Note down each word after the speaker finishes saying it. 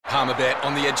Palmerbet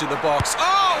on the edge of the box.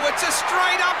 Oh, it's a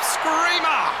straight-up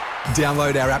screamer!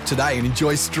 Download our app today and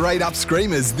enjoy straight-up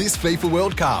screamers this FIFA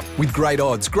World Cup with great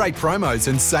odds, great promos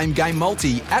and same-game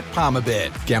multi at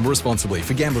Palmerbet. Gamble responsibly.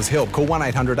 For Gamblers' Help, call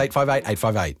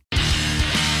 1-800-858-858.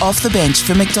 Off the bench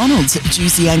for McDonald's,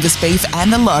 juicy Angus beef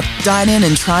and the lot. Dine in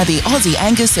and try the Aussie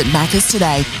Angus at Macca's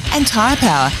today. And Tyre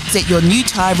Power. Set your new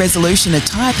tyre resolution at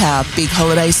Tyre Power. Big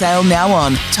holiday sale now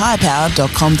on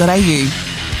tyrepower.com.au.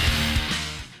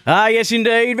 Yes,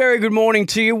 indeed. Very good morning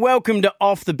to you. Welcome to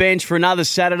Off the Bench for another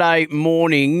Saturday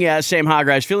morning. Sam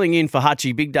Hargraves filling in for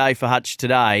Hutchie. Big day for Hutch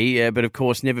today. But, of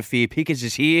course, never fear. Pickers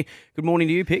is here. Good morning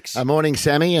to you, Picks. Morning,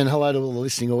 Sammy, and hello to all the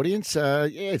listening audience.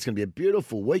 It's going to be a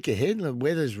beautiful week ahead. The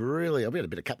weather's really... I've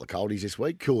had a couple of coldies this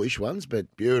week, coolish ones, but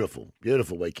beautiful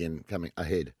weekend coming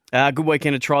ahead. Good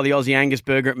weekend to try the Aussie Angus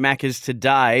burger at Macca's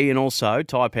today, and also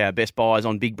Tyre Power Best Buys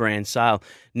on Big Brand Sale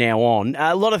now on.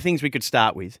 A lot of things we could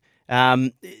start with.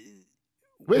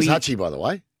 Where's Hutchie, by the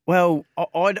way? Well,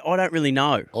 I don't really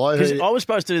know. Because I was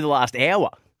supposed to do the last hour.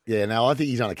 Yeah, no, I think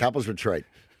he's on a couples retreat.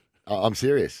 I'm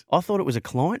serious. I thought it was a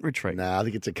client retreat. No, I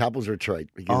think it's a couples retreat.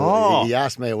 Because he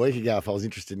asked me a week ago if I was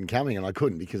interested in coming, and I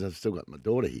couldn't because I've still got my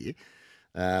daughter here.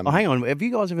 Hang on. Have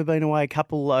you guys ever been away a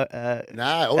couple?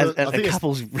 No, a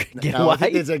couples getaway? No, I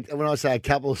think when I say a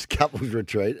couples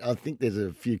retreat, I think there's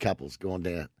a few couples gone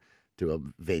down to a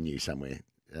venue somewhere.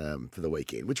 For the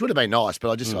weekend, which would have been nice, but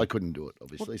I couldn't do it,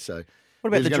 obviously. So what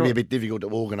about it was going to be a bit difficult to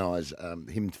organise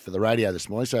him for the radio this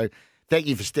morning. So thank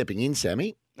you for stepping in,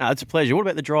 Sammy. No, it's a pleasure. What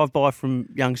about the drive-by from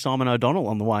young Simon O'Donnell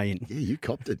on the way in? Yeah, you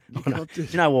copped it. Do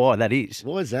you know why that is?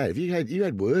 Why is that? Have you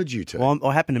had words, you two? Well,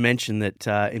 I happen to mention that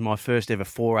in my first ever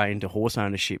foray into horse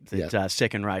ownership, that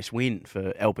second race win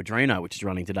for El Padrino, which is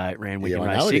running today at Randwick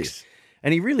Race 6.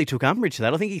 And he really took umbrage to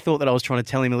that. I think he thought that I was trying to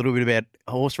tell him a little bit about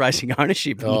horse racing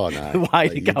ownership and the way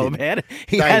to go about it.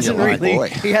 He hasn't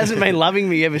been loving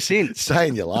me ever since. Stay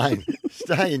in your lane.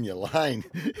 Stay in your lane.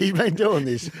 He's been doing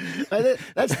this.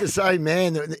 That's the same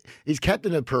man. He's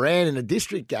captain of Paran in a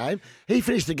district game. He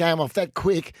finished the game off that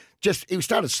quick. He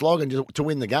started slogging to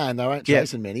win the game. They weren't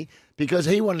chasing many because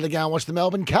he wanted to go and watch the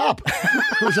Melbourne Cup.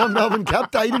 It was on Melbourne Cup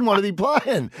Day. He didn't want to be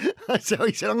playing. So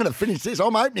he said, I'm going to finish this.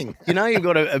 I'm opening. You know you've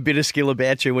got a bit of skill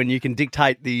about you when you can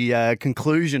dictate the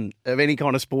conclusion of any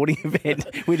kind of sporting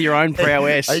event with your own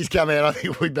prowess. He's come out. I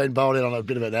think we've been bowled out on a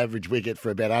bit of an average wicket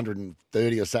for about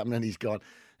 130 or something, and he's gone,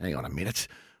 hang on a minute.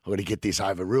 I've got to get this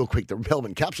over real quick. The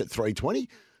Melbourne Cup's at 3:20.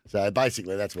 So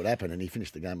basically that's what happened, and he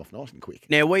finished the game off nice and quick.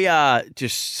 Now, we are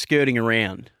just skirting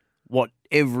around what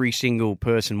every single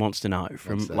person wants to know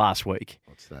from last week.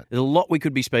 What's that? There's a lot we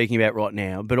could be speaking about right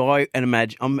now, but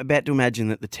I'm about to imagine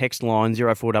that the text line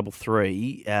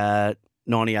 0433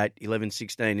 98 11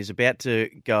 16 is about to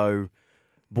go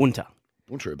bunter.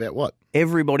 Bunter about what?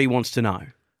 Everybody wants to know.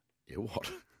 Yeah,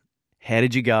 what? How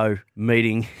did you go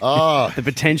meeting the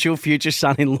potential future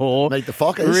son-in-law? Meet the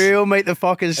Fockers. Real Meet the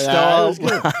Fockers style.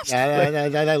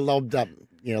 They lobbed up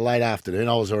late afternoon.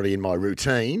 I was already in my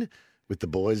routine with the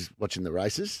boys watching the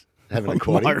races, having a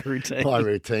quaddie. My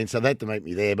routine. So they had to meet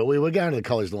me there. But we were going to the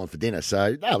college lawn for dinner.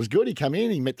 So, it was good. He came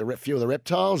in. He met the few of the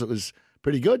reptiles. It was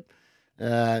pretty good.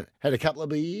 Had a couple of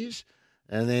beers.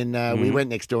 And then we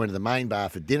went next door into the main bar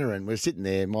for dinner. And we're sitting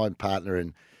there, my partner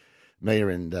and Mia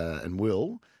and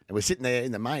Will. And we're sitting there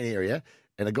in the main area,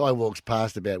 and a guy walks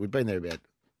past we've been there about,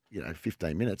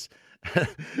 15 minutes.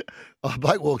 A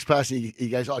bloke walks past, and he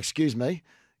goes, excuse me.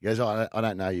 He goes, I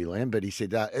don't know you, Liam, but he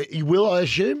said, you Will, I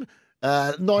assume?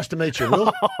 Nice to meet you,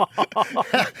 Will.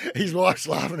 His wife's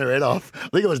laughing her head off. I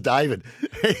think it was David.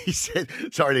 He said,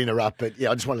 sorry to interrupt, but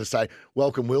I just wanted to say,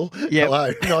 welcome, Will. Yep.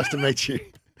 Hello, nice to meet you.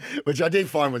 Which I did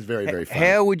find was very, very funny.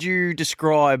 How would you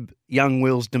describe young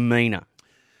Will's demeanour?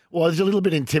 Well, he's a little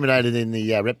bit intimidated in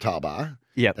the reptile bar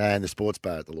and the sports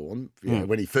bar at the lawn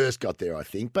when he first got there, I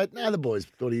think. But no, the boys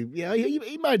thought he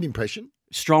made an impression.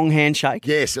 Strong handshake?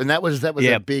 Yes, and that was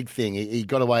a big thing. He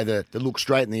got away the look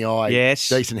straight in the eye,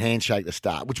 decent handshake to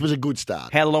start, which was a good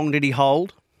start. How long did he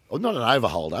hold? Well, not an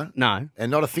overholder. No. And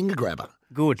not a finger grabber.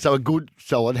 Good. So a good,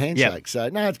 solid handshake. Yep. So,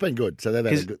 no, it's been good. So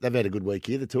they've had a good week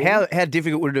here, the two. How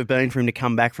difficult would it have been for him to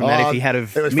come back from that if he had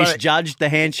misjudged the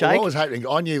handshake? Well, I was hoping.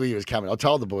 I knew he was coming. I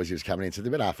told the boys he was coming in. So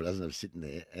they're about half a dozen of us sitting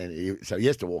there. And so he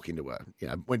has to walk into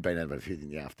we'd been out of a few in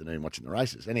the afternoon watching the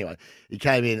races. Anyway, he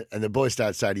came in and the boys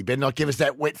started saying, he better not give us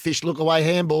that wet fish look away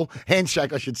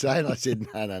handshake, I should say. And I said,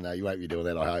 no, you won't be doing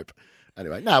that, I hope.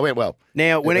 Anyway, no, it went well.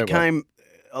 Now, when it came...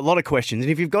 A lot of questions.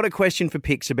 And if you've got a question for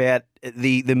Picks about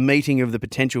the meeting of the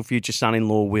potential future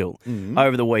son-in-law Will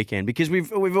over the weekend, because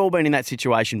we've all been in that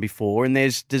situation before, and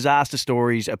there's disaster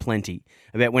stories aplenty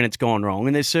about when it's gone wrong,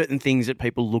 and there's certain things that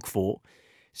people look for.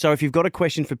 So if you've got a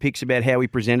question for Pix about how he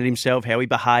presented himself, how he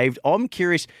behaved, I'm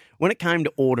curious when it came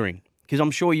to ordering. Because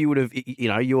I'm sure you would have,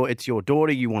 it's your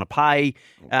daughter, you want to pay.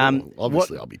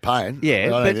 Obviously, I'll be paying. Yeah,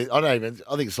 I think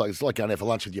it's like going out for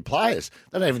lunch with your players.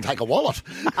 They don't even take a wallet.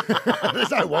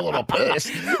 There's no wallet or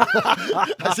purse.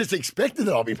 It's just expected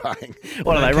that I'll be paying.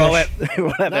 What do they roll out?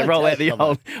 They roll out the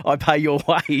old, I pay your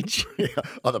wage. Yeah,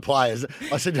 the players.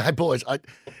 I said, hey, boys,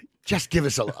 just give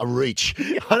us a reach.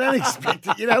 I don't expect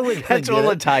it. That's all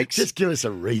it takes. Just give us a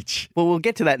reach. Well, we'll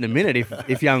get to that in a minute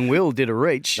if young Will did a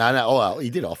reach. No. Oh, well, he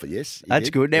did offer, yes.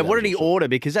 That's good. Now, what did he order?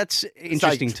 Because that's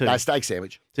interesting too. No, steak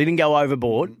sandwich. So he didn't go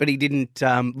overboard, but he didn't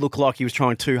look like he was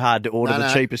trying too hard to order the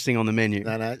cheapest thing on the menu.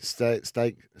 No, steak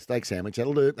sandwich.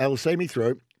 That'll do. That'll see me through.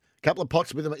 A couple of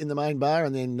pots with him in the main bar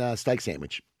and then steak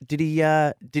sandwich. Did he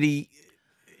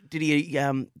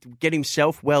get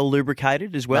himself well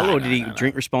lubricated as well, or did he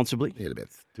drink responsibly? He had about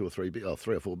 2 or 3 3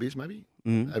 or 4 beers maybe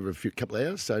over a couple of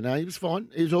hours. So, no, he was fine.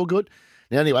 He was all good.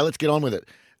 Now, anyway, let's get on with it.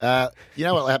 You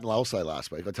know what happened also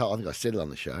last week? I think I said it on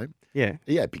the show. Yeah.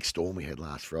 Yeah, big storm we had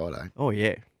last Friday. Oh,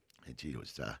 yeah. And, gee, it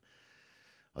was...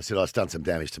 I said, I've done some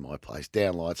damage to my place.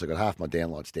 Downlights, I got half my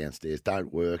downlights downstairs,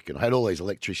 don't work. And I had all these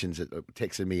electricians that were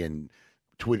texting me and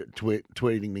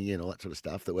tweeting me and all that sort of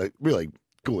stuff that were really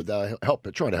good. They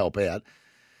were trying to help out.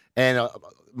 And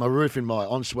my roof in my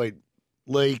ensuite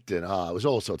leaked and it was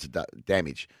all sorts of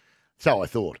damage. So I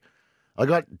thought. I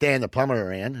got Dan the plumber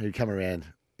around, who come around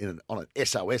on an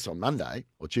SOS on Monday,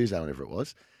 or Tuesday, whenever it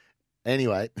was.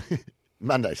 Anyway,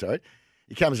 Monday, sorry.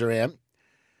 He comes around.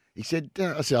 He said,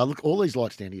 I said, look, all these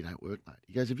lights down here don't work, mate.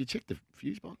 He goes, have you checked the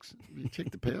fuse box? Have you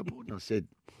checked the power board? And I said,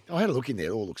 I had a look in there.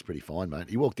 It all looks pretty fine, mate.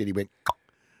 He walked in, he went,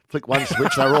 flick one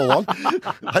switch, they were all on.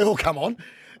 They all come on.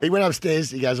 He went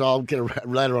upstairs. He goes, I'll get a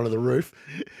ladder onto the roof.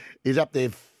 He's up there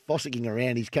fossicking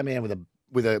around. He's come out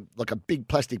with a big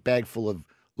plastic bag full of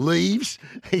leaves.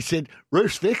 He said,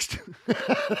 roof's fixed.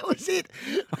 That was it.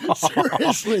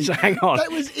 Seriously. So hang on. That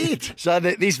was it. So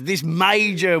this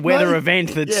major weather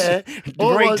event that's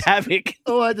wreaked havoc.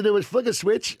 All I had to do was flick a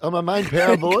switch on my main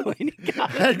power board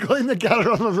and clean the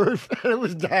gutter on the roof, and it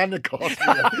was done to cost me.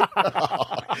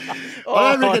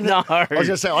 I was going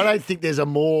to say, I don't think there's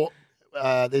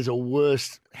a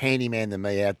worse handyman than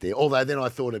me out there. Although then I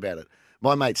thought about it.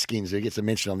 My mate Skins, who gets a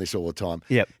mention on this all the time,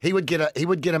 yep. He would get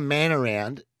a man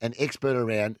around, an expert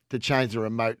around, to change the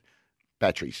remote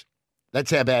batteries. That's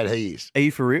how bad he is. Are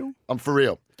you for real? I'm for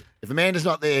real. If the man is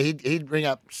not there, he'd ring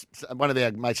up one of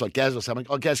our mates like Gaz or something.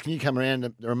 Oh, Gaz, can you come around?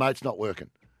 The remote's not working.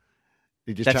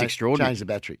 That's extraordinary. Change the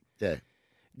battery. Yeah.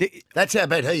 That's how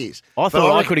bad he is. I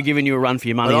thought I could have given you a run for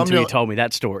your money until you told me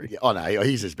that story. Yeah, oh, no,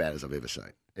 he's as bad as I've ever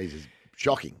seen. He's just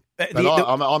shocking.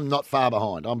 I'm not far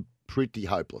behind. I'm pretty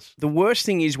hopeless. The worst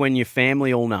thing is when your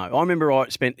family all know. I remember I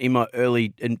spent in my early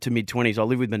to mid-20s, I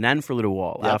lived with my nan for a little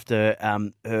while after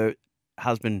her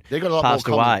husband passed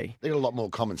away. They got a lot more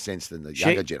common sense than the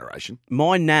younger generation.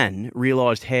 My nan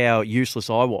realised how useless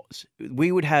I was. We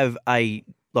would have a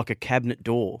cabinet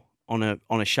door on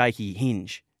a shaky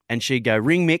hinge, and she'd go,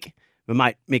 ring Mick, my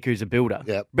mate Mick, who's a builder.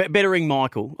 Yep. Better ring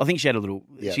Michael. I think she had a little.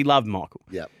 Yep. She loved Michael.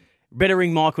 Yeah. Better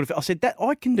ring Michael. I said, that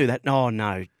I can do that. Oh,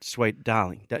 no, sweet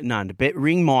darling. No,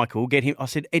 ring Michael, get him. I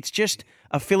said, it's just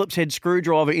a Phillips head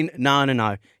screwdriver in.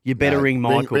 No. You better ring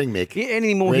Michael. Ring Mick.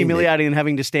 Anything more humiliating than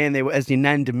having to stand there as your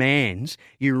nan demands,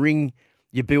 you ring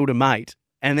your builder mate,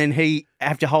 and then he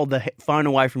have to hold the phone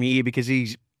away from your ear because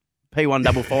he's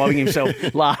P155ing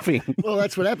himself laughing. Well,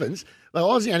 that's what happens.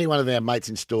 Well, I was the only one of our mates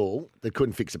in stall that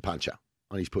couldn't fix a puncher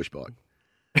on his push bike.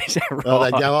 Is that right? Well,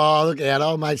 they'd go, look out,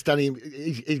 old mate's done him.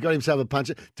 He's got himself a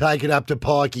puncher. Take it up to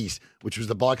Pikey's, which was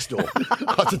the bike store.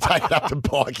 I had to take it up to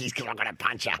Pikey's because I've got a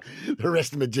puncher. The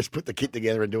rest of them had just put the kit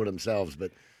together and do it themselves.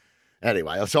 But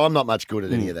anyway, so I'm not much good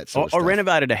at any of that sort of stuff. I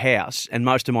renovated a house, and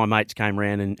most of my mates came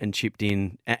around and chipped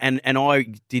in, and I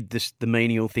did the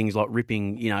menial things like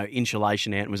ripping,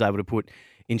 insulation out, and was able to put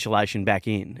insulation back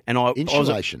in. And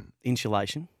Insulation?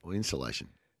 Insulation. Or insulation?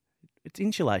 It's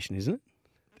insulation, isn't it?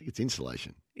 I think it's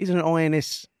insulation. Isn't it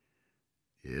INS?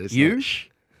 Yeah, it's you?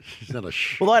 It's not a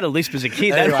sh. Well, I had a lisp as a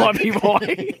kid. Anyway. That might be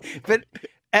why. But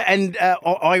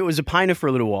I was a painter for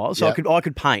a little while, so I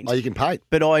could paint. Oh, you can paint.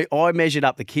 But I measured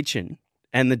up the kitchen,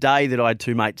 and the day that I had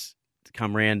two mates to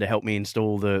come round to help me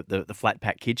install the flat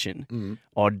pack kitchen,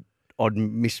 I'd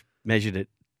mismeasured it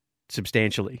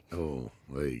substantially. Oh,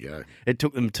 there you go. It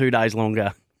took them 2 days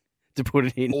longer to put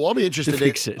it in. Well, I'll be interested to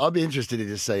fix it. I'll be interested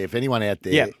to see if anyone out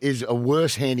there is a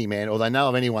worse handyman, or they know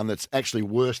of anyone that's actually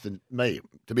worse than me.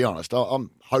 To be honest,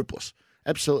 I'm hopeless,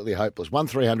 absolutely hopeless.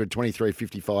 1300 23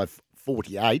 55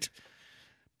 48.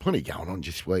 Plenty going on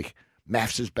this week.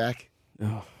 Maths is back.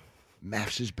 Oh,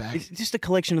 Maths is back. It's just a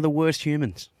collection of the worst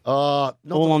humans. All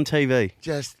on TV.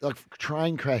 Just like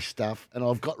train crash stuff. And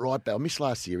I've got right back. I missed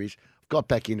last series. Got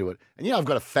back into it. And I've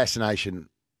got a fascination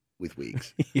with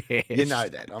wigs. Yes. You know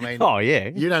that. I mean,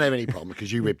 you don't have any problem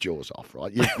because you ripped yours off,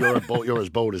 right? You're as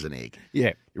bald as an egg.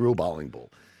 Yeah. You're a real bowling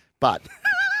ball. But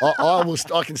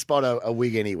I can spot a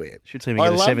wig anywhere. Should see me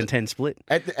get a 7-10 split.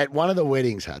 At one of the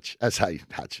weddings, Hutch, that's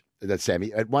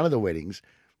Sammy. At one of the weddings,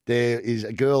 there is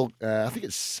a girl, I think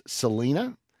it's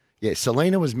Selena. Yeah,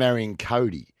 Selena was marrying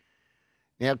Cody.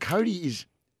 Now, Cody is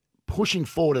pushing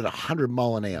forward at 100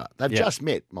 mile an hour. They've just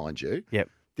met, mind you. Yep.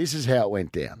 This is how it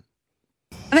went down.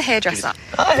 I'm a hairdresser.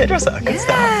 Oh, hairdresser. Good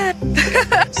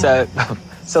stuff. So,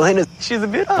 Selena, she's a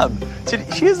bit,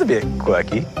 she is a bit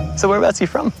quirky. So whereabouts are you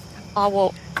from? Oh,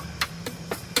 well.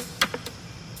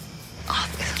 Oh,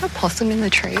 is that a possum in the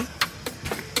tree?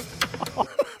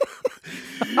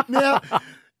 Now,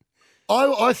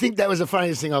 I think that was the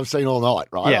funniest thing I've seen all night,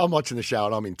 right? Yeah. I'm watching the show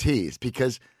and I'm in tears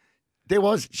because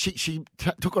she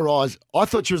took her eyes. I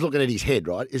thought she was looking at his head,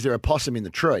 right? Is there a possum in the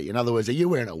tree? In other words, are you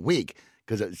wearing a wig?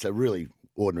 Because it's a really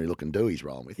ordinary looking do he's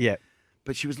rolling with. Yeah.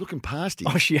 But she was looking past him.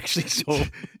 Oh, she actually saw.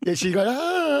 Yeah, she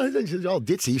goes, she's all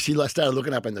ditzy. She started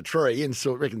looking up in the tree and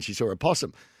reckoned she saw a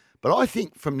possum. But I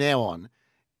think from now on,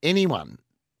 anyone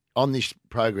on this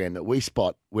program that we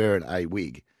spot wearing a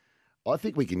wig, I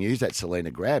think we can use that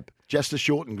Selena grab, just a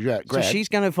short and grab. So she's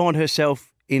going to find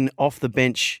herself in off the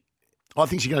bench. I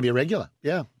think she's going to be a regular.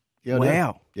 Yeah. I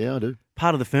Wow. do. Yeah, I do.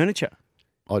 Part of the furniture.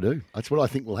 I do. That's what I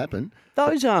think will happen.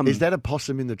 Those Is that a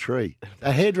possum in the tree?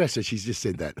 A hairdresser, she's just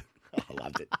said that. I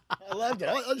loved it.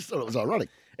 I just thought it was ironic.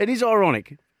 It is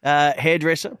ironic.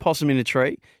 Hairdresser, possum in a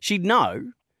tree. She'd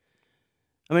know.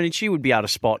 I mean, she would be able to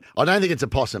spot. I don't think it's a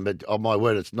possum, but on my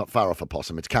word, it's not far off a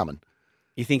possum. It's coming.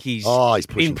 You think he's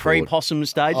pushing in pre-possum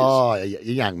stages? Oh, a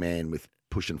young man with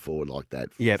pushing forward like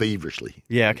that feverishly.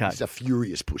 Yeah, okay. It's a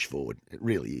furious push forward. It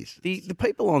really is. The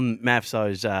people on MAFS,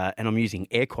 those, and I'm using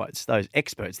air quotes, those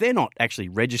experts, they're not actually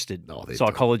registered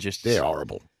psychologists. They're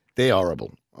horrible. They're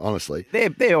horrible, honestly.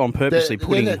 They're on purposely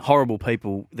putting horrible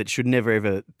people that should never,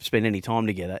 ever spend any time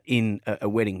together in a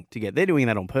wedding together. They're doing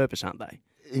that on purpose, aren't they?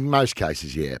 In most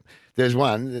cases, yeah. There's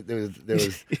one. There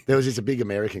was this big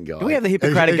American guy. Do we have the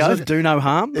Hippocratic Oath? Do no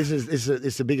harm. This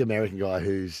is a big American guy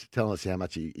who's telling us how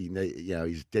much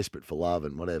he's desperate for love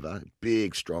and whatever.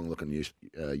 Big, strong looking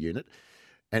unit,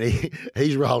 and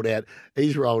he's rolled out.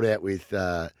 He's rolled out with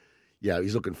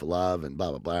he's looking for love and blah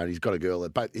blah blah. And he's got a girl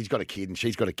he's got a kid and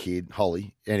she's got a kid,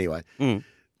 Holly. Anyway,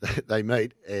 they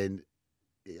meet and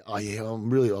I've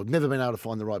never been able to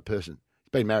find the right person.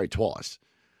 He's been married twice.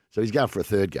 So he's going for a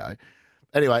third go.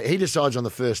 Anyway, he decides on the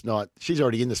first night, she's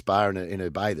already in the spa in her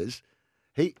bathers.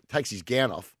 He takes his gown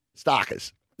off.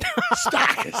 Starkers.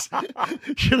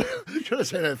 Should have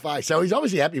seen her face. So he's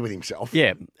obviously happy with himself.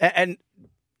 Yeah.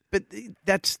 But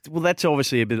that's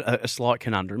obviously a slight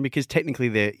conundrum because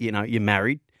technically you're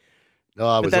married.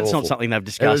 Oh, but that's awful. Not something they've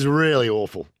discussed. It was really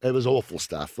awful. It was awful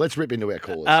stuff. Let's rip into our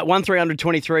callers. 1300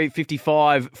 23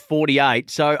 55 48.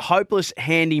 So, hopeless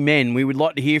handy men, we would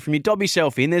like to hear from you. Dob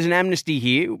yourself in. There's an amnesty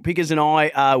here. Pickers and I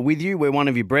are with you. We're one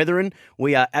of your brethren.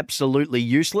 We are absolutely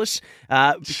useless.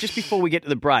 Just before we get to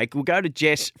the break, we'll go to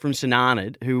Jess from St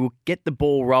Arnaud, who will get the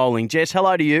ball rolling. Jess,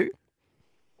 hello to you.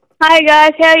 Hi,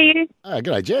 guys. How are you? Oh,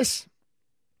 g'day, Jess.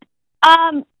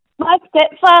 My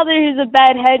stepfather is a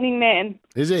bad handyman.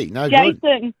 Is he? No Jason.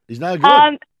 Good. He's no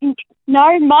good.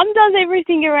 No, Mum does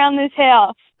everything around this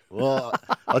house. Well,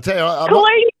 I'll tell you,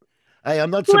 I'm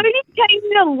not. Including changing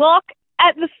the lock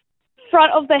at the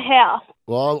front of the house.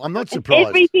 Well, I'm not surprised.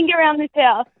 Everything around this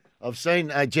house. I've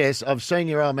seen Jess. I've seen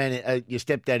your old man, your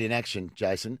stepdad in action,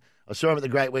 Jason. I saw him at the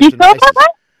Great Western Races.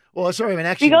 That? Well, I saw him in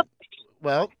action.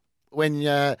 Well, when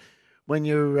your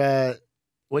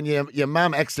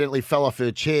mum accidentally fell off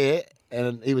her chair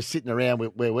and he was sitting around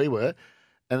where we were,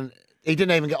 and he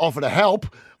didn't even get offered to help.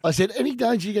 I said, "Any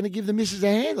danger you're going to give the missus a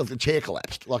hand?" The chair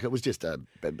collapsed like it was just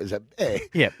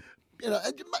Yeah.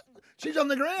 She's on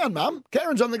the ground, Mum.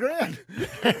 Karen's on the ground.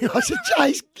 I said,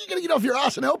 Jace, you're going to get off your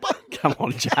ass and help her? Come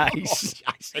on, Jace.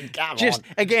 Jason, come on.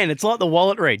 Again, it's like the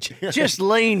wallet reach. Just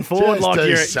lean just forward like do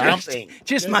you're something.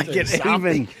 Just make it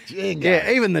something. even. Yeah,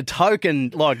 even the token,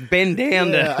 bend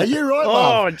down to. Are you right,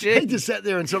 Oh, Mum? gee. He just sat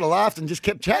there and sort of laughed and just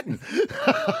kept chatting.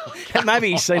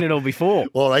 Maybe he's seen it all before.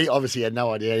 Well, he obviously had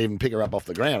no idea. He'd even pick her up off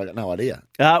the ground. I got no idea.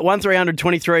 1300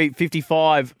 23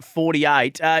 55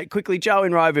 48. Quickly, Joe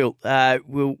in Rowville.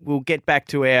 We'll get back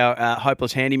to our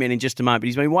hopeless handyman in just a moment. But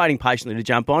he's been waiting patiently to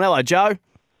jump on. Hello, Joe.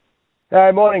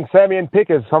 Hey, morning, Sammy and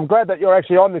Pickers. I'm glad that you're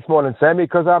actually on this morning, Sammy,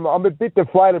 because I'm a bit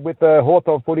deflated with the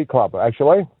Hawthorn Footy Club,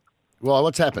 actually. Well,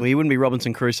 what's happened? Well, you wouldn't be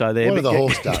Robinson Crusoe there. What have the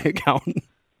Hawks done? Going.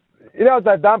 You know what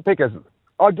they've done, Pickers?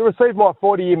 I received my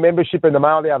 40-year membership in the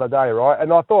mail the other day, right?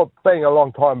 And I thought, being a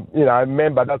long-time,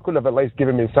 member, they could have at least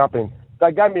given me something.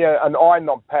 They gave me an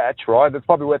iron-on patch, right? It's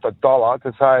probably worth $1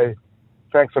 to say,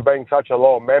 thanks for being such a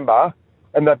loyal member.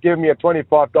 And they've given me a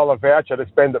 $25 voucher to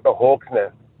spend at the Hawks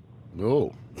Nest.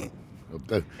 Oh.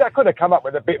 They could have come up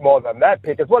with a bit more than that,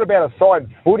 Pickers. What about a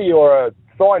signed footy or a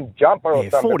signed jumper or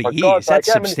something? 40 years,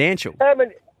 that's substantial. How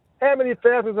many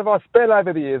thousands have I spent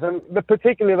over the years? And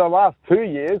particularly the last 2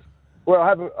 years, where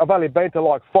I've only been to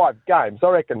like 5 games. I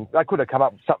reckon they could have come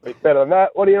up with something better than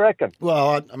that. What do you reckon?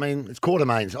 Well, I mean, it's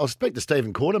Quartermain. I'll speak to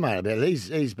Stephen Quartermain about it.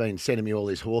 He's been sending me all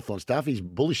this Hawthorn stuff. He's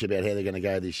bullish about how they're going to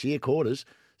go this year, quarters.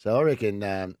 So I reckon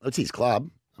it's his club.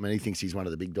 I mean, he thinks he's one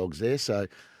of the big dogs there. So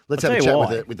let's have a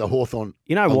chat with the Hawthorn.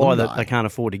 You know why that they can't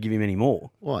afford to give him any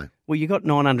more? Why? Well, you got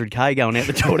 $900K going out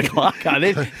the door to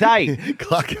Clarko. Hey,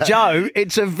 Clarko. Joe,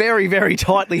 it's a very, very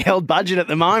tightly held budget at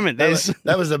the moment.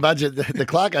 That was the budget. The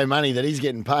Clarko money that he's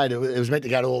getting paid, it was meant to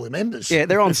go to all the members. Yeah,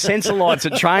 they're on sensor lights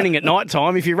at training at night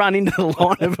time. If you run into the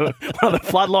line of one of the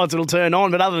floodlights, it'll turn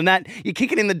on. But other than that, you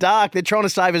kick it in the dark. They're trying to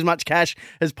save as much cash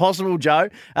as possible, Joe.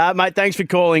 Mate, thanks for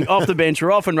calling. Off the bench,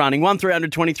 we're off and running.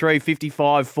 1323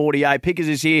 55 48. Pickers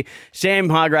is here. Sam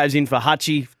Hargraves in for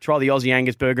Hutchie. Try the Aussie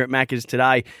Angus burger at Macca's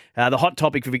today. The hot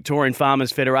topic for Victorian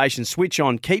Farmers Federation. Switch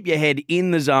on. Keep your head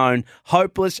in the zone.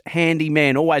 Hopeless handy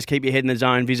men. Always keep your head in the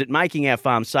zone. Visit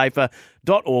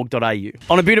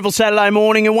makingourfarmsafer.org.au. On a beautiful Saturday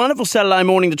morning, a wonderful Saturday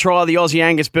morning to try the Aussie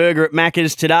Angus burger at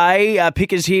Macca's today.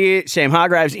 Pickers here. Sam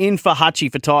Hargraves in for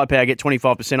Hutchie for Tyre Power. Get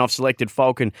 25% off selected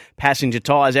Falcon passenger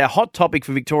tyres. Our hot topic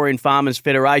for Victorian Farmers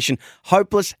Federation.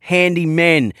 Hopeless handy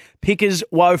men. Pickers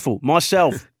woeful.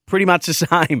 Myself, pretty much the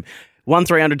same.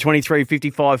 1323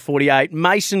 55 48.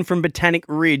 Mason from Botanic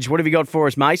Ridge. What have you got for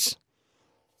us, Mace?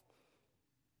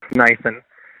 Nathan.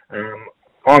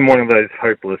 I'm one of those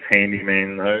hopeless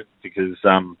handymen, though, because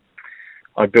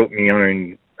I built my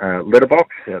own letterbox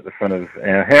at the front of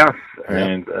our house,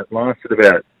 and it lasted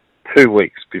about 2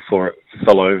 weeks before it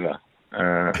fell over.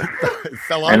 It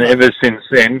fell over? And ever since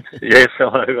then, it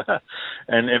fell over.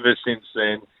 And ever since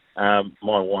then,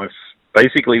 my wife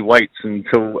basically waits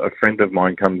until a friend of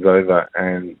mine comes over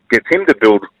and gets him to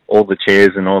build all the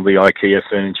chairs and all the IKEA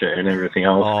furniture and everything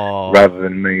else, rather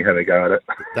than me have a go at it.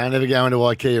 Don't ever go into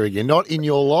IKEA again. Not in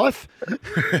your life.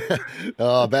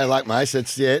 Oh, bad luck, mate.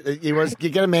 You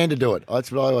get a man to do it.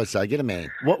 That's what I always say. Get a man.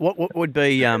 What would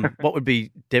be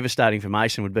devastating for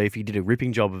Mason would be if he did a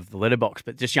ripping job of the letterbox,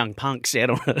 but just young punks out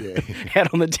on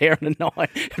the town at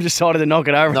night have decided to knock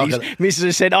it over. His missus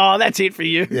has said, "Oh, that's it for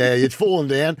you." Yeah, it's fallen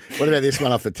down. What about this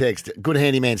one off the text? Good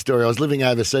handyman story. I was living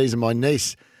overseas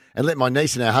and let my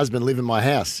niece and her husband live in my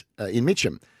house in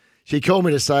Mitcham. She called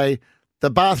me to say the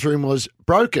bathroom was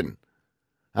broken.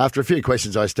 After a few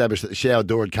questions, I established that the shower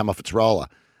door had come off its roller.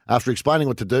 After explaining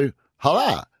what to do,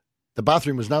 holla, the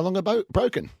bathroom was no longer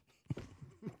broken.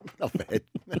 Not bad.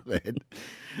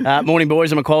 Morning,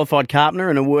 boys. I'm a qualified carpenter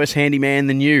and a worse handyman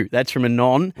than you. That's from a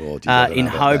non in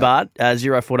Hobart,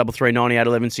 0433 98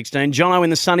 11 16. Jono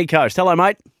in the sunny coast. Hello,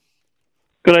 mate.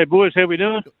 G'day, boys. How we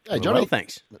doing? Hey, Johnny. Well,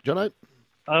 thanks. Jono.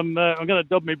 I'm going to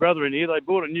dob my brother in here. They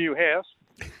bought a new house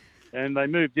and they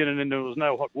moved in and then there was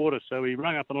no hot water. So he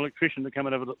rang up an electrician to come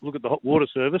and have a look at the hot water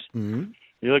service. Mm-hmm.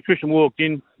 The electrician walked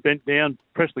in, bent down,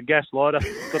 pressed the gas lighter,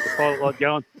 got the pilot light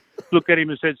going, looked at him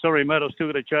and said, "Sorry, mate, I've still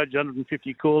got to charge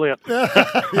 150 call-out."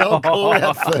 The old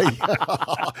call-out fee.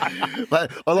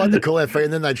 But I like the call-out fee,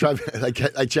 and then they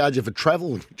charge you for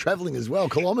travelling as well,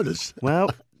 kilometres. Well,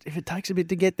 if it takes a bit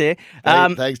to get there.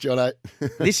 Thanks, Jono.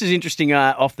 This is interesting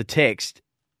off the text,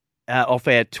 off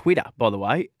our Twitter, by the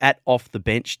way, at Off the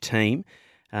Bench Team.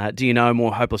 Do you know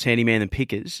more hopeless handyman than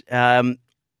Pickers?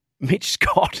 Mitch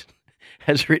Scott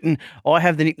has written, "I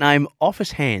have the nickname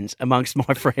Office Hands amongst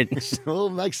my friends." Oh,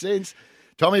 makes sense.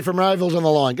 Tommy from Roeville's on the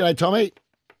line. G'day, Tommy.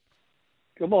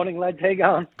 Good morning, lads. How you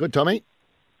going? Good, Tommy.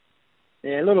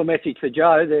 Yeah, a little message for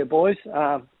Joe there, boys.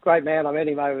 Great man. I met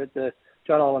him over at the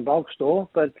John Island Bulk Store,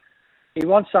 but he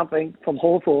wants something from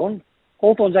Hawthorn.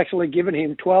 Hawthorn's actually given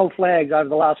him 12 flags over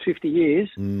the last 50 years.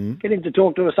 Get him to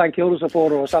talk to a St Kilda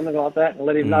supporter or something like that and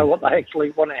let him know what they actually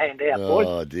want to hand out, boys.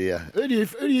 Oh, dear. Who do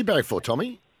you barrack for,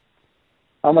 Tommy?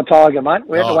 I'm a Tiger, mate.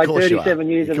 We had to wait 37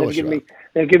 years and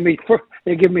they've given me 3 out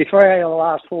of the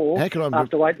last 4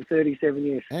 after waiting 37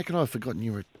 years. How can I have forgotten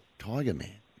you were a Tiger, man?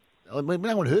 I mean,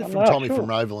 no one heard from Tommy from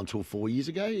Roeville until 4 years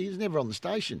ago. He was never on the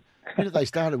station. When did they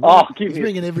start? He's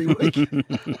ringing every week.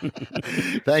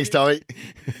 Thanks, Tommy.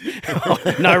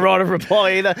 No right of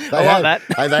reply either. I like that.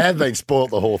 Hey, they have been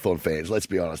spoilt, the Hawthorn fans, let's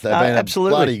be honest. They've been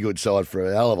absolutely. a bloody good side for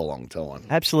a hell of a long time.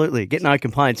 Absolutely. Get no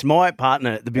complaints. My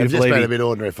partner, the beautiful They've just Evie, been a bit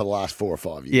ordinary for the last 4 or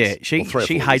 5 years. Yeah,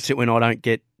 she hates it when I don't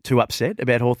get too upset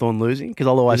about Hawthorn losing because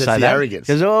I'll always say that. Arrogance.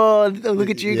 Because, look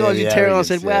at you guys, you're terrible. I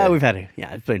said, we've had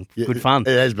it's been good fun.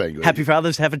 It has been good. Happy for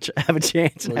others to have a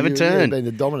chance and have a turn. You've been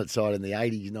the dominant side in the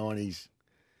 80s, 90s,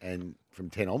 and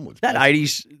from 10 onwards. That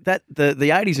basically. 80s, the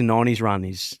 80s and 90s run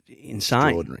is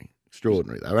insane.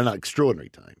 Extraordinary. They were an extraordinary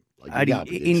team.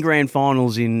 In grand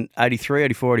finals in 83,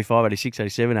 84, 85, 86,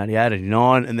 87, 88,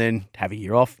 89, and then have a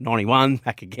year off, 91,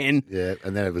 back again. Yeah,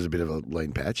 and then it was a bit of a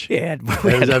lean patch. Yeah.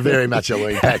 It was very much a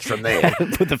lean patch from there.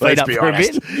 Put the feet up for a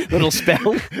bit, little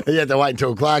spell. You had to wait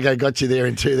until Clarko got you there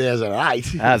in 2008.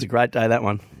 That was a great day, that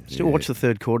one. Still watch the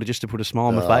third quarter just to put a smile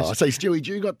on my face. I say Stewie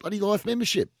Jew got bloody life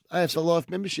membership, AFL life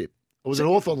membership. Or was it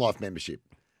Hawthorn life membership?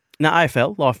 No,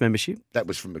 AFL life membership. That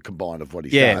was from the combined of what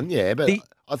he's done. Yeah, but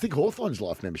I think Hawthorn's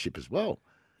life membership as well.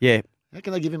 Yeah. How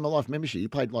can they give him a life membership? He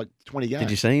played like 20 games. Did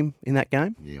you see him in that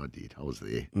game? Yeah, I did. I was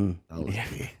there.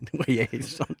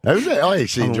 I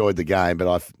actually enjoyed the game, but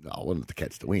I wanted the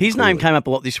Cats to win. His name came up a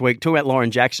lot this week. Talking about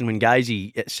Lauren Jackson when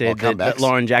Gazy said that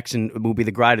Lauren Jackson will be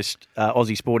the greatest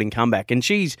Aussie sporting comeback. And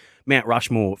she's Mount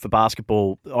Rushmore for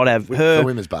basketball. I'd have her. For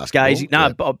women's basketball?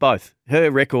 Gazy, both. Her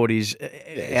record is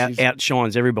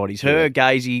outshines everybody's. Her,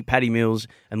 Gazy, Paddy Mills,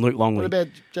 and Luke Longley. What about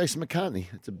Jason McCartney?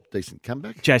 It's a decent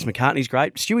comeback. Jason McCartney's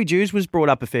great. Stewie Jews was brought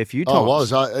up a fair few times. Oh,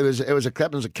 it was. It was a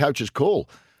captain's coach's call.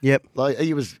 Yep.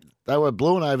 They were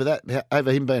blown over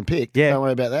him being picked. Yeah. Don't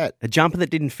worry about that. A jumper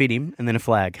that didn't fit him, and then a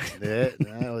flag. Yeah,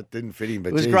 no, it didn't fit him. But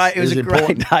it was great. It was a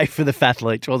great day for the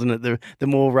Fathletes, wasn't it? The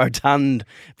more rotund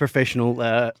professional.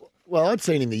 Well, I'd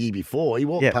seen him the year before. He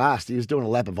walked past. He was doing a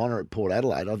lap of honour at Port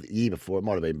Adelaide the year before. It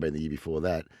might have even been the year before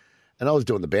that. And I was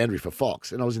doing the boundary for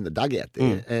Fox, and I was in the dugout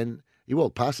there. And he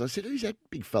walked past, and I said, "Who's that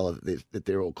big fella that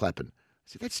they're all clapping?" I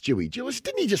said, "That's Stewie Jew." I said,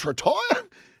 "Didn't he just retire?"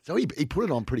 So he put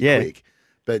it on pretty quick.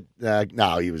 But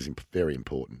no, he was very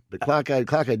important. But Clark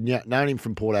had known him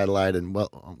from Port Adelaide, and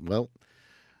well,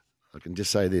 I can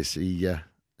just say this: the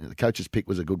coach's pick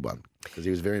was a good one because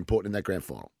he was very important in that grand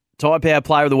final. Tyre Power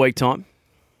Player of the Week time.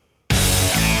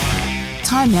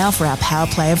 Time now for our Power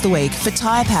Play of the Week for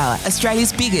Tyre Power,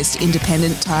 Australia's biggest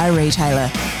independent tyre retailer.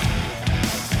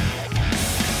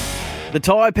 The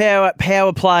Tyre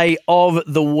Power Play of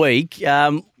the Week.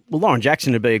 Lauren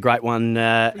Jackson would be a great one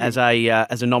as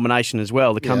a nomination as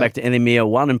well to come back to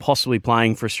NML1 and possibly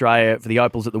playing for Australia for the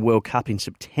Opals at the World Cup in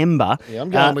September. Yeah, I'm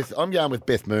going with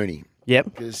Beth Mooney. Yep,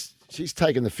 because she's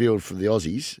taken the field for the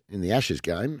Aussies in the Ashes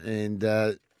game and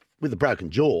with a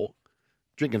broken jaw,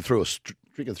 drinking through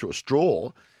a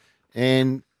straw,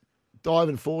 and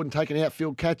diving forward and taking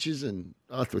outfield catches, and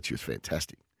I thought she was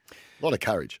fantastic. A lot of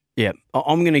courage. Yeah,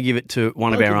 I'm going to give it to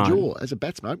one of our own. Jaw as a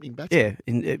opening batsman.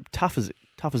 Yeah, tough as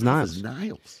nails.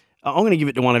 nails. I'm going to give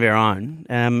it to one of our own,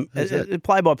 a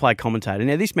play-by-play commentator.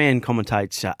 Now, this man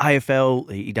commentates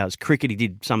AFL, he does cricket, he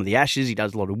did some of the Ashes, he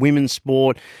does a lot of women's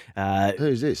sport.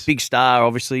 Who's this? Big star,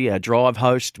 obviously, a drive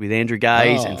host with Andrew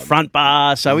Gaze and Front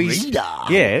Bar. So he's...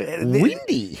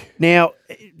 Windy. Now,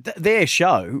 their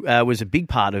show was a big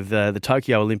part of the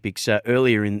Tokyo Olympics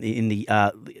earlier in the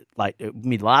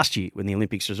mid last year when the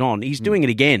Olympics was on. He's doing it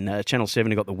again. Channel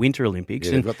 7 have got the Winter Olympics.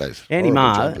 Yeah, they've got those. Andy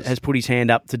Marr has put his hand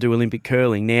up to do Olympic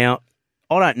curling. Now,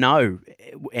 I don't know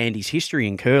Andy's history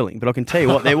in curling, but I can tell you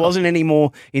what, there wasn't any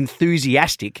more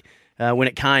enthusiastic when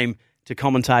it came to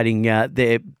commentating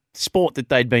their sport that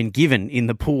they'd been given in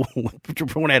the pool,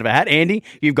 drawn out of a hat. Andy,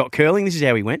 you've got curling. This is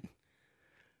how he went.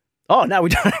 Oh, no, we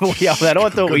don't have audio of that. I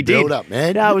thought we did. Build-up,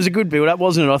 man. No, it was a good build-up,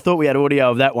 wasn't it? I thought we had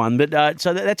audio of that one. But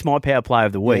so that's my power play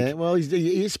of the week. Yeah, well,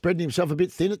 he's spreading himself a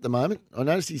bit thin at the moment. I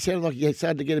noticed he sounded like he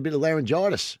started to get a bit of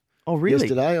laryngitis. Oh, really?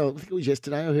 Yesterday, I think it was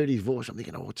yesterday, I heard his voice. I'm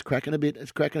thinking, it's cracking a bit.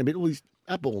 Well, he's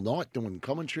up all night doing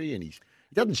commentary, and he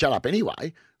doesn't shut up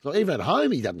anyway. So even at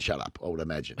home, he doesn't shut up, I would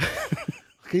imagine.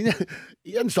 He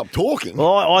doesn't stop talking.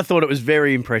 Well, I thought it was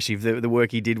very impressive, the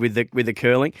work he did with the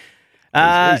curling.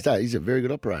 He's a very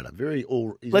good operator.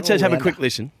 Let's just have a quick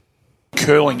listen.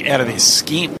 Curling out of their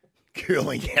skin.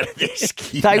 Curling out of their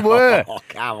skin. They were. Oh,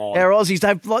 come on. Our Aussies,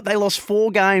 they lost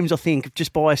 4 games, I think,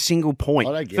 just by a single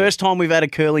point. First time we've had a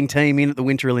curling team in at the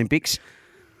Winter Olympics.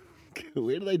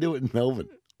 Where do they do it in Melbourne?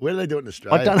 Where do they do it in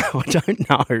Australia? I don't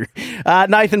know.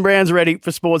 Nathan Brown's ready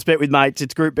for Sports Bet with Mates.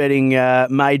 It's group betting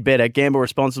made better. Gamble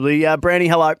responsibly. Brownie,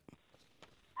 hello.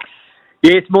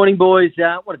 Yes, morning, boys.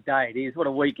 What a day it is. What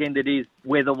a weekend it is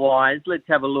weather-wise. Let's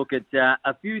have a look at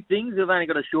a few things. We've only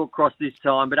got a short cross this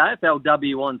time, but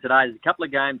AFLW on today. There's a couple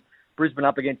of games Brisbane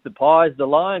up against the Pies. The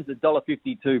Lions,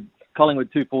 $1.52.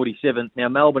 Collingwood, $2.47. Now,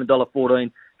 Melbourne,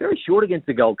 $1.14. Very short against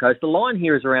the Gold Coast. The line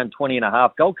here is around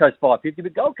 20.5. Gold Coast, $5.50.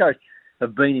 But Gold Coast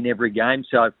have been in every game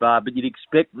so far. But you'd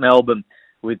expect Melbourne,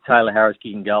 with Taylor Harris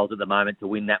kicking goals at the moment, to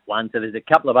win that one. So there's a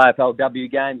couple of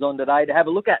AFLW games on today to have a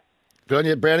look at. Good on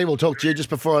you, Brownie. We'll talk to you just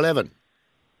before 11.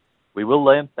 We will,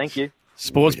 Liam. Thank you.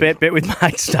 Sports bet with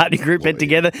mates. Start your group bet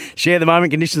together. Share the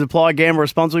moment. Conditions apply. Gamble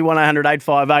responsibly.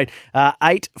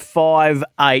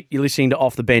 1-800-858-858. You're listening to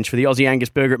Off the Bench for the Aussie Angus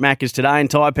Burger at Macca's today. And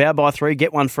Tyre Power, buy 3,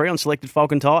 get 1 free on selected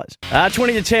Falcon tyres.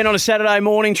 20 to 10 on a Saturday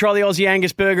morning. Try the Aussie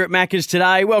Angus Burger at Macca's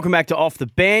today. Welcome back to Off the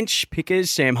Bench. Pickers,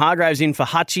 Sam Hargraves in for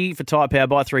Hutchie for Tyre Power,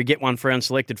 buy 3, get 1 free on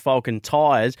selected Falcon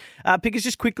tyres. Pickers,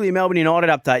 just quickly, a Melbourne United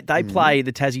update. They play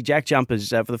the Tassie Jack Jumpers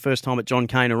for the first time at John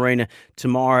Cain Arena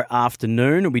tomorrow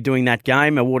afternoon. We'll be doing that game.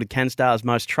 Awarded CanStar's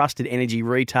most trusted energy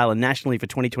retailer nationally for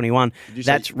 2021.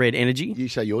 That's Red Energy. You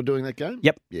say you're doing that game?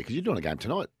 Yep. Yeah, because you're doing a game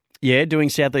tonight. Yeah, doing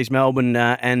South East Melbourne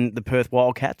and the Perth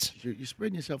Wildcats. You're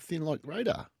spreading yourself thin like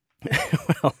radar.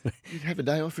 Well, you'd have a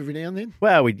day off every now and then.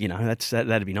 Well,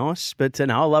 that'd be nice. But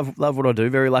no, I love what I do.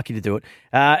 Very lucky to do it.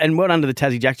 And well done to the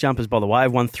Tassie Jack Jumpers, by the way.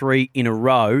 I've won 3 in a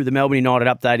row. The Melbourne United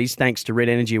update is thanks to Red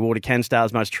Energy, awarded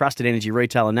CanStar's most trusted energy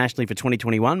retailer nationally for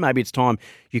 2021. Maybe it's time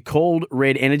you called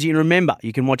Red Energy. And remember,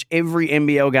 you can watch every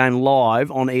NBL game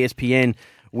live on ESPN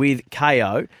with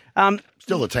KO.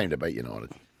 Still the team to beat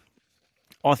United.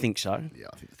 I think so. Yeah,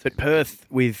 I think. But Perth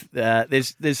with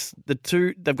there's the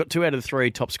two. They've got 2 out of the 3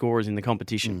 top scorers in the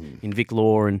competition in Vic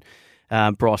Law and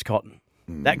Bryce Cotton.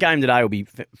 That game today will be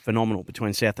phenomenal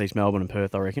between South East Melbourne and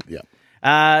Perth, I reckon. Yeah.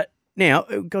 Now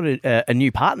we've got a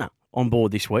new partner on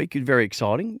board this week. Very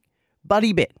exciting.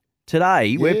 Buddy Bet.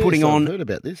 Today, we're putting on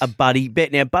a Buddy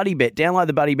Bet. Now, Buddy Bet, download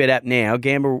the Buddy Bet app now.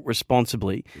 Gamble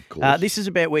responsibly. This is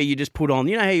about where you just put on,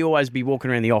 you know how you always be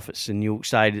walking around the office and you'll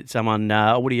say to someone,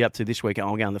 what are you up to this week? Oh,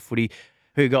 I'm going to the footy.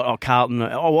 Who got Carlton?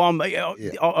 I'll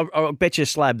bet you a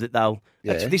slab that they'll.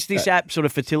 Yeah. This app sort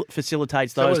of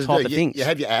facilitates those type of things. You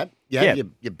have your app, you have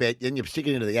your bet, and you stick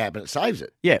it into the app, and it saves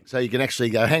it. Yeah. So you can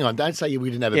actually go, hang on, don't say we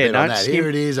didn't have a bet on that. Here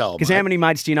it is, old Because how many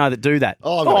mates do you know that do that?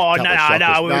 No,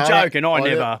 we were joking. I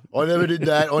never did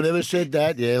that. I never said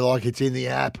that. Yeah, like it's in the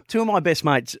app. 2 of my best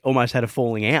mates almost had a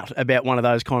falling out about one of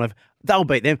those kind of, they'll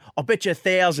beat them. I'll bet you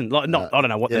 1,000. Like, I don't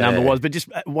know what the number was, but just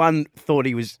one thought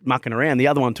he was mucking around. The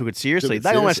other one took it seriously.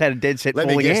 They almost had a dead set falling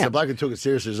out. Let me guess, the bloke who took it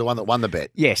seriously is the one that won the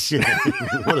bet. Yes.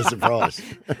 What a surprise.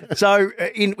 So,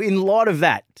 in light of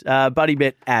that, Buddy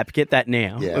Bet app, get that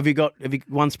now. Yeah. Have you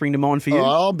one spring to mind for you? Oh,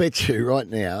 I'll bet you right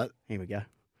now. Here we go.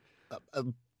 A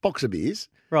box of beers.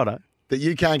 Righto. That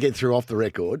you can't get through off the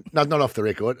record. No, not off the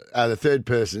record. The third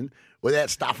person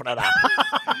without stuffing it up.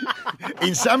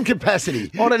 In some capacity.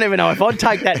 I don't even know if I'd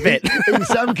take that bet. In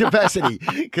some capacity.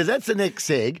 Because that's the next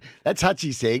seg. That's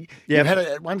Hutchie's seg. Yeah. You've had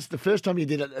it once. The first time you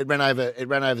did it, it ran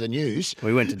over the news.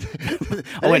 We went to.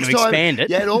 I went to expand it.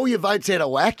 You had all your votes out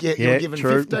of whack. You were given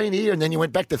 15 here, and then you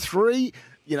went back to 3.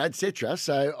 etc.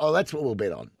 So, that's what we'll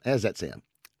bet on. How's that sound?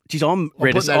 Geez, I'm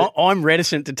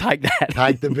reticent to take that.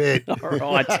 Take the bet.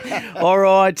 All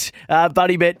right.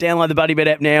 Buddy Bet. Download the Buddy Bet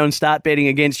app now and start betting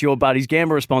against your buddies.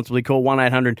 Gamble responsibly. Call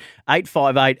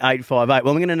 1-800-858-858. Well,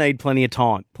 I'm going to need plenty of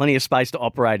time, plenty of space to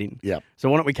operate in. Yeah. So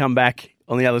why don't we come back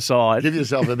on the other side? Give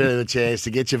yourself a bit of a chance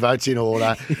to get your votes in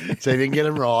order so you can get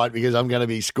them right, because I'm going to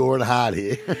be scoring hard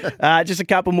here. Just a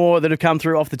couple more that have come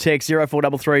through off the text,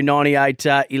 0433 98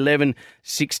 11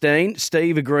 16.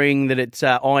 Steve agreeing that it's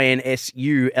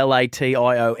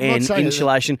INSULATION,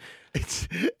 insulation.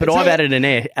 But I've added an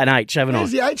H, haven't I?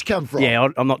 Where's the H come from? Yeah,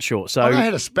 I'm not sure. So I know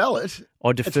how to spell it.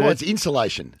 That's why it's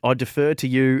insulation. I defer to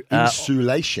you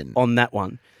insulation on that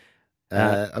one.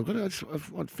 I've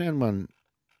found one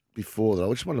before that. I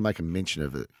just wanted to make a mention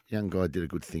of it. A young guy did a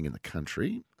good thing in the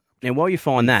country. Now, while you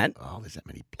find that, there's that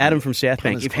many. Adam from South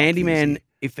Bank. If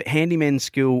handyman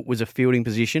skill was a fielding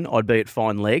position, I'd be at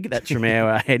fine leg. That's from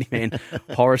our handyman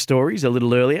horror stories a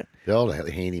little earlier. The old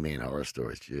handyman horror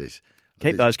stories, jeez.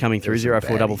 Keep those coming through,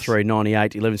 0433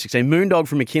 98 11 16. Moondog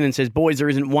from McKinnon says, boys, there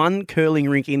isn't one curling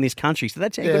rink in this country. So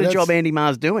that's how good a job Andy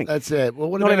Maher's doing. That's it. Well,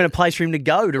 not even a place for him to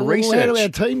go to research. How do our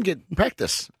team get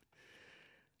practice?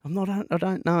 I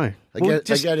don't know. They go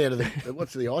down to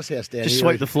what's the ice house down here? Just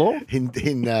sweep the floor?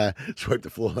 Sweep the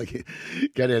floor.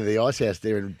 Go down to the ice house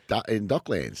there in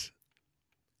Docklands.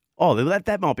 Oh,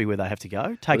 that might be where they have to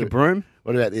go. Take a broom.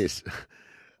 What about this?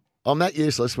 I'm that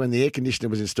useless. When the air conditioner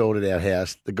was installed at our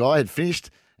house, the guy had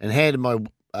finished and handed my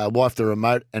wife the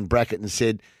remote and bracket and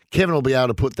said, Kevin will be able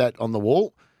to put that on the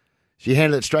wall. She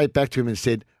handed it straight back to him and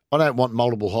said, I don't want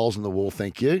multiple holes in the wall,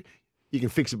 thank you. You can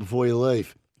fix it before you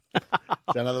leave.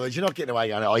 So in other words, you're not getting away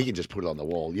going, you can just put it on the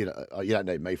wall. You don't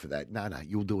need me for that. No,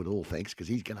 you'll do it all, thanks, because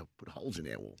he's going to put holes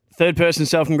in our wall. Third person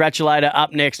self-congratulator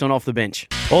up next on Off the Bench.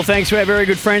 All thanks to our very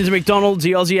good friends at McDonald's.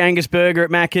 The Aussie Angus Burger at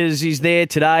Macca's is there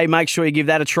today. Make sure you give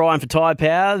that a try. And for Tyre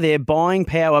Power, their buying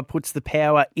power puts the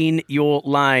power in your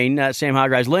lane. Sam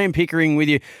Hargraves, Liam Pickering with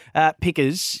you.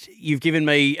 Pickers, you've given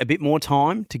me a bit more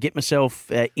time to get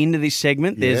myself into this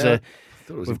segment.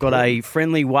 We've got a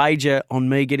friendly wager on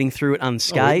me getting through it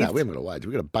unscathed. No, we haven't got a wager.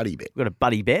 We've got a buddy bet. We've got a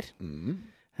buddy bet. Mm-hmm.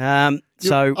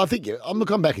 I think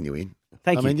I'm backing you in.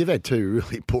 Thank you. I mean, you've had 2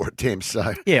 really poor attempts,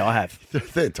 so... Yeah, I have.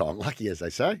 Third time lucky, as they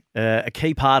say. A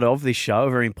key part of this show, a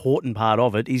very important part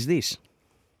of it, is this.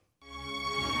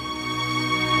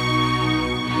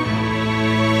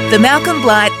 The Malcolm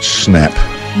Blight Snap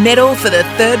Medal for the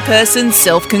third person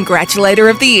self-congratulator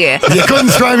of the year. You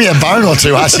couldn't throw me a bone or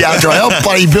two, Hussey, after I helped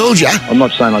bloody build you. I'm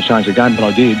not saying I changed the game, but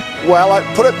I did. Well, I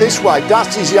put it this way.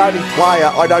 Dusty's the only player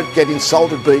I don't get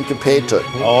insulted being compared to.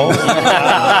 Oh.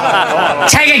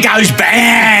 Taggart goes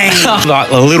bang! Like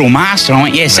the little master. I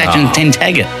went, yeah, Sachin 10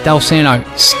 Taggart. Dalsano,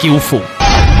 skillful.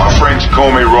 My friends call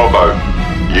me Robbo.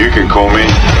 You can call me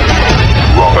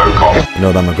Robocop. You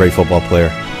know that I'm a great football player.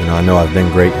 I know I've been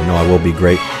great. I know I will be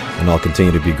great. And I'll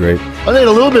continue to be great. I need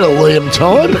a little bit of Liam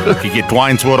time. You get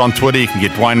Dwayne's Word on Twitter. You can get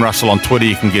Dwayne Russell on Twitter.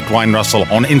 You can get Dwayne Russell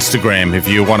on Instagram if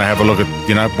you want to have a look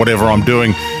at, whatever I'm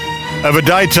doing of a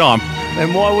daytime.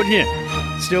 And why wouldn't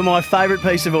you? Still my favourite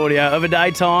piece of audio of a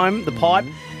daytime, the pipe.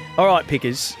 All right,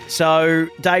 Pickers. So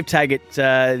Dave Taggart,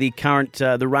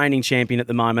 the reigning champion at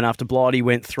the moment, after Blighty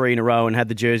went 3 in a row and had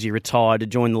the jersey retired to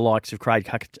join the likes of Craig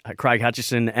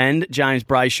Hutchison and James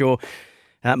Brayshaw.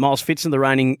 Miles Fitzner, the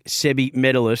reigning Sebi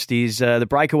medalist, is the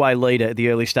breakaway leader at the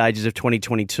early stages of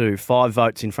 2022. 5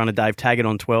 votes in front of Dave Taggart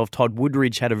on 12. Todd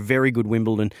Woodridge had a very good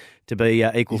Wimbledon to be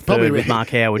equal third with Mark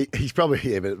Howard. He's probably,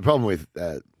 but the problem with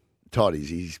Todd is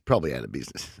he's probably out of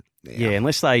business now. Yeah,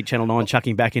 unless they Channel 9 chuck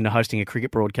him back into hosting a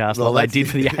cricket broadcast like they did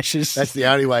for the Ashes. That's the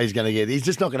only way he's going to get. He's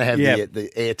just not going to have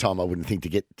the airtime, I wouldn't think,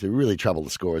 to really trouble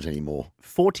the scorers anymore.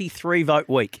 43 vote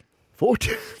week.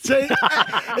 40. See,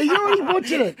 he's already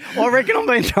watching it. I reckon I'm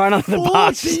being thrown under the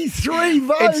bus. 43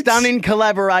 votes. It's done in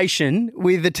collaboration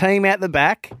with the team out the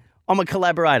back. I'm a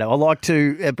collaborator. I like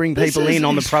to bring people in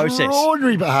on the process.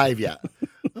 Extraordinary behaviour.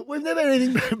 We've never had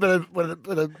anything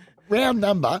but a round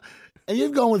number, and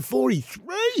you've gone with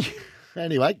 43.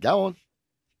 Anyway, go on.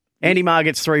 Andy Marr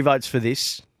gets 3 votes for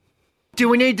this. Do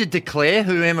we need to declare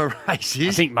who Emma Race is?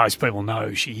 I think most people know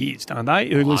who she is, don't they?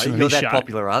 Who listen to you're this that show.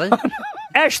 Popular, are they?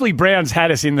 Ashley Brown's had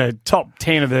us in the top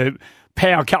 10 of the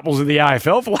power couples of the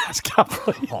AFL for the last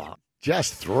couple of years.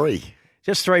 Just 3.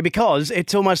 Just 3 because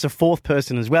it's almost a 4th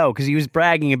person as well because he was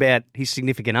bragging about his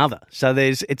significant other. So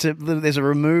there's a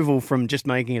removal from just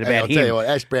making it about him. I'll tell you what,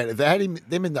 Ash Brown, if they had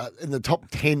them in the top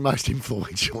 10 most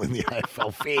influential in the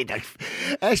AFL,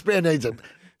 fair. Ash Brown needs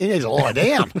to lie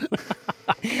down.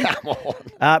 Come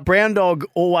on. Brown Dog,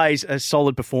 always a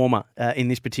solid performer in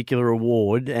this particular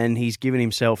award, and he's given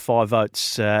himself 5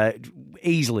 votes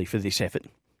easily for this effort.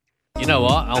 You know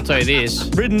what? I'll tell you this.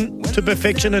 Ridden to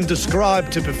perfection and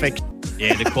described to perfection.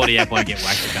 Yeah, the quaddy app won't get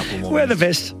whacked a couple more We're the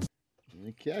minutes. best.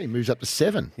 Okay, moves up to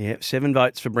 7. Yeah, 7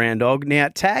 votes for Brown Dog. Now,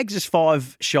 Tags is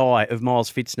 5 shy of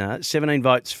Miles Fitzner. 17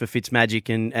 votes for Fitzmagic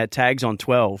and Tags on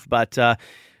 12. But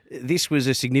this was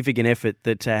a significant effort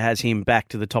that has him back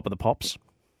to the top of the pops.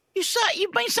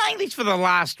 You've been saying this for the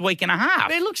last week and a half.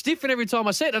 It looks different every time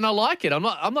I say it, and I like it. I'm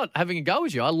not having a go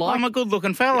with you. I'm a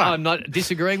good-looking fella. I'm not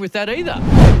disagreeing with that either.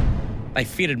 They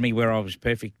fitted me where I was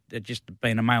perfect at just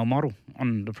being a male model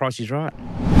on The Price is Right.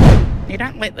 You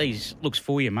don't let these looks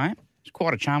fool you, mate. It's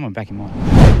quite a charm I'm back in mind.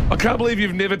 I can't believe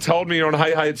you've never told me you're on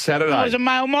Hey Hey It's Saturday. I was a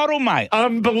male model, mate.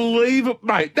 Unbelievable,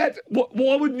 mate.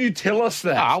 Why wouldn't you tell us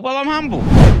that? Oh, well, I'm humble.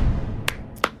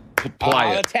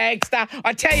 Play it. The tag star.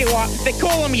 I tell you what, they're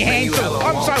calling me Hansel.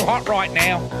 I'm so hot right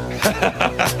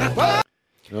now.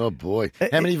 Oh, boy.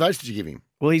 How many votes did you give him?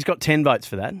 Well, he's got 10 votes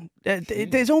for that.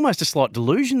 There's almost a slight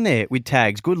delusion there with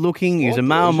Tags. Good looking, he's a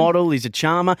male model, he's a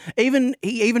charmer. He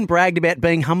even bragged about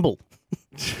being humble.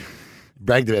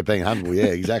 Bragged about being humble, yeah,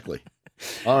 exactly.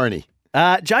 Irony.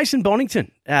 Jason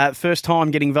Bonington, first time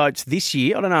getting votes this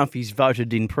year. I don't know if he's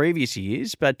voted in previous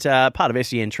years, but part of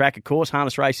SEN Track, of course,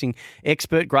 harness racing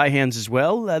expert, greyhounds as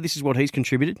well. This is what he's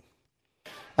contributed.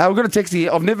 We've got a text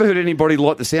here. I've never heard anybody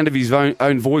like the sound of his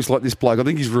own voice like this bloke. I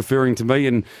think he's referring to me,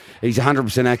 and he's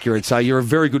 100% accurate. So you're a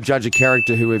very good judge of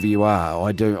character, whoever you are.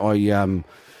 I do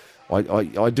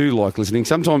like listening.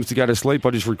 Sometimes to go to sleep,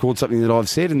 I just record something that I've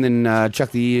said and then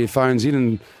chuck the earphones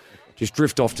in just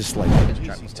drift off to sleep.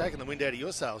 He's taking the wind out of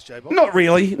your sails, J-Bob. Not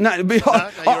really. No,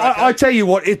 I tell you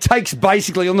what, it takes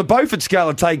basically, on the Beaufort scale,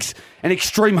 it takes an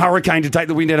extreme hurricane to take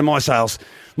the wind out of my sails.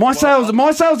 My sails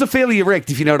are fairly erect,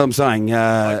 if you know what I'm saying.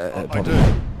 I do.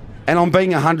 And I'm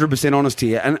being 100% honest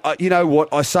here. And you know what?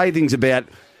 I say things about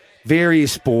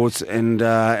various sports and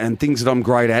things that I'm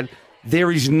great at.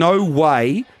 There is no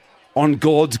way on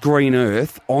God's green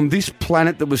earth, on this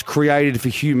planet that was created for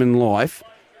human life,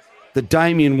 that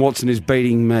Damien Watson is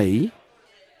beating me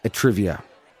at trivia.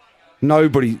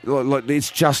 Nobody,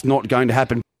 it's just not going to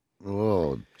happen.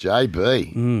 Oh,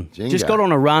 JB. Just got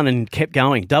on a run and kept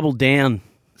going, doubled down.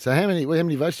 So how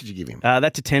many votes did you give him?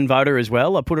 That's a 10 voter as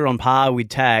well. I put it on par with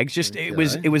Tags. Just it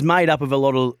was made up of a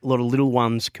lot of little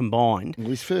ones combined. Well,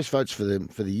 his first votes for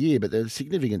the year, but they're a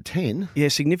significant 10. Yeah,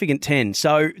 significant 10.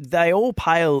 So they all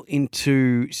pale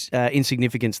into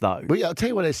insignificance, though. Well, yeah, I'll tell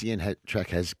you what SEN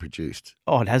track has produced.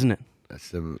 Oh, it hasn't it? That's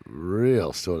some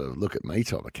real sort of look at me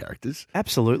type of characters.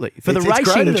 Absolutely. For the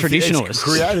racing traditionalists. It's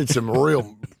created some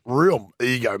real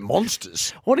ego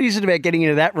monsters. What is it about getting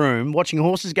into that room, watching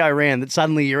horses go around, that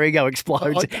suddenly your ego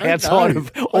explodes outside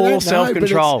of all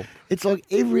self-control? It's like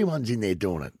everyone's in there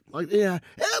doing it. Like, yeah,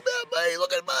 how about me?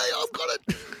 Look at me. I've got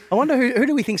it. I wonder who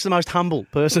do we think's the most humble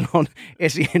person on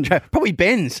SEN? Probably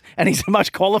Ben's, and he's the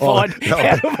most qualified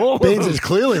out of all Ben's of them. is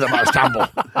clearly the most humble.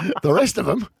 The rest of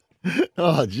them...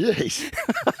 Oh, jeez.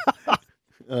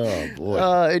 Oh,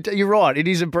 boy. You're right. It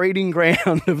is a breeding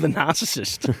ground of the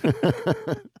narcissist.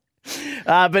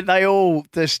 But they all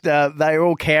they're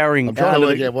all cowering. I'm trying to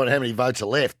look at how many votes are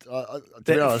left.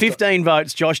 15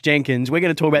 votes, Josh Jenkins. We're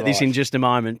going to talk about this in just a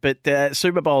moment. But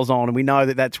Super Bowl's on, and we know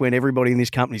that that's when everybody in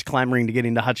this company is clamouring to get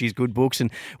into Hutchie's good books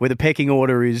and where the pecking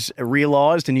order is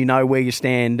realised and you know where you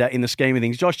stand in the scheme of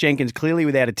things. Josh Jenkins, clearly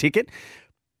without a ticket,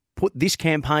 put this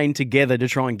campaign together to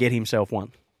try and get himself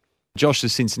one.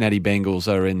 Josh's Cincinnati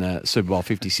Bengals are in the Super Bowl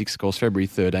 56, of course, February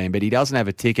 13, but he doesn't have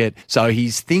a ticket, so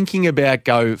he's thinking about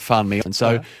GoFundMe. And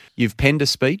so you've penned a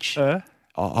speech. I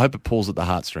hope it pulls at the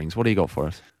heartstrings. What do you got for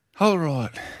us? All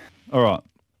right.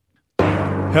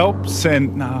 Help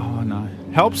send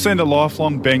a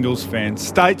lifelong Bengals fan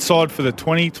stateside for the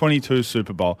 2022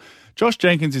 Super Bowl. Josh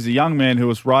Jenkins is a young man who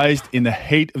was raised in the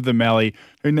heat of the Mallee,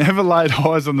 who never laid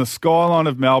eyes on the skyline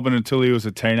of Melbourne until he was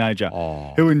a teenager,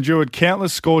 who endured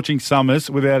countless scorching summers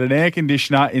without an air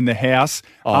conditioner in the house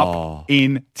up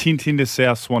in Tintinda,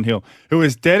 South Swan Hill, who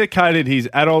has dedicated his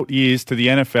adult years to the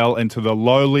NFL and to the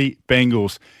lowly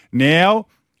Bengals. Now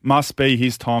must be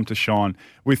his time to shine.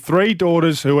 With 3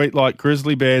 daughters who eat like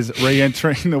grizzly bears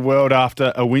re-entering the world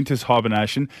after a winter's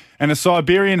hibernation, and a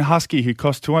Siberian husky who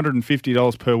costs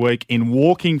 $250 per week in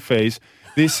walking fees,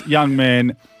 this young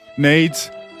man needs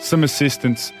some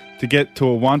assistance to get to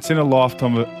a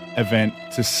once-in-a-lifetime event,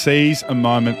 to seize a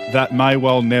moment that may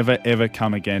well never, ever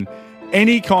come again.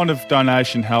 Any kind of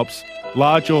donation helps,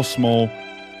 large or small,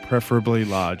 preferably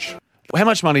large. How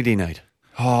much money do you need?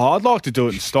 Oh, I'd like to do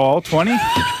it in style, 20.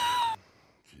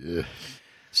 Yeah.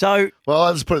 So, well,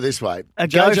 let's put it this way. A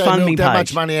GoFundMe page. That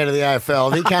much money out of the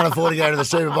AFL. If he can't afford to go to the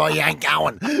Super Bowl, you ain't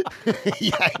going.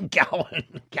 You ain't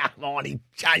going. Come on, he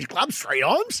changed clubs 3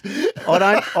 times.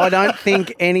 I don't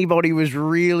think anybody was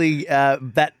really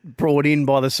that brought in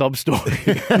by the sob story,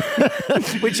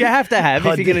 which you have to have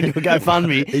if you're going to do a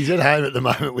GoFundMe. He's at home at the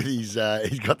moment with his.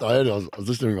 He's got the. I was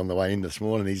listening to him on the way in this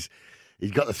morning. He's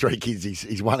got the 3 kids.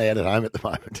 He's one out at home at the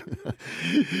moment.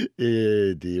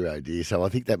 Yeah, dear, oh dear. So I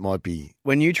think that might be...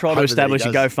 When you try to establish a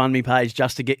GoFundMe page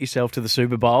just to get yourself to the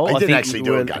Super Bowl... He didn't actually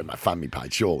do a GoFundMe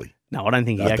page, surely. No, I don't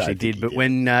think he actually did. But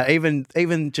when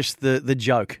even just the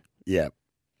joke. Yeah.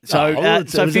 So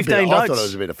 15 votes. I thought it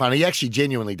was a bit of fun. He actually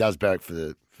genuinely does barrack for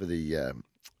the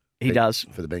he does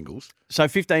for the Bengals. So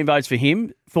 15 votes for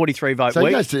him, 43 vote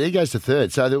week. He goes to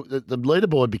third. So the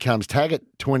leaderboard becomes Taggart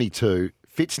 22,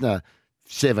 Fitzner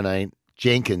 17,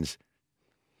 Jenkins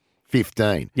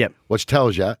 15. Yep. Which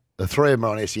tells you the 3 of them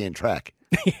are on SEN track.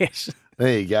 Yes.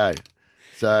 There you go.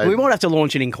 So we might have to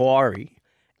launch an inquiry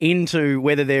into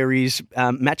whether there is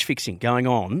match fixing going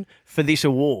on for this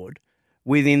award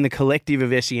within the collective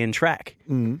of SEN track.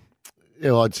 Mm.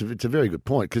 Yeah, well, it's a very good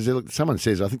point because someone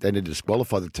says I think they need to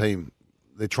disqualify the team.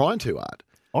 They're trying too hard.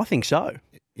 I think so.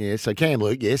 Yeah. So Cam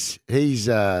Luke, yes, he's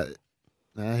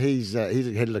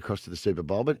headed across to the Super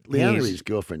Bowl, but Leona, his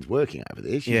girlfriend's working over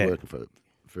there. She's working for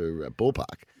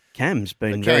Ballpark. Cam's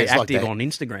been very active on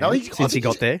Instagram since he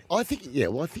got there. I think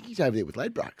he's over there with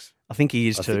Ladbrokes. I think he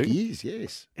is too. I think he is,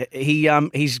 yes.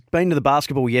 He's been to the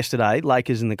basketball yesterday,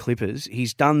 Lakers and the Clippers.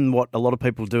 He's done what a lot of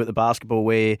people do at the basketball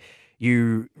where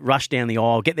you rush down the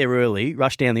aisle, get there early,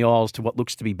 rush down the aisles to what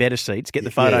looks to be better seats, get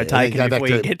the photo taken before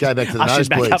you get go back to the ushered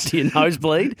back nosebleeds. up to your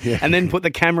nosebleed, and then put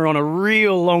the camera on a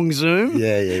real long zoom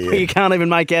where you can't even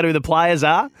make out who the players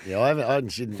are. Yeah, I haven't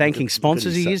Thanking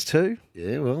sponsors he is too.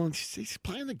 Yeah, well, he's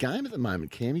playing the game at the moment,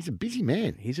 Cam. He's a busy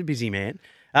man. He's a busy man.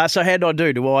 So how did I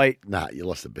do? Nah, you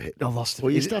lost the bet. I lost the bet.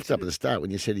 Well, you stuffed up at the start when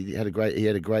you said he had a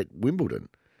great Wimbledon.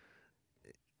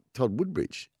 Todd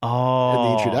Woodbridge. Oh, and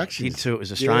the introduction. Did too. It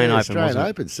was Australian Open. Australian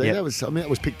Open. See, that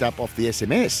was picked up off the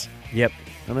SMS. Yep.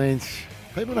 I mean,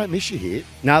 people don't miss you here.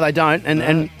 No, they don't,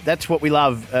 and that's what we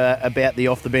love about the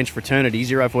off the bench fraternity.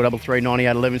 0433 98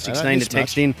 11 16 to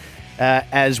text in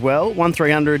as well.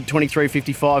 1300 23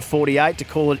 55 48 to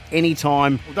call at any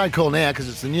time. Well, don't call now because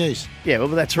it's the news. Yeah, well,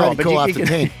 that's Maybe right. But call you after can,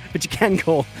 10. But you can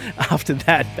call after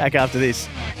that. Back after this.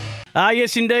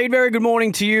 Yes, indeed. Very good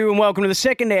morning to you and welcome to the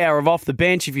second hour of Off the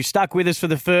Bench. If you're stuck with us for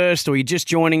the first or you're just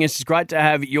joining us, it's great to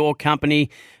have your company.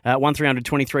 1300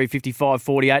 23 55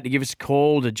 48 to give us a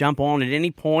call, to jump on at any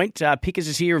point. Pickers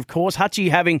is here, of course. Hutchie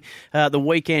having the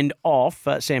weekend off.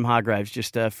 Sam Hargraves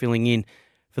just filling in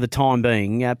for the time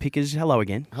being. Pickers, hello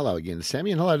again. Hello again,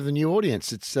 Sammy, and hello to the new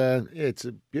audience. It's a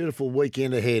beautiful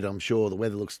weekend ahead, I'm sure. The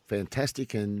weather looks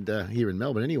fantastic and here in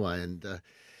Melbourne anyway, and...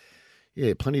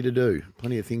 yeah, plenty to do.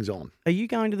 Plenty of things on. Are you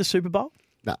going to the Super Bowl?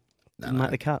 No. Didn't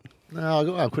make the cut?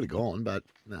 No, I could have gone, but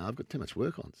no, I've got too much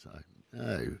work on. So,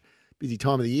 no. Busy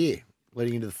time of the year,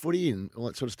 leading into the footy and all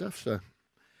that sort of stuff. So,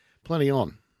 plenty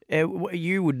on.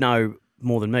 You would know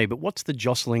more than me, but what's the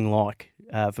jostling like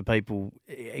for people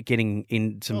getting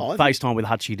in some FaceTime with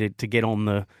Hutchie to get on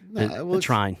the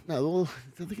train? No, well,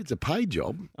 I think it's a paid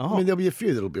job. Oh. I mean, there'll be a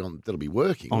few that'll be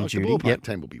working. On like duty, the ballpark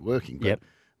team will be working. But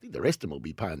I think the rest of them will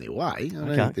be paying their way. I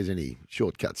don't think there's any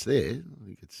shortcuts there. I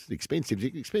think it's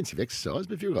expensive exercise,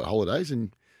 but if you've got holidays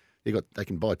and they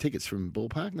can buy tickets from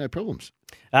ballpark, no problems.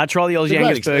 Try the Aussie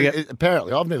Angus burger.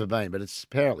 Apparently, I've never been, but it's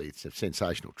a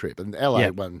sensational trip. And LA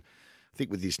one, I think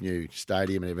with this new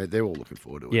stadium and everything, they're all looking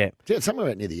forward to it. Yeah. It's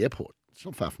somewhere out near the airport. It's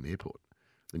not far from the airport,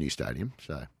 the new stadium.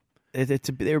 So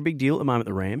they're a big deal at the moment,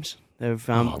 the Rams. They've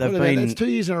been... It's 2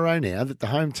 years in a row now that the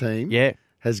home team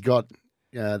has got...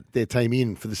 their team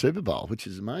in for the Super Bowl, which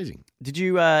is amazing. Did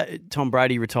you, Tom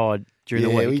Brady retired during the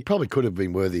week? Yeah, he probably could have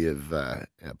been worthy of our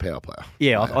power player.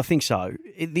 Yeah, I think so.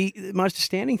 The most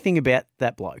astounding thing about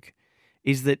that bloke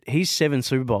is that his 7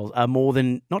 Super Bowls are more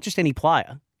than not just any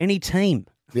player, any team.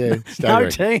 Yeah, no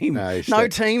team. No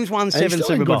team's won 7 Super Bowls. He's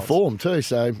Super in Bowls. good form too.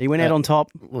 So he went out on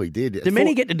top. Well, he did. Do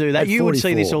many get to do that? You would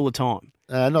see this all the time.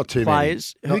 Not too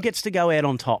players. many. Who gets to go out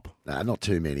on top? No, not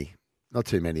too many. Not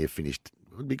too many have finished.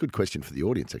 It would be a good question for the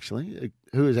audience, actually.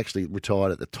 Who has actually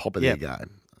retired at the top of their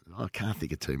game? I can't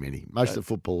think of too many. Most of the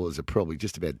footballers are probably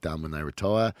just about done when they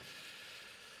retire.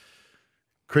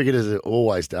 Cricketers are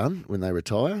always done when they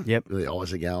retire. Yep. Their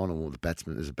eyes are going, or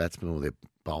there's a batsman, or their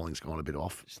bowling's gone a bit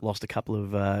off. Just lost a couple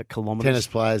of kilometres. Tennis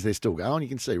players, they're still going. You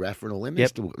can see Rafa and all them.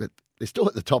 Yep. They're still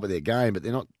at the top of their game, but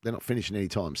they're not finishing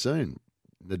anytime soon.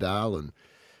 Nadal and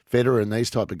Federer and these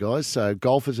type of guys. So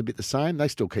golfers are a bit the same. They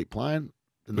still keep playing.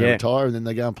 Then they retire, and then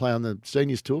they go and play on the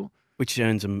seniors tour, which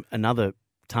earns them another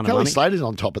ton of money. money. Slater's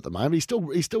on top at the moment. He's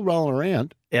still rolling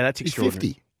around. Yeah, that's extraordinary.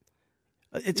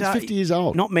 He's 50. He's 50 years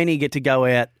old. Not many get to go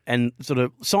out and sort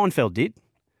of. Seinfeld did.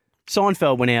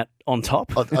 Seinfeld went out on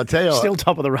top. I'll tell you, still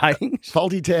top of the ratings.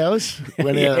 Faulty Towers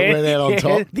went out on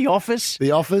top. The Office.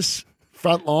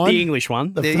 Frontline. The English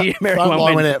one. The American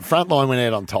Frontline went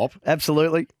out on top.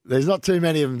 Absolutely. There's not too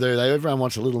many of them, do they? Everyone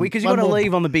wants a little... Because you've got to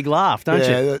leave on the big laugh, don't you?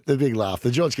 Yeah, the big laugh.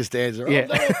 The George Costanza. Yeah.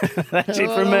 That's it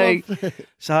from me.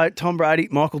 So, Tom Brady,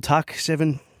 Michael Tuck,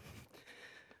 7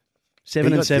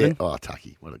 and 7. Oh,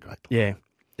 Tucky. What a great player. Yeah.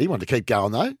 He wanted to keep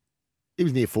going, though. He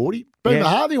was near 40. Boomer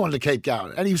Harvey wanted to keep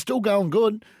going, and he was still going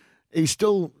good. He's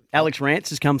still... Alex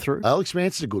Rance has come through. Alex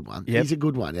Rance is a good one. Yep. He's a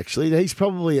good one, actually. He's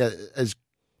probably as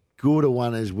good a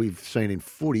one as we've seen in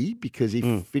footy because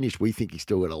he finished. We think he's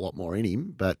still got a lot more in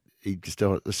him, but he just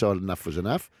decided enough was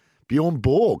enough. Bjorn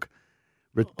Borg.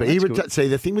 See,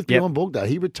 the thing with Bjorn Borg, though,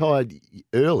 he retired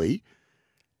early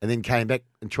and then came back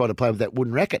and tried to play with that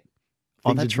wooden racket.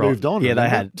 Things that's right. Moved on. Yeah, they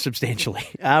had substantially.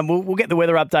 We'll get the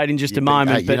weather update in just a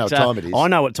moment. Hey, you know what time it is. I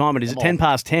know what time it is. At 10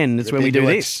 past 10, that's when we do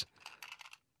this.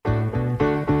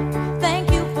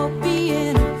 Thank you for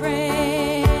being a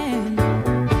friend.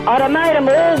 I'd have made them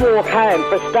all walk home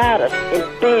for starters in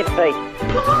bare feet.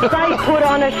 They put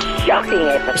on a shocking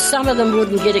effort. Some of them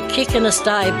wouldn't get a kick in a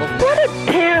stable. What a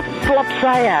pair of flops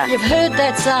they are. You've heard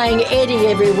that saying, Eddie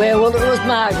everywhere. Well, it was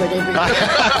Margaret everywhere.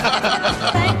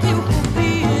 Thank you.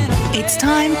 It's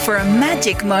time for a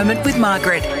magic moment with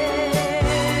Margaret.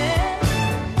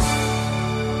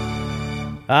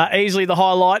 Easily the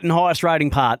highlight and highest rating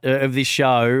part of this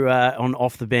show on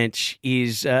Off the Bench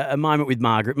is a moment with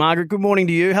Margaret. Margaret, good morning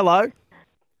to you. Hello.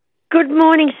 Good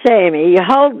morning, Sammy.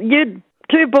 You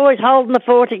two boys holding the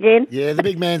fort again. Yeah, the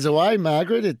big man's away,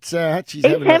 Margaret. It's he's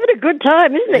having a good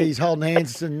time, isn't he? He's holding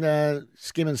hands and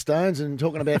skimming stones and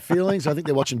talking about feelings. I think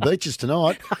they're watching beaches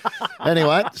tonight.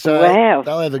 Anyway, so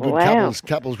they'll have a good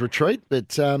couples retreat.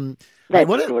 But hey,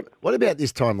 what about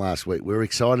this time last week? We were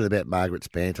excited about Margaret's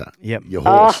banter. Yep. Your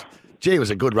horse. Gee, it was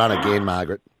a good run again,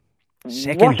 Margaret.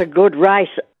 Second. What a good race.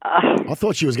 I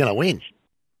thought she was going to win.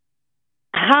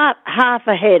 Half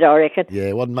ahead, I reckon.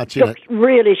 Yeah, wasn't much in it.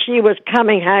 Really, she was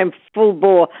coming home full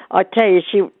bore. I tell you,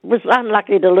 she was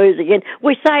unlucky to lose again.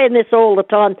 We're saying this all the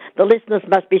time. The listeners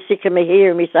must be sick of me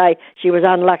hearing me say she was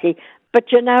unlucky.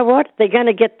 But you know what? They're going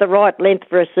to get the right length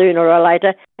for her sooner or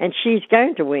later, and she's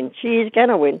going to win. She is going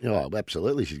to win. Oh,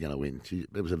 absolutely she's going to win.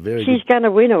 It was a She's going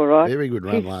to win, all right. Very good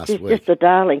run last week. She's just a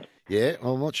darling. Yeah,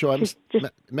 I'm not sure.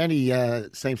 Manny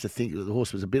seems to think that the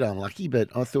horse was a bit unlucky, but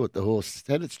I thought the horse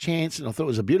had its chance, and I thought it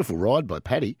was a beautiful ride by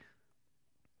Paddy.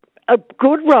 A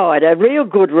good ride, a real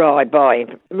good ride by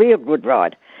him, real good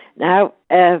ride. Now,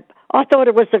 I thought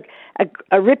it was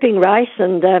a ripping race,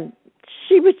 and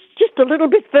she was just a little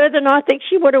bit further, and I think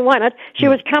she would have won it. She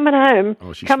was coming home,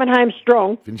 coming home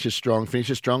strong. Finishes strong.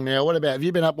 Now, what about, have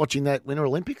you been up watching that Winter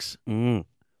Olympics?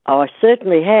 I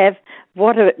certainly have.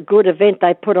 What a good event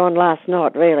they put on last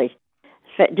night, really.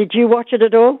 Did you watch it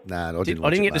at all? No, I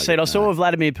didn't get to see it. I saw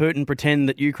Vladimir Putin pretend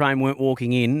that Ukraine weren't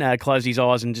walking in, close his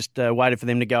eyes and just waited for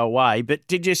them to go away. But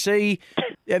did you see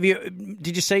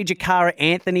Jakara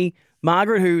Anthony,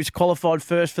 Margaret, who's qualified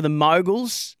first for the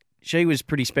Moguls? She was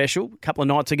pretty special a couple of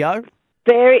nights ago.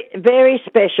 Very, very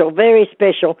special. Very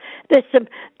special. There's some.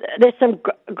 There's some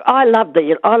great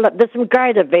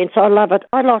events. I love it.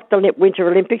 I like the Winter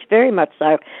Olympics very much.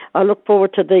 So I look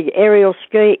forward to the aerial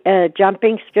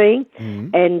jumping, skiing,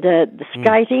 and the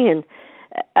skating,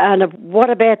 and what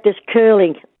about this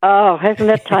curling? Oh, hasn't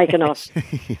that taken off?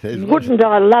 Wouldn't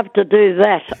I love to do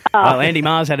that? Well, Andy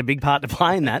Mars had a big part to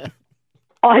play in that.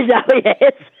 I know he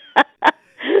has.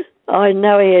 I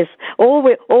know he is.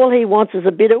 All he wants is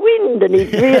a bit of wind, and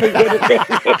he'd really get it down.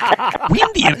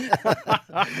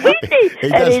 Windy,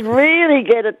 and he'd really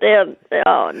get it down.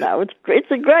 Oh no,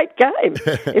 it's a great game.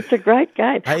 It's a great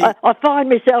game. Hey. I find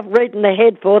myself reading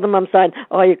ahead for them. I'm saying,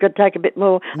 oh, you could take a bit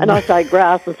more, and I say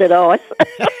grass instead of ice.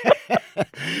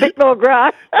 Bit more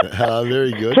grass.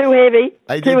 Very good. Too heavy.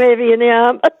 Too heavy in the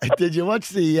arm. Did you watch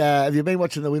the? Have you been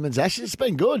watching the Women's Ashes? It's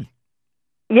been good.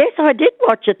 Yes, I did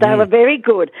watch it. They were very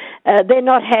good. They're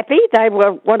not happy. They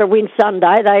want to win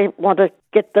Sunday. They want to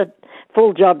get the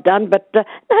full job done. But no,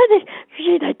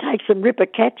 they take some ripper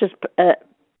catches,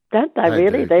 don't they?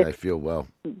 Really, they feel well.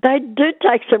 They do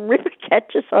take some ripper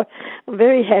catches. I'm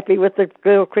very happy with the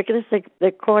girl cricketers.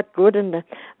 They're quite good, and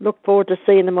look forward to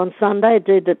seeing them on Sunday.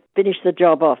 Finish the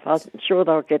job off. I'm sure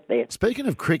they'll get there. Speaking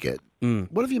of cricket,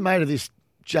 what have you made of this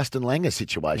Justin Langer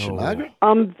situation, Margaret?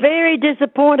 I'm very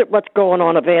disappointed what's going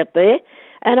on about there,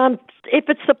 and if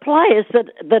it's the players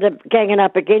that are ganging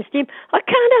up against him, I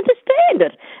can't understand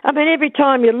it. I mean, every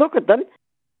time you look at them,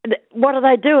 what are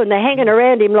they doing? They're hanging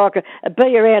around him like a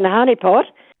bee around a honeypot.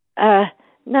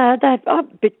 No, I'm a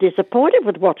bit disappointed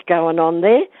with what's going on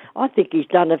there. I think he's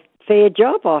done a fair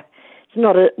job.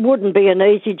 It wouldn't be an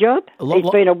easy job. He's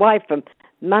been away from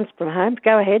months from home.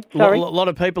 Go ahead. Sorry. A lot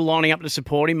of people lining up to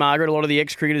support him, Margaret, a lot of the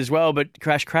ex-cricketers as well. But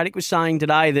Crash Craddock was saying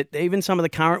today that even some of the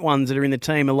current ones that are in the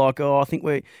team are like, I think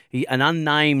an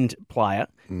unnamed player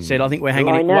said, I think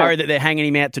we're worried that they're hanging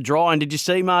him out to dry. And did you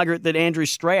see, Margaret, that Andrew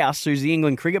Strauss, who's the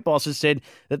England cricket boss, has said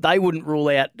that they wouldn't rule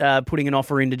out putting an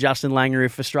offer into Justin Langer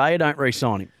if Australia don't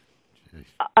re-sign him?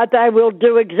 They will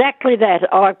do exactly that.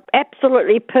 I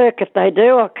absolutely perk if they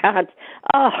do. I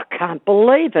can't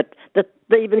believe it that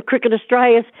even Cricket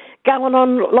Australia's going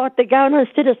on like they're going on,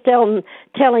 instead of telling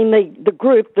the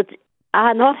group that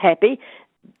are not happy,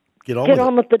 get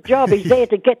on with the job. He's there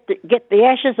to get the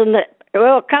Ashes and the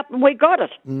World Cup, and we got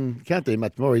it. Can't do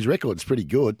much more. His record's pretty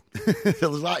good.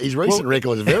 His recent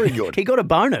record is very good. He got a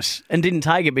bonus and didn't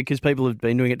take it because people have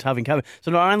been doing it tough in COVID.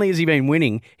 So not only has he been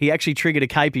winning, he actually triggered a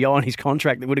KPI on his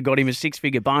contract that would have got him a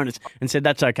 6-figure bonus and said,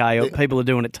 that's okay, people are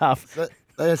doing it tough.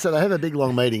 So they had a big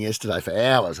long meeting yesterday for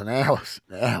hours and hours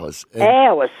and hours.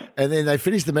 Hours. And then they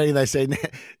finished the meeting. They said,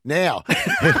 "Now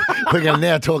we're going to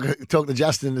now talk to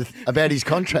Justin about his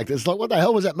contract." It's like, what the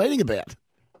hell was that meeting about?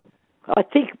 I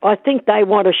think they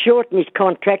want to shorten his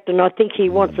contract, and I think he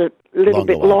wants a little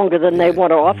bit longer than they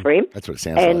want to offer him. That's what it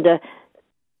sounds like. And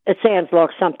it sounds like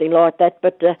something like that.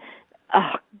 But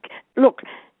look,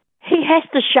 he has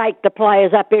to shake the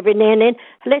players up every now and then.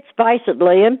 Let's face it,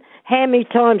 Liam, how many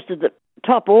times did the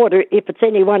top order, if it's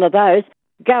any one of those,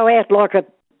 go out like a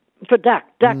for duck.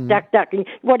 And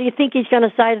what do you think he's going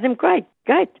to say to them? Great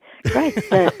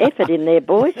effort in there,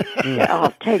 boys.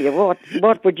 I'll tell you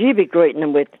what would you be greeting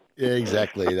them with? Yeah,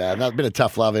 exactly. A bit of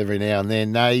tough love every now and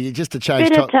then. No, just to change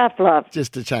tough love.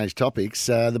 Just to change topics.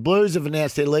 The Blues have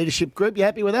announced their leadership group. You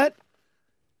happy with that?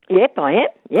 Yep, I am.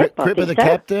 Yep, Cripper the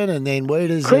captain, and then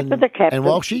Weeders and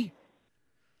Walshy.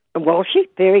 And Walshy,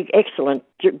 very excellent.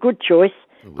 Good choice.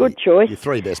 Good choice. Your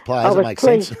three best players. That makes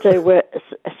sense. I was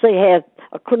pleased to see how.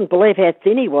 I couldn't believe how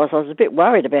thin he was. I was a bit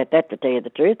worried about that, to tell you the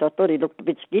truth. I thought he looked a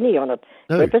bit skinny on it.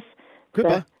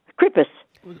 Cripper. Crippus.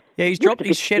 Yeah,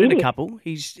 he's shedded a couple.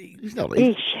 He's not.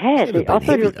 He has. I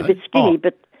thought he looked a bit skinny,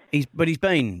 but he's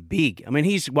been big. I mean,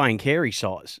 he's Wayne Carey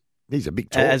size. He's a big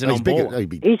tall. He's a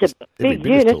big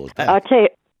unit. I tell you,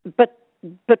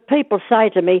 but people say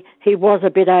to me he was a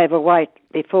bit overweight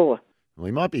before. Well,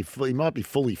 he might be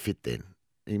fully fit then.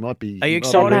 He might be. Are you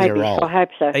excited? I hope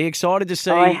so. Are you excited to see?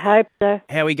 I hope so.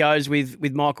 How he goes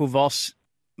with Michael Voss,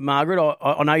 Margaret?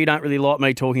 I know you don't really like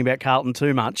me talking about Carlton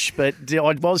too much, but I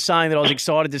was saying that I was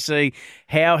excited to see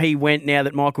how he went now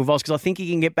that Michael Voss, because I think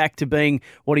he can get back to being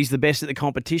what he's the best at the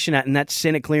competition at, and that's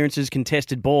centre clearances,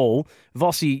 contested ball.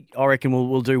 Vossi, I reckon,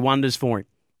 will do wonders for him.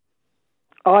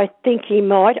 I think he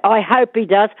might. I hope he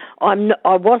does. I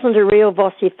wasn't a real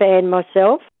Vossi fan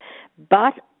myself,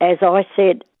 but as I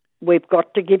said, we've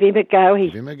got to give him a go.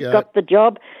 He's got the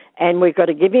job, and we've got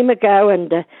to give him a go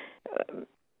and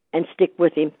stick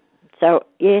with him. So,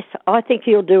 yes, I think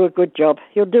he'll do a good job.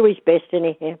 He'll do his best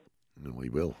anyhow. No, he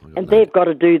will. And they've got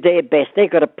to do their best.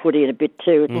 They've got to put in a bit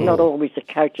too. It's not always the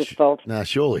coach's fault. No,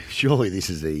 surely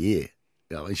this is their year.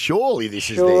 Surely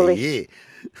this is their year.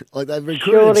 Like they've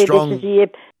recruited strong. This is the year.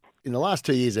 In the last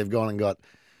 2 years, they've gone and got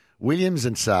Williams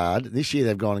and Sard. This year,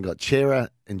 they've gone and got Chera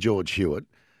and George Hewitt.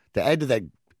 To add to that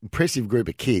impressive group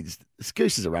of kids, the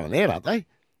Scousers are running out, aren't they?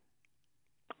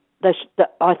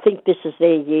 I think this is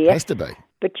their year. Has to be.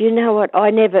 But you know what? I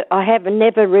have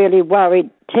never really worried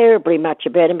terribly much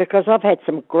about him because I've had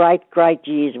some great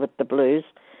years with the Blues,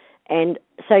 and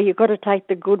so you've got to take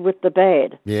the good with the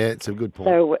bad. Yeah, it's a good point.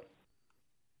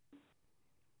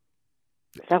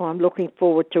 So I'm looking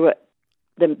forward to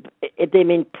them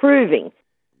improving.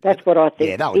 That's what I think.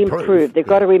 Yeah, they'll improve. They've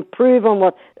got to improve on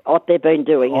what they've been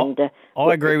doing.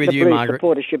 I agree with you, Blues Margaret.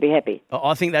 Supporters should be happy.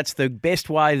 I think that's the best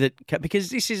way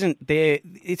because this isn't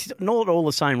it's not all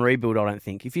the same rebuild. I don't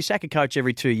think. If you sack a coach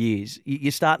every 2 years,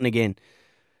 you're starting again.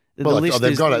 They've got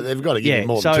to give him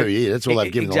more than 2 years. That's all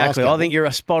they've given. Exactly. The last I think you're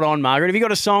a spot on, Margaret. Have you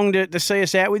got a song to see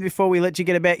us out with before we let you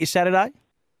get about your Saturday?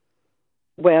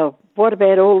 Well, what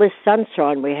about all this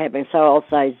sunshine we're having? So I'll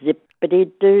say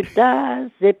zippity-doo-dah,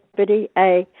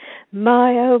 zippity-ay.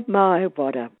 My, oh my,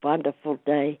 what a wonderful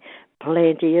day.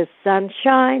 Plenty of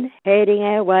sunshine heading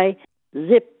our way.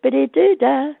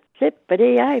 Zippity-doo-dah,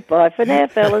 zippity-ay. Bye for now,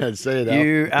 fellas. See you,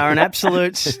 you are an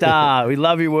absolute star. We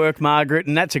love your work, Margaret,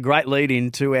 and that's a great lead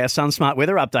into our SunSmart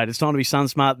weather update. It's time to be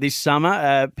SunSmart this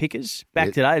summer. Pickers,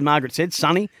 back today, Margaret said,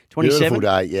 sunny, 27.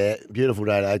 Beautiful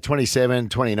day today. 27,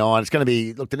 29. It's going to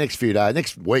be, the next few days,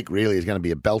 next week really is going to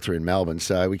be a belter in Melbourne,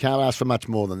 so we can't ask for much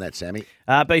more than that, Sammy.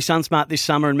 Be SunSmart this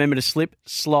summer, and remember to slip,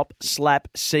 slop, slap,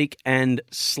 seek and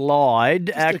slide.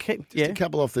 Just a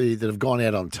couple off that have gone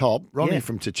out on top. Ronnie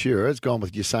from Tatura has gone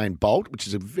with Usain Bolt, which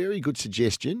is a very good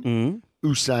suggestion.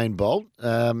 Usain Bolt.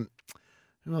 Who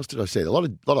else did I see? A lot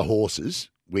of horses.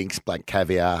 Winks, Black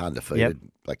Caviar,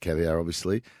 undefeated. Black Caviar,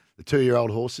 obviously. The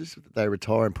 2-year-old horses, they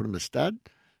retire and put them to stud.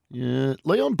 Yeah.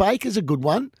 Leon Baker's a good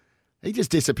one. He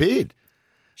just disappeared.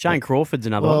 Shane Crawford's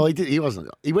another one. Well, he wasn't.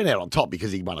 He went out on top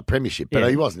because he won a premiership, but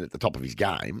he wasn't at the top of his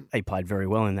game. He played very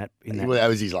well in that. Well, that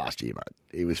was his last year,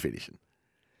 mate. He was finishing.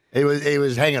 He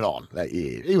was hanging on that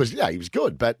year. He was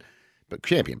good, but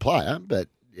champion player. But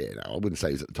I wouldn't say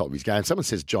he was at the top of his game. Someone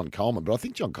says John Coleman, but I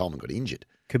think John Coleman got injured.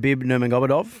 Khabib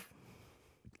Nurmagomedov,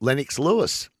 Lennox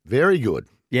Lewis, very good.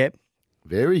 Yep,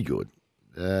 very good.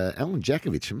 Alan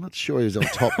Jakovic, I'm not sure he was on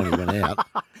top when he went out.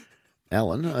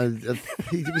 Alan,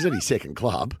 he was at his second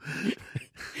club.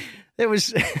 There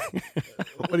was.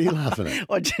 What are you laughing at?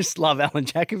 I just love Alan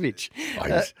Jakovic.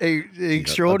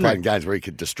 Extraordinary. Playing games where he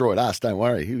could destroy us. Don't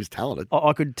worry, he was talented.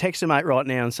 I could text a mate right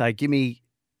now and say, "Give me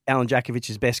Alan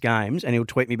Jakovic's best games," and he'll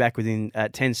tweet me back within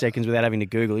 10 seconds without having to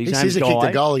Google. He scissor kicked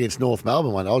a goal against North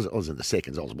Melbourne one. I was in the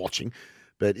seconds. I was watching.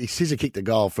 But he scissor kicked a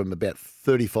goal from about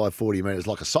 35, 40 metres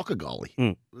like a soccer goalie.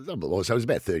 So it was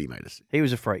about 30 metres. He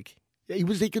was a freak. Yeah,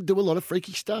 he could do a lot of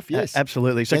freaky stuff, yes.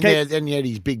 Absolutely. So then he had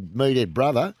his big meathead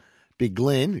brother, Big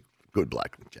Glenn. Good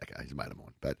bloke, Jacko. He's a mate of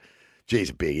mine. But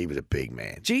Geez, he was a big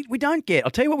man. Gee, we don't get.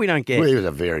 I'll tell you what we don't get. Well, he was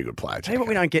a very good player. I'll tell you what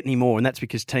we don't get anymore, and that's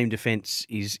because team defence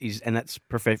is and that's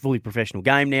fully professional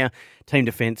game now. Team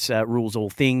defence rules all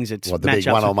things. It's the big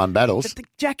one-on-one battles. But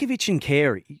Djakovic and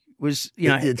Carey was,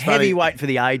 heavyweight for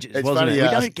the ages, wasn't it? We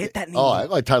don't get that anymore.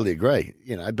 I totally agree.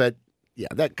 But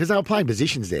because they were playing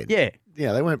positions then. Yeah,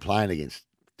 they weren't playing against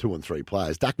 2 and 3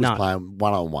 players. Duck was playing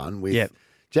one-on-one with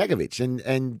Djakovic,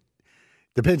 and.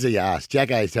 Depends who you ask. Jack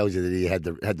Hayes tells you that he had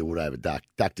the wood over Duck.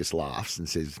 Duck just laughs and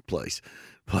says, please.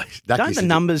 Duck don't the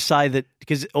numbers say that,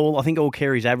 because I think all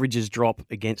Carey's averages drop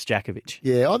against Djakovic?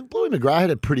 Yeah, Bluey McGrath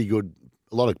had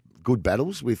a lot of good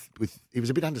battles with he was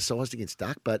a bit undersized against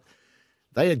Duck, but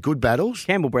they had good battles.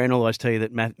 Campbell Brown will always tell you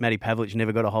that Matty Pavlich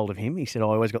never got a hold of him. He said, I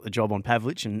always got the job on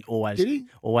Pavlich and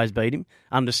always beat him,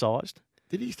 undersized.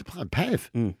 Did he used to play on Pav?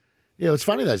 Mm. Yeah, it's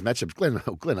funny those matchups.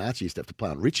 Glenn Archie used to have to play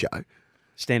on Richo.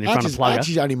 Stand in front of Plugger.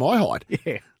 Archie's only my height.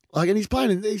 Yeah. And he's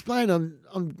playing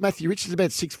on Matthew Richards about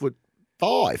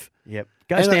 6'5". Yep.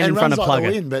 Go stand in front of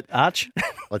Plugger. Win, but Arch.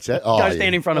 What's that? Go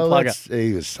stand in front of Plugger.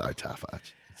 He was so tough,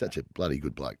 Arch. Such a bloody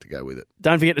good bloke to go with it.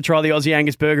 Don't forget to try the Aussie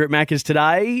Angus burger at Macca's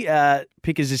today.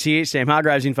 Pickers is here. Sam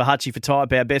Hargraves in for Hutchie for Tyre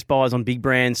Power. Best Buys on Big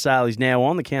Brand sale is now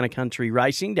on. The Counter Country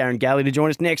Racing. Darren Galley to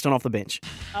join us next on Off the Bench.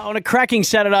 On a cracking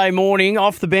Saturday morning,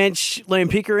 Off the Bench,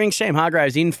 Liam Pickering, Sam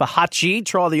Hargraves in for Hutchie.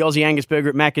 Try the Aussie Angus burger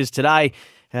at Macca's today.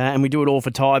 And we do it all for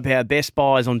Tyre Power. Best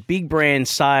Buys on Big Brand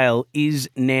sale is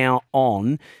now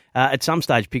on. At some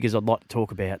stage, Pickers, I'd like to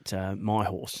talk about my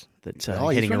horse that's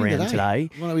heading around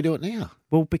today. Why don't we do it now?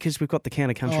 Well, because we've got the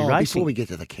Counter Country Racing. Before we get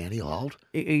to the county, old.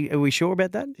 Are we sure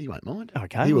about that? He won't mind.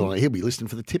 Okay. He'll be listening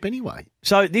for the tip anyway.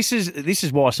 So this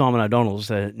is why Simon O'Donnell's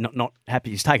not happy.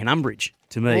 He's taken umbrage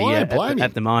to me at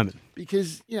the moment.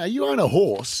 Because, you own a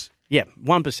horse. Yeah,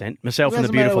 1%. Myself and the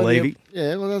beautiful Evie.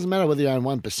 Yeah, well, it doesn't matter whether you own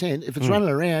 1%. If it's running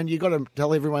around, you've got to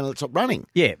tell everyone that it's not running.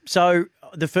 Yeah, so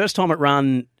the first time it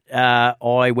run,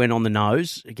 I went on the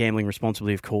nose, gambling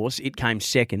responsibly, of course. It came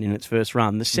second in its first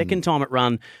run. The second time it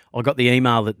run, I got the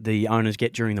email that the owners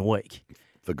get during the week.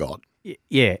 Forgot.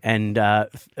 Yeah, and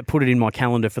put it in my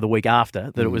calendar for the week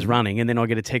after that it was running. And then I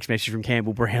get a text message from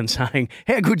Campbell Brown saying,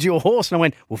 how good's your horse? And I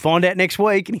went, we'll find out next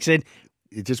week. And he said,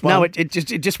 it just won. No, it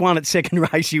just won its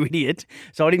second race, you idiot.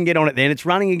 So I didn't get on it then. It's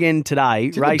running again today.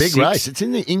 It's in the big race. It's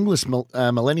in the Inglis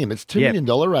Millennium. It's a $2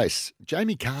 million race.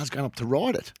 Jamie Carr's going up to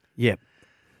ride it. Yep.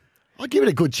 I'd give it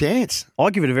a good chance.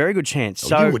 I'd give it a very good chance.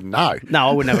 So you wouldn't know. No,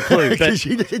 I wouldn't have a clue. Because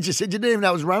you said you didn't even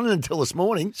know it was running until this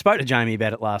morning. Spoke to Jamie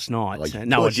about it last night.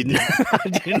 No, I didn't. I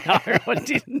didn't know. I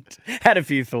didn't. Had a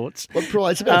few thoughts. What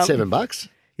price? It's about $7.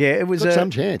 Yeah, it was got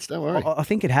some chance. Don't worry. I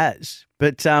think it has,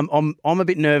 but I'm a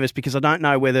bit nervous because I don't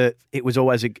know whether it was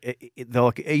always are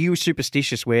you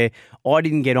superstitious where I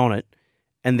didn't get on it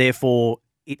and therefore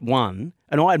it won.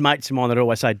 And I had mates of mine that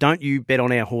always say, "Don't you bet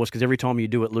on our horse because every time you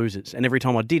do it loses, and every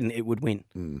time I didn't, it would win."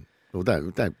 Well,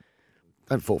 don't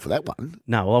fall for that one.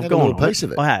 No, well, I've had gone a little piece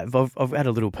of it. I have. I've had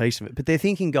a little piece of it, but they're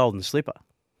thinking Golden Slipper.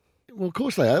 Well, of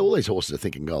course they are. All these horses are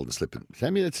thinking Golden Slipper.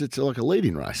 Sammy, it's like a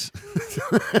lead-in race.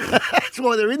 That's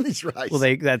why they're in this race. Well,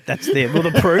 that's there. Well,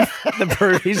 the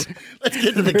proof is. Let's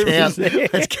get to the count.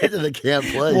 Let's get to the count,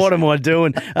 please. What am I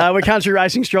doing? We're country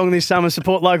racing strong this summer.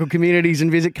 Support local communities and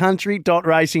visit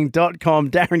country.racing.com.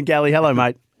 Darren Galley, hello,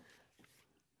 mate.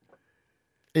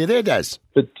 Are you there, Daz?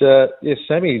 But, yes,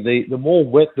 Sammy, the more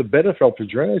wet, the better for El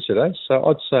Padrino today. So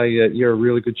I'd say you're a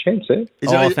really good chance there.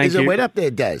 Is it wet up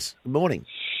there, Daz? Good morning.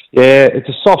 Yeah, it's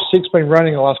a soft six, been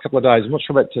raining the last couple of days. I'm not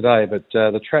sure about today, but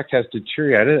the track has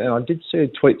deteriorated. And I did see a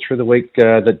tweet through the week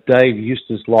that Dave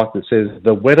Eustace liked that says,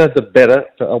 the wetter, the better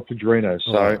for El Padrino.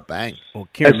 So, bang. Well,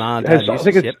 Kieran I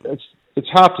think it's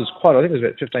half as quite. I think it was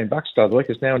about $15 the other week.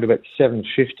 It's now into about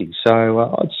 $7.50.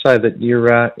 So I'd say that you're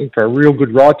in for a real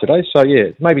good ride today. So,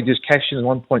 yeah, maybe just cash in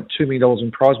 $1.2 million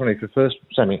in prize money for first,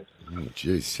 Sammy. Oh,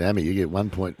 geez, Sammy, you get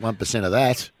 1.1% of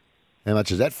that. How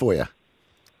much is that for you?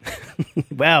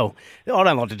 Well, I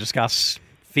don't like to discuss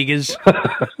figures.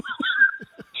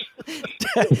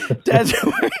 Dad's,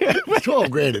 it's 12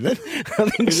 grand, isn't it? I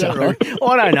think is so. That right?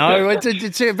 I don't know.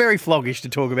 It's very floggish to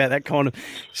talk about that kind of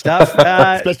stuff.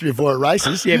 Especially before it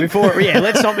races.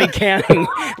 Let's not be counting.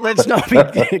 Let's not be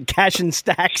cashing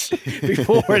stacks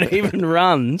before it even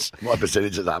runs. My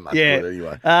percentages aren't much good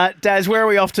anyway. Daz, where are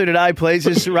we off to today, please?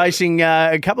 Just racing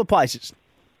a couple of places.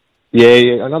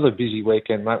 Yeah, another busy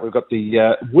weekend, mate. We've got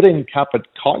the Wood End Cup at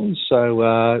Cotton,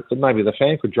 so maybe the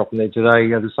fan could drop in there today,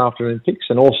 this afternoon picks.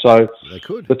 And also, they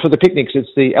could. But for the picnics, it's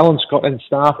the Alan Scott and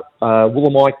Staff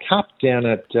Woolamai Cup down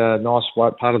at nice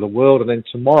white part of the world. And then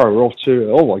tomorrow we're off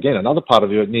to, again, another part of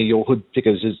near your hood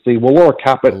pickers is the Wallora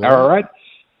Cup at Ararat,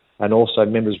 and also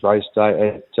Members Race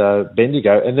Day at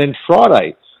Bendigo. And then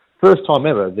Friday, first time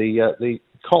ever, the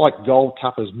Colac Gold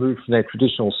Cup has moved from their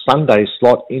traditional Sunday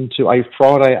slot into a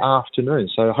Friday afternoon.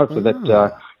 So hopefully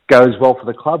that goes well for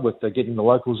the club with getting the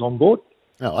locals on board.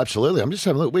 Oh, absolutely. I'm just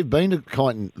having a look. We've been to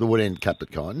Kyneton, the Wood End Cup at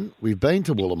Kyneton. We've been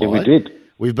to Woolamai. Yeah, we did.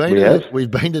 We've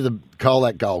been to the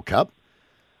Colac Gold Cup.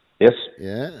 Yes.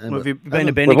 Yeah. And have you been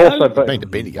to Bendigo? We've also been to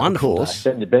Bendigo, of course.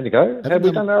 Been to Bendigo. Have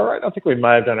we done Ararat? I think we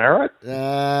may have done Ararat.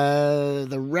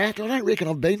 The Rat. I don't reckon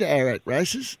I've been to Ararat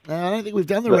races. No, I don't think we've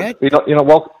done the Rat. You're not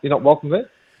welcome there?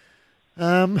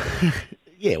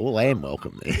 Yeah, well, I am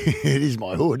welcome there. It is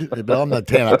my hood, but I'm the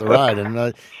town up the road, and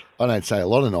I don't say a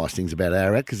lot of nice things about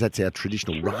Ararat because that's our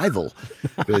traditional rival.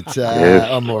 But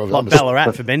I'm more of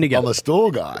Ballarat for Bendigo. I'm a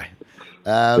store guy.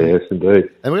 Yes, indeed.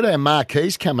 And we're going to have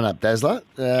Marquise coming up, Dazzler.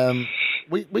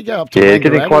 We go up to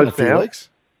getting close in a few now. weeks.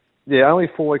 Yeah, only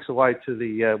 4 weeks away to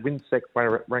the Winsec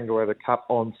Rangarota Cup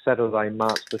on Saturday,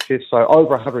 March the 5th. So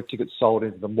over 100 tickets sold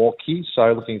into the Morkie.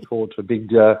 So looking forward to a big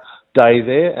day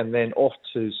there. And then off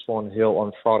to Swan Hill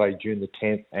on Friday, June the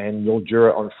 10th, and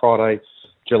Mildura on Friday,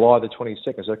 July the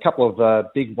 22nd. So a couple of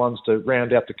big ones to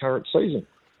round out the current season.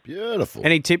 Beautiful.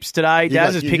 Any tips today,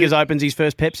 Daz, as Pickers opens his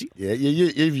first Pepsi? Yeah, you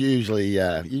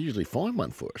usually find one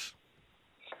for us.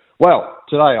 Well,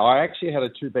 today I actually had a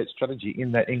 2-bet strategy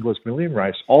in that Inglis Million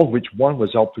race, of which one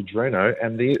was El Padrino,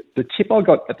 and the tip I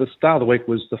got at the start of the week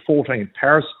was the 14,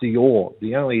 Paris Dior.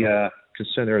 The only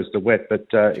concern there is the wet, but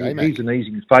he's an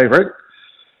easy favourite.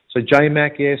 So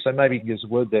J-Mac, yeah, so maybe he can give us a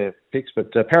word there, Picks, but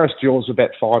Paris Dior's about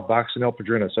 $5 and El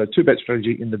Padrino. So 2-bet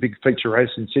strategy in the big feature race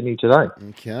in Sydney today.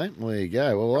 Okay, well, there you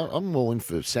go. Well, I'm all in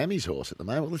for Sammy's horse at the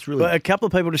moment. Let's really. Well, a couple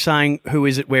of people are saying, who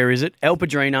is it, where is it? El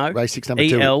Padrino. Race 6, number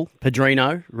 2. El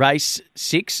Padrino, race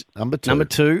 6. Number 2. Number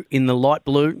 2 in the light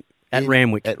blue at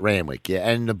Randwick. At Randwick, yeah.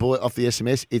 And the boy off the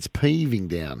SMS, it's peeving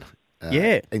down.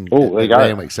 Yeah. There you go.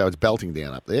 Randwick, so it's belting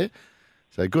down up there.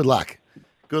 So good luck.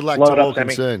 Good luck to all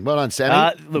concerned. Well done,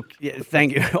 Sammy. Look,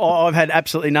 thank you. I've had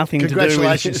absolutely nothing to do with...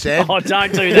 Congratulations, Sam. Oh,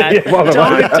 don't do that. Don't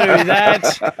do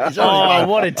that. Oh,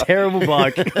 what a terrible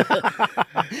bloke.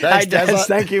 Hey, Daz,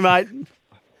 thank you, mate.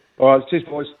 All right, cheers,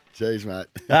 boys. Cheers, mate.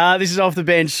 This is Off the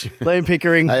Bench. Liam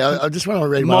Pickering. Hey, I just want to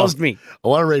read me. I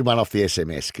want to read one off the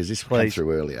SMS because this came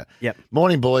through earlier. Yep.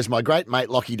 Morning, boys. My great mate,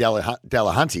 Lockie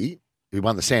Delahunty, who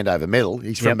won the Sandover medal,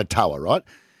 he's from Matawa, right?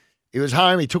 He was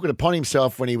home. He took it upon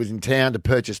himself when he was in town to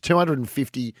purchase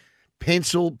 250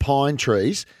 pencil pine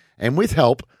trees and with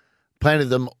help planted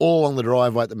them all on the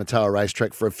driveway at the Matawa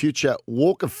racetrack for a future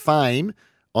walk of fame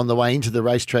on the way into the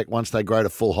racetrack once they grow to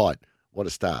full height. What a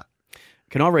star.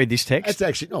 Can I read this text?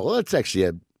 That's actually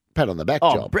a pat on the back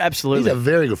job. Absolutely. He's a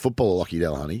very good footballer, Lockie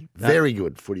Delahunty. Very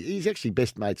good footy. He's actually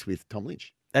best mates with Tom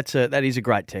Lynch. That is a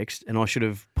great text, and I should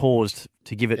have paused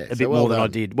to give it a bit more than I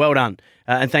did. Well done.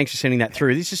 And thanks for sending that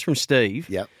through. This is from Steve.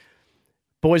 Yep.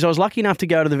 Boys, I was lucky enough to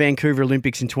go to the Vancouver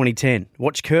Olympics in 2010.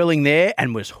 Watched curling there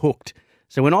and was hooked.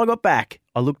 So when I got back,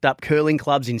 I looked up curling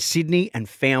clubs in Sydney and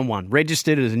found one.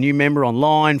 Registered as a new member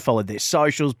online, followed their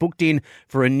socials, booked in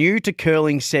for a new to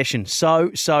curling session. So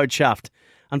chuffed.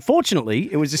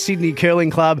 Unfortunately, it was the Sydney Curling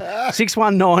Club,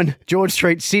 619 George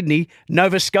Street, Sydney,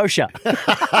 Nova Scotia.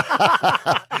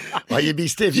 Well, you'd be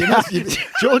stiff.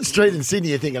 George Street in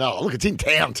Sydney, you're thinking, oh, look, it's in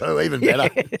town too, even better.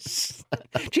 Yes.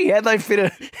 Gee, how'd they fit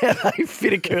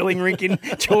a curling rink in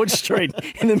George Street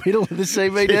in the middle of the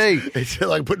CBD? It's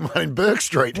like putting one in Burke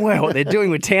Street. Wow, what they're doing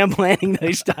with town planning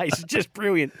these days is just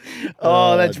brilliant.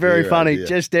 Oh, that's very funny. Dear.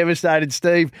 Just devastated.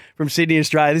 Steve from Sydney,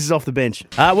 Australia. This is Off the Bench.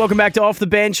 Welcome back to Off the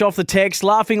Bench, Off the Text.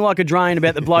 Laughing like a drain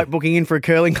about the bloke booking in for a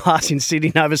curling class in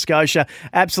Sydney, Nova Scotia.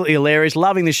 Absolutely hilarious.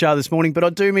 Loving the show this morning, but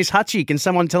I do miss Hutchie. Can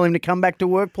someone tell him to come back to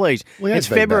work, please? It's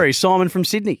February. Back. Simon from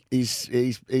Sydney.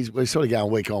 We're sort of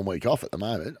going week on, week off at the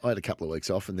moment. I had a couple of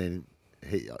weeks off, and then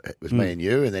it was me and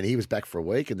you, and then he was back for a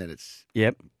week, and then it's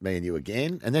me and you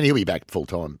again, and then he'll be back full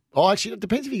time. Oh, actually, it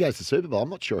depends if he goes to Super Bowl.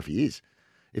 I'm not sure if he is.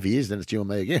 If he is, then it's you and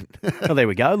me again. Well, there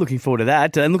we go. Looking forward to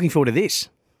that, and looking forward to this.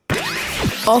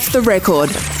 Off the record.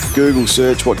 Google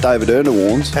search what David Erner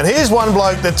warns. And here's one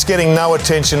bloke that's getting no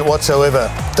attention whatsoever.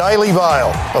 Daily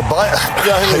Vale.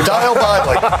 Dale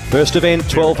Bailey. First event,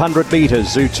 1,200 metres.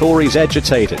 Zutori's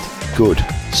agitated. Good.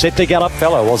 Set to gallop.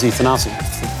 Fellow, Aussie Thanasi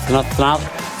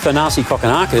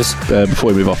Kokonakis.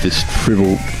 Before we move off this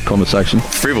frivol conversation.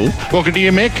 Frivol? Welcome to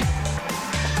you, Mick.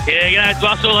 Yeah, g'day,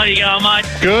 Russell. How you going, mate?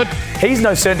 Good. He's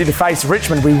no certainty to face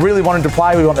Richmond. We really want him to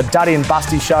play. We want the Duddy and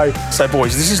Busty show. So,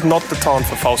 boys, this is not the time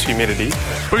for false humidity.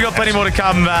 We've got plenty more to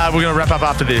come. We're going to wrap up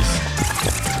after this.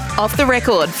 Off the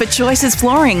record for Choices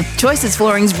Flooring. Choices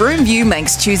Flooring's room view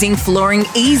makes choosing flooring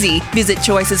easy. Visit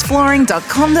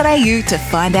choicesflooring.com.au to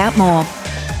find out more.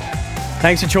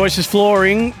 Thanks for Choices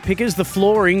Flooring. Pickers, the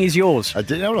flooring is yours.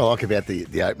 Do you know what I like about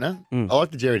the opener? I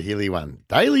like the Jared Healy one.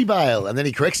 Daily Bale, and then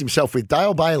he corrects himself with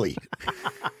Dale Bailey.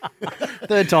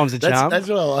 Third time's the charm. That's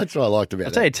what I liked about it.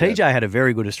 I'll tell you, TJ had a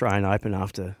very good Australian Open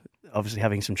after obviously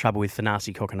having some trouble with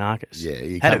Thanasi Kokkinakis. Yeah,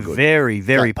 he had a good.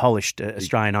 very polished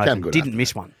Australian Open. Didn't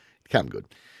miss one. Come good.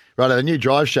 Right, a new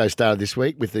drive show started this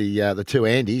week with the two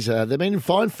Andys. They've been in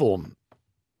fine form.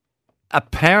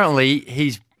 Apparently,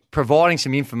 he's providing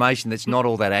some information that's not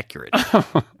all that accurate.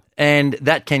 And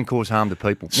that can cause harm to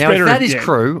people. Now, if that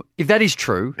is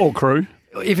true, or crew,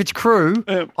 if it's crew,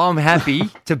 I'm happy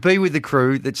to be with the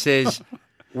crew that says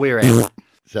we're out.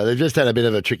 So they've just had a bit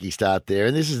of a tricky start there,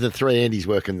 and this is the three Andys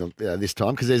working this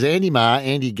time because there's Andy Marr,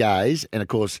 Andy Gaze, and of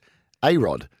course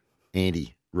A-Rod,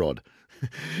 Andy Rod.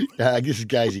 This is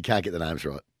Gaze. He can't get the names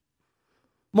right.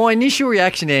 My initial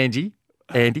reaction, Angie,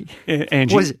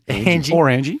 was Angie. Or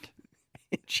Angie.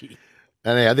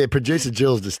 And their producer,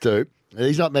 Jules De Stoop,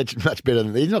 he's not much better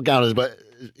than, he's not going as, but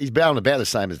he's bound about the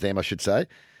same as them, I should say.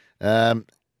 Have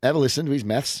a listen to his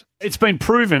maths. It's been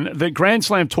proven that Grand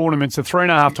Slam tournaments are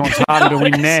 3.5 times harder to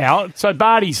win now. So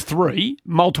Barty's 3,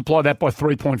 multiply that by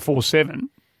 3.47.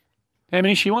 How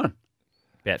many she won?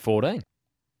 About 14.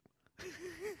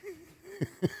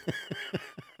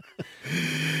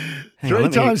 Three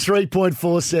times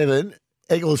 3.47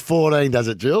 equals 14, does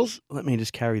it, Jules? Let me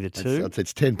just carry the 2.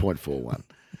 It's 10.41.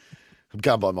 I'm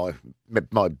going by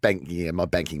my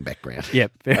banking background.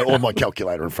 Yep. Or my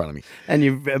calculator in front of me. And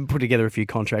you've put together a few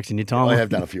contracts in your time. I have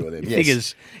done a few of them, yes.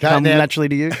 Figures come naturally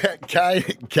to you.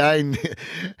 Kane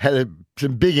had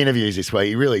some big interviews this week.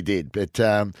 He really did. But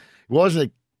it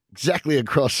wasn't exactly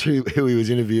across who he was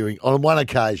interviewing on one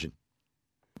occasion.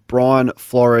 Ben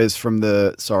Violin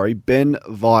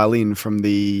from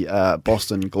the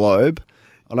Boston Globe.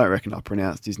 I don't reckon I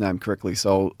pronounced his name correctly,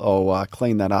 so I'll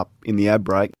clean that up in the ad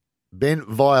break. Ben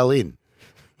Violin.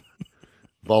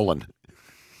 Violin.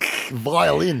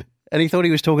 And he thought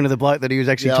he was talking to the bloke that he was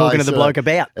actually talking to the bloke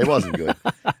about. It wasn't good.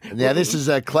 Now, this is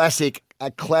a classic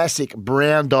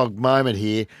brown dog moment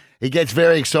here. He gets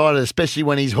very excited, especially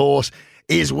when his horse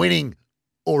is winning.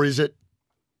 Or is it?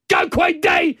 Go, Queen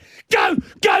D! Go,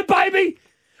 baby!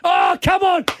 Oh, come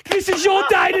on! This is your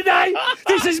day today!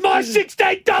 This is my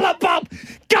 $16 bump!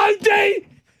 Go, D!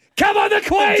 Come on, the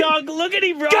Queen! Dog, look at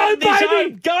him right. Go,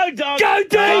 baby! Go, dog! Go, D!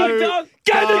 Go, dog!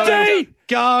 Go, the D!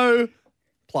 Go!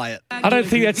 Play it. I don't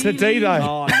think that's the D, though.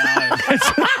 Oh, no.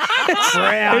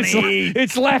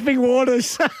 It's Laughing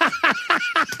Waters.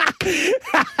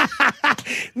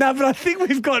 No, but I think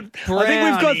we've got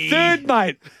third,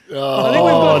 mate.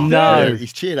 No.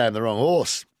 He's cheered home the wrong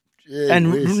horse.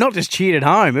 And not just cheered at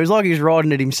home. It was like he was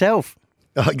riding it himself.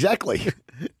 Oh, exactly.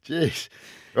 Jeez.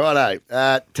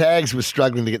 Righto. Tags was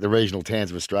struggling to get the regional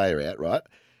towns of Australia out, right?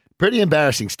 Pretty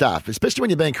embarrassing stuff, especially when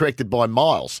you're being corrected by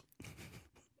Miles.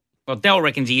 Well, Dell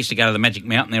reckons he used to go to the Magic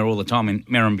Mountain there all the time in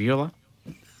Merimbula.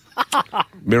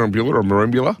 Merimbula or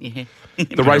Merimbula? Yeah.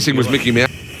 The racing was Mickey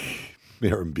Mouse.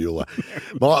 Merimbula.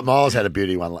 Miles had a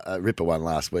beauty one, a ripper one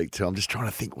last week too. I'm just trying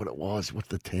to think what it was, what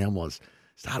the town was.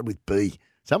 Started with B.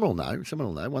 Someone will know.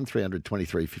 1300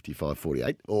 23 55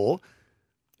 48 or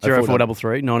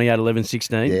 0433 98 11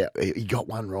 16. Yeah, he got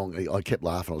one wrong. I kept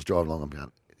laughing. I was driving along. I'm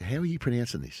going, how are you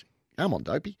pronouncing this? Come on,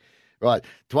 Dopey. Right.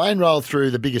 Dwayne rolled through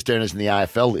the biggest earners in the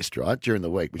AFL list, right, during the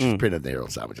week, which is printed there on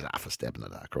which is half a step in the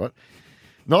dark, right?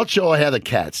 Not sure how the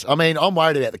Cats. I mean, I'm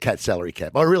worried about the Cats salary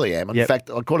cap. I really am. In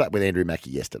fact, I caught up with Andrew Mackey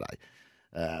yesterday,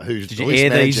 who's Did you air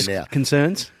these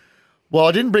concerns? Well,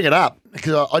 I didn't bring it up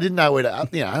because I didn't know where to, I've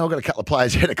got a couple of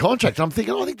players out of contract. And I'm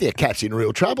thinking, I think their Cats in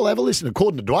real trouble. Have a listen.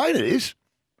 According to Dwayne, it is.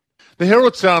 The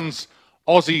Herald Sun's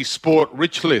Aussie Sport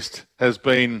Rich List has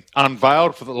been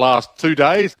unveiled for the last 2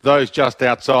 days. Those just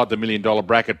outside the $1 million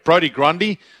bracket. Brodie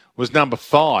Grundy was number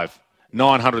 5,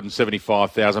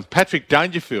 975,000. Patrick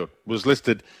Dangerfield was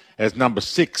listed as number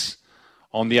 6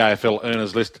 on the AFL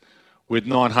earners list with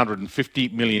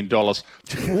 $950 million. Whoa!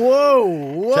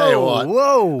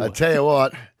 I tell you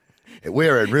what,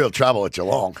 we're in real trouble at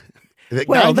Geelong.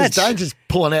 Well, Danger's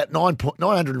pulling out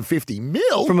 $950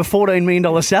 million from a $14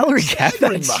 million salary cap.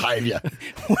 That's behaviour.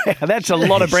 Wow, that's a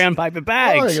lot of brown paper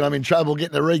bags. I reckon I'm in trouble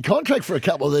getting a re-contract for a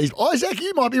couple of these. Isaac,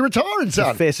 you might be retiring,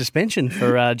 son. A fair suspension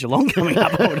for Geelong coming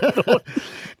up, I would have thought.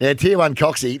 Now, Tier 1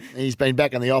 Coxie, he's been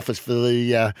back in the office for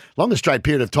the longest straight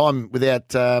period of time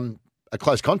without a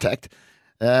close contact.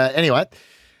 Anyway,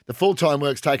 the full-time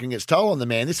work's taking its toll on the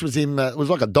man. This was him. It was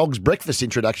like a dog's breakfast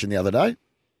introduction the other day.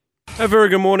 A very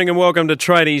good morning and welcome to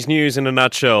Tradies News in a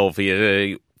nutshell for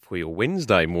you. for your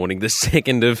Wednesday morning, the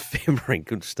 2nd of February.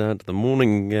 Good start to the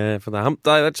morning for the hump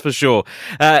day, that's for sure.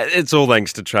 It's all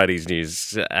thanks to Tradies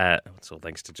News. It's all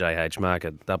thanks to JH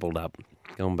Market. Doubled up.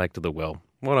 Going back to the well.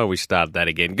 Why don't we start that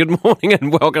again? Good morning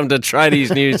and welcome to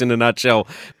Tradies News in a nutshell.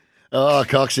 Oh,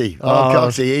 Coxie.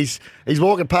 Coxie. He's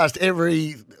walking past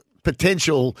every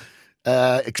potential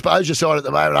exposure side at the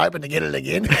moment, hoping to get it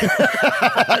again.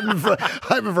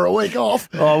 hoping for a week off.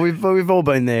 Oh, we've all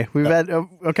been there. We've had.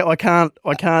 I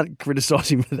can't criticise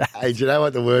him for that. Hey, do you know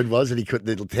what the word was that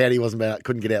the town he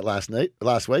couldn't get out last week?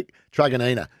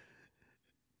 Truganina.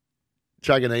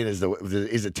 Truganina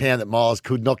is a town that Miles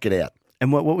could not get out.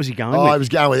 And what was he going with? He was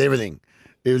going with everything.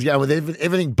 He was going with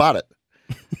everything but it.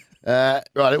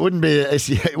 Right, it wouldn't be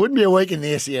a week in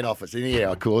the SEN office. And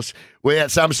yeah, of course, without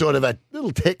some sort of a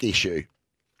little tech issue.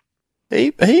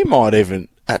 He might even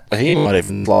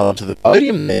slide to the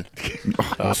podium then.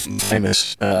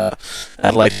 Famous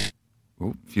Adelaide.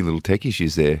 A few little tech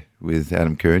issues there with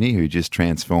Adam Kearney, who just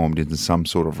transformed into some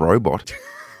sort of robot.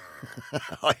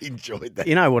 I enjoyed that.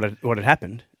 You know what had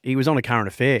happened? He was on a current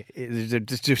affair,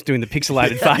 just doing the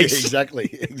pixelated face.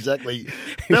 Exactly.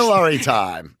 Bill Lorry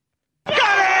time.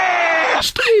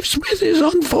 Steve Smith is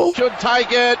on full. Should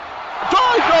take it.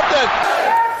 Try dropped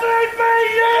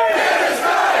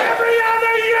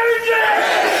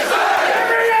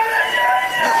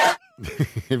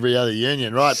it. Every other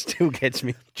union, right? Still gets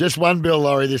me. Just one Bill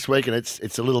Lorry this week, and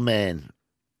it's a little man.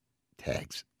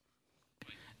 Tags.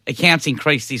 Accounts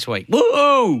increased this week.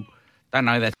 Woo! Don't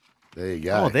know that. There you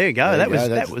go. Oh, there you go. That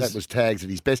was Tags at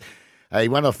his best. He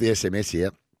went off the SMS here.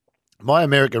 My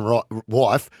American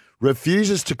wife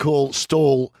refuses to call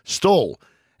stall,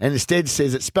 and instead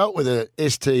says it's spelt with a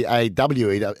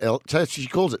S-T-A-W-E-L, so she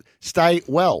calls it stay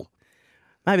well.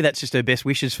 Maybe that's just her best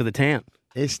wishes for the town.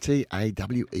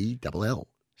 S-T-A-W-E-L-L.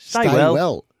 Stay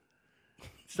well.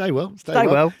 Stay well.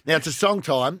 Now, it's a song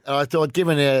time. I thought,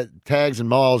 given Tags and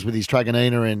Miles with his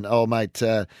Truganina and old mate,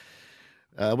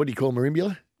 what do you call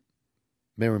Marimbula?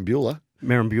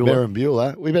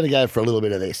 Marambula. We better go for a little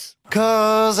bit of this.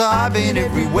 'Cause I've been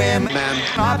everywhere, man.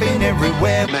 I've been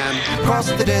everywhere, man.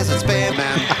 Across the deserts bare,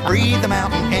 man. Breathe the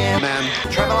mountain air, man.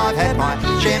 Travel, I've had my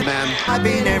share, man. I've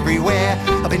been everywhere.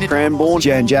 I've been Cranbourne,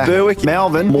 Jan Jack, Berwick,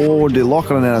 Malvern, Maud,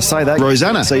 Lachlan, and I say that.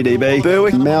 Rosanna, CDB,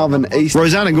 Berwick, Malvern, East.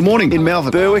 Rosanna, good morning. In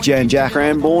Malvern, Berwick, Jan Jack,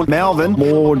 Cranbourne, Malvern,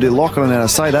 Maud, Lachlan, and I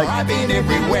say that. I've been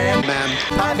everywhere, man.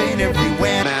 I've been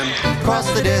everywhere, man.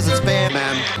 Across the deserts bare,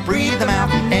 man. Breathe the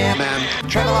mountain air, man.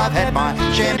 Travel, I've had my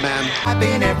share, man. I've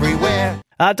been everywhere.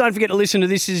 Don't forget to listen to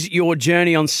This Is Your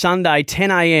Journey on Sunday,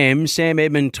 10 a.m. Sam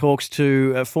Edmund talks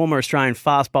to former Australian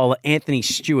fast bowler Anthony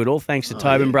Stewart, all thanks to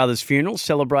Tobin Brothers Funeral,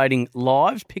 celebrating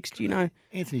lives. Picks, do you know?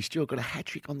 Anthony Stewart got a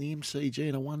hat-trick on the MCG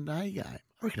in a one-day game.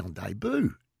 I reckon on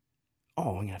debut. Oh,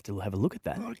 I'm going to have to have a look at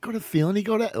that. I got a feeling he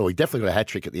definitely got a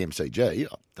hat-trick at the MCG. I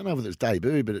don't know whether it was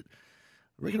debut, but I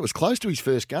reckon it was close to his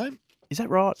first game. Is that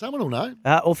right? Someone will know.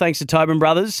 All thanks to Tobin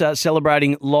Brothers,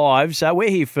 celebrating lives. We're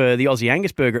here for the Aussie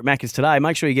Angus Burger at Macca's today.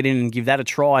 Make sure you get in and give that a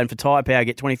try. And for Tyre Power,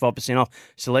 get 25% off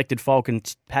selected Falcon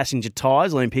passenger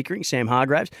tyres. Liam Pickering, Sam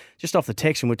Hargraves. Just off the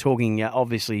text, and we're talking,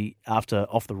 obviously, off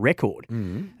the record.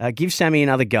 Mm-hmm. Give Sammy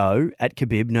another go at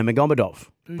Khabib Nurmagomedov.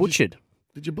 Butchered.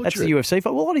 Did you butcher That's it? the UFC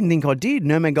fight. Well, I didn't think I did.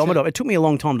 Nurmagomedov. It took me a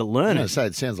long time to learn it.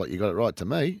 It sounds like you got it right to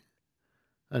me.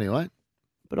 Anyway.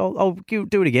 But I'll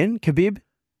do it again. Khabib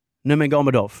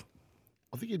Nurmagomedov.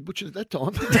 I think you butchered it that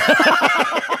time.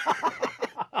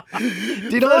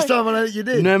 Did First time I know that you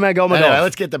did. Nurmagomedov. Anyway,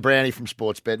 let's get the Brownie from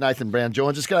Sportsbet. Nathan Brown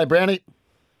joins us. Go, Brownie.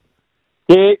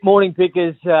 Yeah, morning,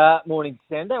 Pickers. Morning,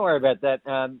 Sam. Don't worry about that.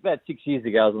 About 6 years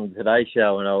ago, I was on the Today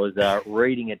Show and I was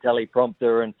reading a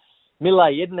teleprompter, and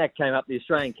Mile Jedinak came up, the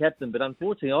Australian captain, but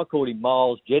unfortunately I called him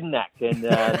Miles Jedinak, and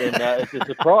then it's a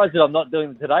surprise that I'm not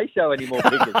doing the Today Show anymore,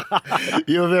 Pickers.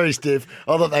 You were very stiff.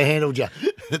 I thought they handled you,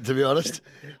 to be honest.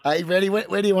 Hey, Brady,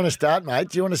 where do you want to start, mate?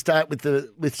 Do you want to start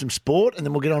with some sport and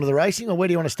then we'll get on to the racing, or where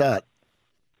do you want to start?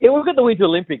 Yeah, we've got the Winter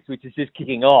Olympics, which is just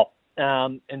kicking off.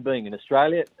 And being in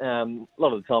Australia, a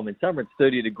lot of the time in summer it's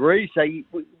 30 degrees, so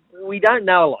we don't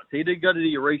know a lot. So you've got to do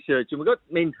your research. And we've got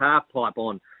men's half pipe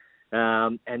on,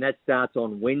 and that starts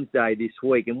on Wednesday this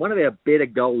week. And one of our better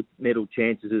gold medal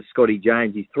chances is Scotty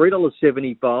James. He's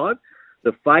 $3.75.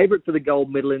 The favourite for the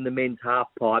gold medal in the men's half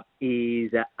pipe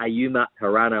is Ayuma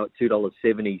Hirano at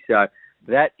 $2.70. So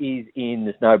that is in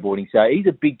the snowboarding. So he's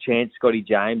a big chance, Scotty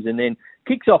James. And then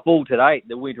kicks off all today,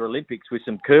 the Winter Olympics, with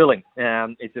some curling.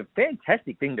 It's a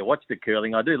fantastic thing to watch, the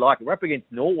curling. I do like it. We're up against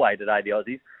Norway today, the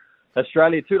Aussies.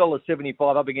 Australia,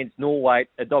 $2.75 up against Norway,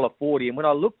 $1.40. And when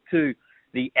I look to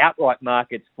the outright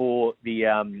markets for the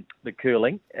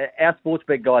curling. Our sports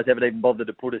bet guys haven't even bothered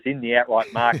to put us in the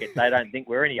outright market. They don't think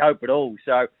we're any hope at all.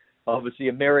 So obviously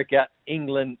America,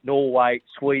 England, Norway,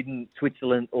 Sweden,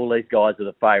 Switzerland, all these guys are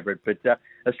the favourite. But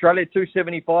Australia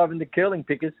 275 in the curling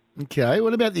pickers. Okay,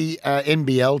 what about the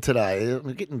NBL today?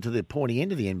 We're getting to the pointy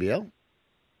end of the NBL.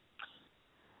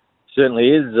 Certainly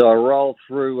is. I roll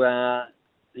through the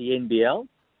NBL.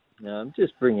 I'm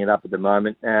just bringing it up at the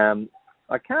moment.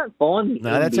 I can't find the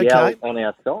NBL on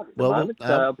our site at the moment,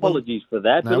 so apologies for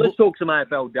that. But let's talk some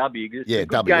AFLW, because there's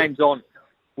good games on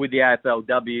with the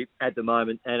AFLW at the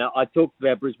moment. And I talked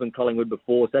about Brisbane Collingwood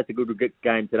before, so that's a good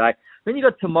game today. Then you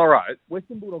got tomorrow,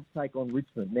 Western Bulldogs take on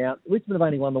Richmond. Now, Richmond have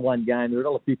only won the one game. They're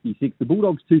 $1.56. The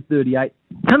Bulldogs, $2.38.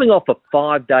 Coming off a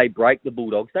 5-day break, the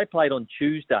Bulldogs, they played on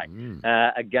Tuesday.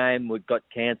 A game that got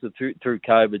cancelled through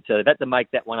COVID, so they've had to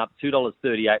make that one up,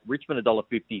 $2.38. Richmond,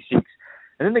 $1.56. And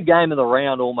then the game of the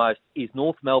round almost is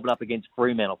North Melbourne up against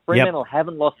Fremantle. Fremantle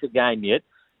haven't lost a game yet.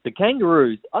 The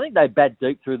Kangaroos, I think they bat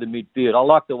deep through the midfield. I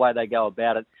like the way they go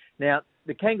about it. Now,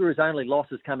 the Kangaroos' only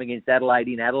losses come against Adelaide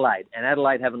in Adelaide, and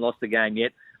Adelaide haven't lost a game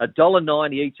yet.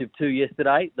 $1.90 each of two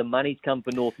yesterday. The money's come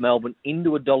for North Melbourne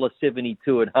into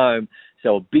 $1.72 at home.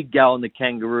 So a big go on the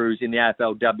Kangaroos in the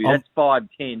AFLW. That's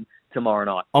 5-10 tomorrow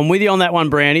night. I'm with you on that one,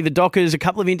 Brownie. The Dockers, a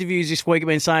couple of interviews this week have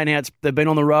been saying how they've been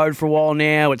on the road for a while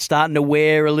now. It's starting to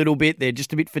wear a little bit. They're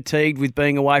just a bit fatigued with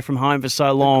being away from home for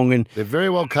so long. And they're very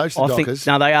well coached, the Dockers.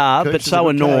 No, they are, but so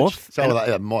are North. So are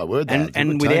they, my word.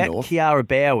 And without Kiara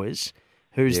Bowers,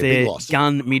 who's their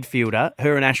gun midfielder,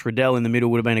 her and Ash Riddell in the middle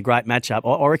would have been a great matchup.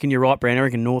 I reckon you're right, Brownie. I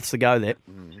reckon North's the go there.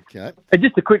 Okay. And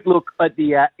just a quick look at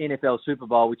the NFL Super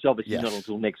Bowl, which obviously not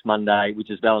until next Monday, which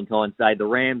is Valentine's Day. The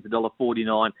Rams,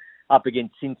 $1.49. Up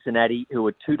against Cincinnati, who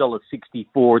are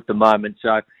 $2.64 at the moment.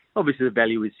 So obviously the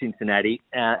value is Cincinnati.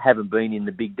 Haven't been in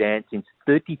the big dance since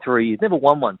 33 years. Never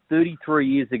won one. 33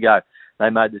 years ago they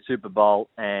made the Super Bowl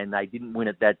and they didn't win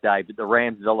it that day. But the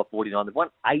Rams, $1.49. They've won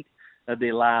 8 of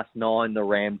their last 9, the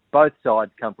Rams. Both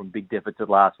sides come from big deficit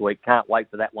last week. Can't wait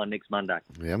for that one next Monday.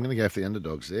 Yeah, I'm going to go for the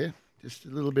underdogs there. Just a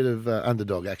little bit of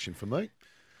underdog action for me.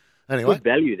 Anyway, good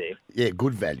value there. Yeah,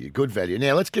 good value.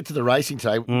 Now, let's get to the racing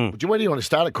today. Where do you want to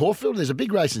start at Caulfield? There's a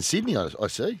big race in Sydney, I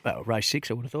see. Well, race 6,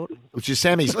 I would have thought. Which is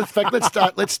Sammy's. In fact, let's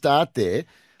start there.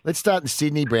 Let's start in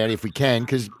Sydney, Brownie, if we can,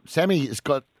 because Sammy has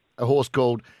got a horse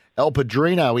called El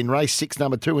Padrino in race 6,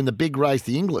 number 2, in the big race,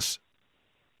 the Inglis.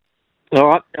 All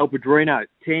right, El Padrino,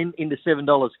 10 into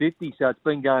 $7.50, so it's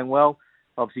been going well.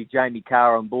 Obviously, Jamie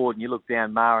Carr on board, and you look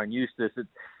down Mara and Eustace at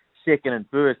second and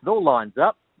first. It all lines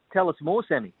up. Tell us more,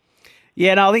 Sammy.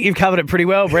 Yeah, no, I think you've covered it pretty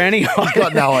well, Brownie. I've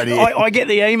got no idea. I get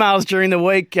the emails during the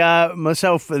week.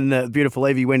 Myself and beautiful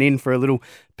Evie went in for a little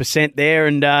percent there,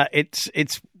 and it's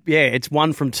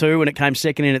 1 from 2, and it came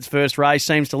second in its first race.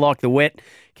 Seems to like the wet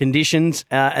conditions,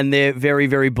 and they're very,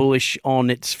 very bullish on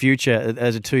its future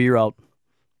as a 2-year-old.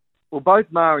 Well, both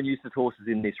Mara and Eustace horses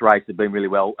in this race have been really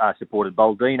well supported.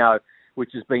 Baldino,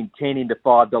 which has been 10 into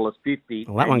 $5.50.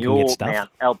 Well, that one can get stuffed. Mount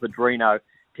El Padrino,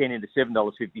 10 into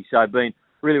 $7.50. So been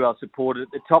really well supported.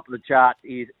 At the top of the chart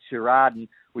is Sheridan,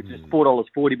 which is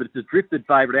 $4.40, but it's a drifted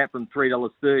favourite out from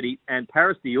 $3.30. And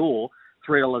Paris Dior,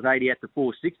 $3.80 out to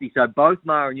 $4.60. So both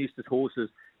Mara and Eustace horses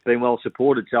been well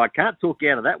supported. So I can't talk you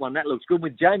out of that one. That looks good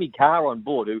with Jamie Carr on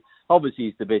board, who obviously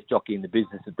is the best jockey in the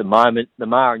business at the moment. The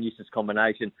Mara and Eustace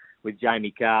combination with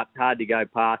Jamie Carr, hard to go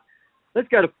past. Let's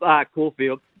go to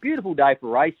Caulfield. Beautiful day for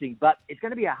racing, but it's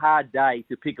going to be a hard day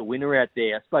to pick a winner out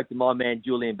there. I spoke to my man,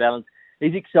 Julian Balance.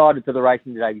 He's excited for the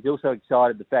racing today. He's also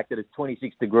excited the fact that it's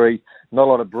 26 degrees, not a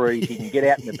lot of breeze. He can get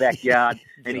out in the backyard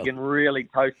and he can really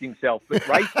toast himself. But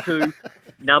race 2,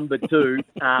 number 2,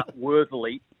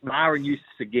 Worthily, Mara and Eustace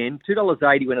again,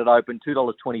 $2.80 when it opened,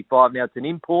 $2.25. Now it's an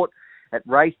import. It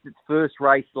raced its first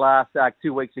race last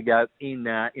 2 weeks ago in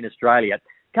Australia.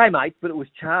 Came 8th, but it was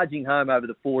charging home over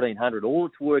the 1,400. All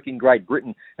its work in Great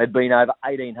Britain had been over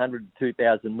 1,800 to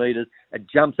 2,000 metres. It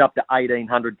jumps up to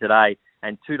 1,800 today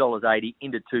and $2.80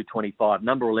 into $2.25.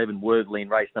 Number 11, Worthily in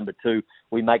race number 2.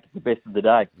 We make it the best of the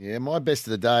day. Yeah, my best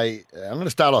of the day. I'm going to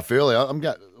start off early.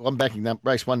 I'm backing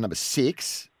race 1, number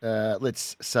 6.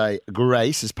 Let's say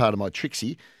Grace as part of my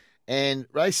Trixie. And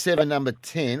race 7, number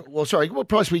 10. Well, sorry, what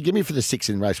price will you give me for the 6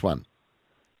 in race 1?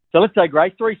 So let's say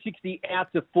Grace, $3.60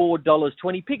 out to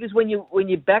 $4.20. Pickers, when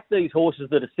you back these horses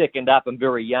that are second up and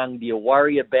very young, do you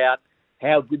worry about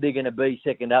how good they're going to be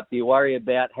second up? Do you worry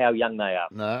about how young they are?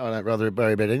 No, I don't rather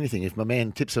worry about anything. If my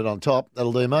man tips it on top,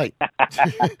 that'll do, mate.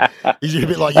 He's a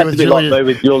bit like you with Julian. Like me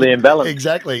with Julian Balance.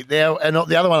 Exactly. Now, and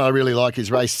the other one I really like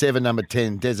is race 7, number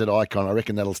 10, Desert Icon. I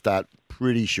reckon that'll start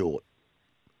pretty short.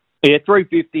 Yeah,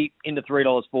 $3.50 into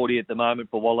 $3.40 at the moment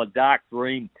for Waller. Dark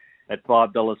Dream at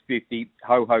 $5.50.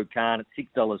 Ho Ho Khan at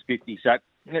 $6.50. So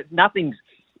nothing's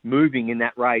moving in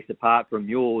that race apart from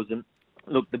yours. And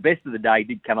look, the best of the day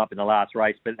did come up in the last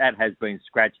race, but that has been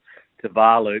scratched to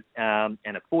Varlu and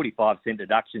a 45-cent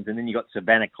deductions. And then you got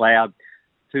Savannah Cloud,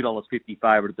 $2.50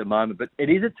 favourite at the moment. But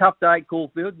it is a tough day at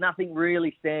Caulfield. Nothing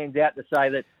really stands out to say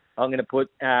that I'm going to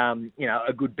put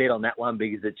a good bet on that one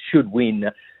because it should win.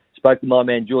 Spoke to my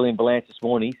man Julian Balance this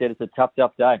morning. He said it's a tough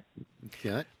day.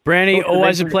 Okay. Brownie,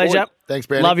 always a pleasure. Thanks,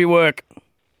 Brownie. Love your work.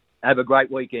 Have a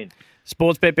great weekend.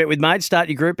 Sports Bet with Mates. Start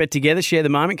your group bet together. Share the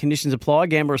moment. Conditions apply.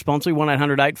 Gamble responsibly.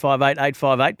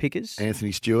 1-800-858-858. Pickers.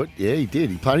 Anthony Stewart, yeah, he did.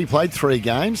 He played 3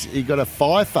 games. He got a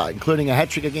fifer, including a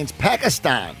hat-trick against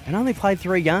Pakistan. And only played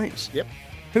 3 games. Yep.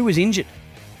 Who was injured?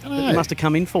 That he must have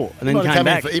come in for and then came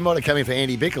back. He might have come in for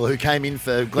Andy Bickle, who came in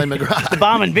for Glenn McGrath. The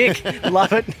Barman Bick.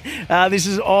 Love it. This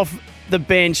is off the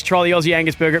bench. Try the Aussie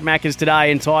Angus Burger at Macca's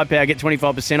today and Tyre Power. Get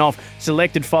 25% off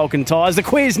selected Falcon tyres. The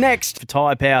quiz next for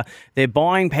Tyre Power. Their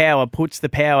buying power puts the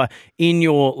power in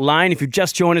your lane. If you've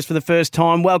just joined us for the first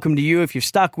time, welcome to you. If you've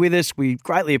stuck with us, we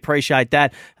greatly appreciate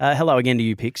that. Hello again to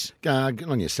you, Pix. Good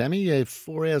on you, Sammy.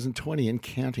 4 hours and 20 and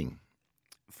counting.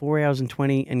 4 hours and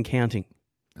 20 and counting.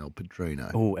 El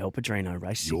Padrino. Oh, El Padrino,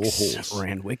 race 6. Your horse.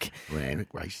 Randwick.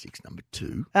 Race 6, number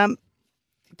 2.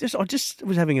 I just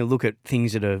was having a look at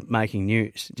things that are making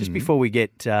news. Just before we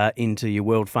get into your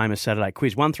world-famous Saturday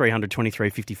quiz, 1300 23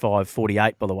 55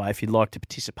 48, by the way, if you'd like to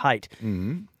participate.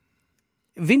 Vince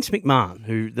McMahon,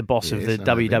 who the boss of the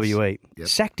WWE,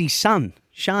 sacked his son,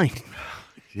 Shane.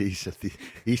 He's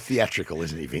theatrical,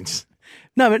 isn't he, Vince?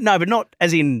 No, but not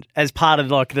as part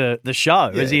of like the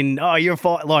show. Yeah. As in, you're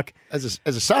like as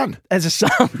a son. As a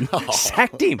son,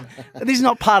 sacked him. This is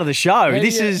not part of the show. How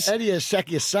do you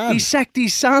sack your son? He sacked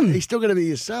his son. He's still going to be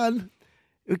your son.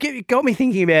 It got me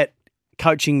thinking about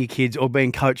coaching your kids or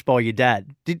being coached by your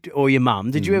dad or your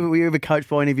mum. Were you ever coached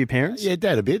by any of your parents? Yeah,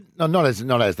 Dad a bit. No, not as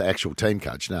the actual team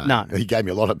coach. No. He gave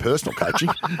me a lot of personal coaching.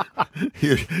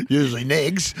 Usually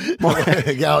negs.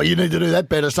 Go, you need to do that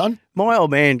better, son. My old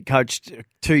man coached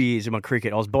 2 years of my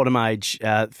cricket. I was bottom age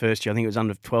first year. I think it was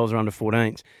under 12s or under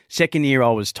 14s. Second year I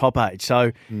was top age.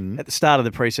 So at the start of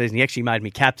the preseason, he actually made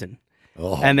me captain.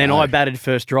 And then I batted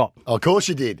first drop. Oh, of course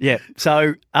you did. Yeah.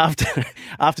 So after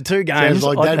 2 games... Sounds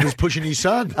like Dad was pushing his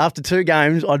son. After 2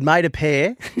 games, I'd made a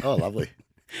pair. Oh, lovely.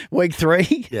 Week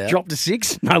 3, dropped to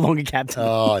 6, no longer captain.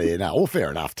 Oh, yeah, no. Well,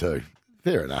 fair enough too.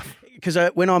 Fair enough. Because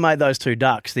when I made those 2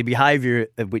 ducks, the behaviour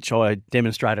of which I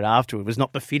demonstrated afterward was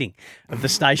not befitting of the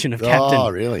station of captain.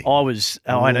 Oh, really?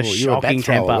 I had a shocking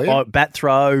temper. Bat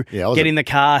throw, get in the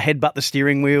car, headbutt the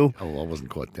steering wheel. Oh, I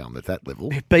wasn't quite down at that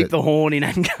level. Beat the horn in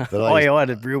anger. I had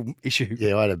a real issue.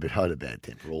 Yeah, I had a bad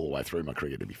temper all the way through my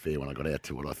cricket, to be fair, when I got out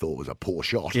to what I thought was a poor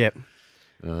shot. Yep.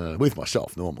 With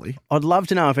myself, normally. I'd love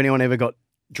to know if anyone ever got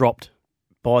dropped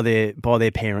by their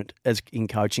parent as in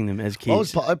coaching them as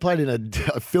kids. I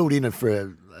filled in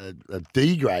for a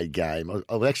D grade game.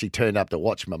 I actually turned up to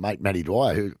watch my mate Matty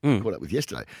Dwyer, who I caught up with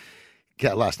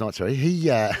last night. Sorry, he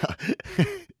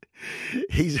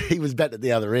was batting at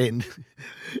the other end,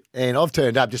 and I've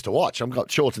turned up just to watch. I've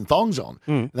got shorts and thongs on,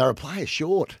 and they were a player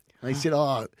short. And he said,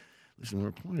 "Oh, listen, we're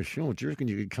a player short. Do you reckon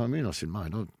you could come in?" I said,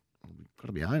 "Mate, I've got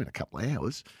to be home in a couple of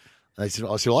hours." And they said,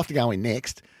 "I'll have to go in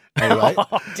next." Anyway,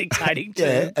 dictating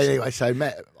terms. Yeah. Anyway, so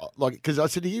Matt, because I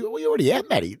said to you, "Well, you're already out,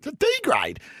 Matty. It's a D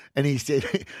grade." And he said,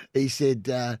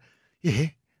 "Yeah,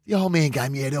 the old man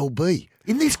gave me out LB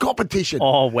in this competition."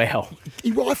 Oh wow!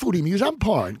 He rifled him. He was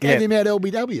umpiring. Gave him out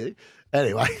LBW.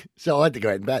 Anyway, so I had to go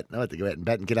out and bat.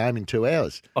 And get home in 2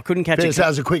 hours. I couldn't catch it. That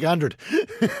was a quick 100.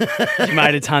 You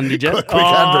made a ton, did you? Quick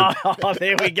 100. Oh,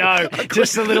 there we go.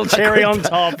 Just a little cherry on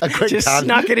top. Just ton.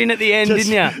 Snuck it in at the end, didn't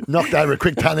you? Knocked over a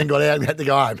quick ton and got out and had to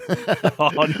go home.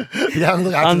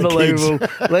 Unbelievable.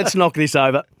 Let's knock this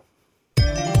over.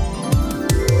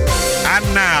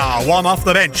 And now, one off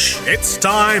the bench, it's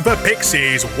time for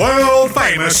Pixie's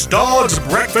world-famous Dod's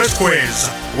Breakfast Quiz,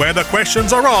 where the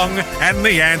questions are wrong and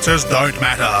the answers don't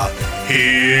matter.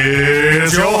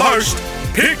 Here's your host,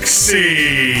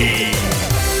 Pixie.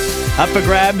 Up for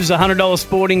grabs, $100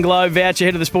 Sporting Globe voucher.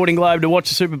 Head to the Sporting Globe to watch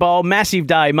the Super Bowl. Massive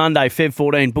day, Monday, Feb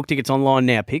 14. Book tickets online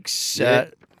now, Pix.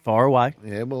 Far away.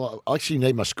 Yeah, well, I actually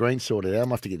need my screen sorted out. I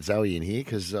might have to get Zoe in here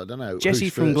because I don't know.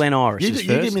 Jesse from Glen Iris you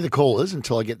give me the callers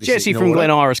until I get this. Jesse from Glen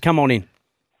Iris, come on in.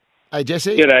 Hey,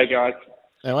 Jesse. G'day, guys.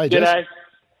 How are you, Jesse? G'day.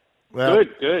 Well,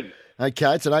 good.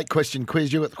 Okay, it's an 8-question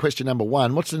quiz. You got question number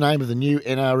 1. What's the name of the new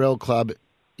NRL club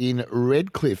in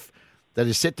Redcliffe that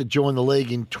is set to join the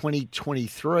league in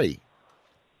 2023?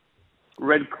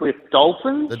 Redcliffe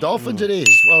Dolphins. The Dolphins it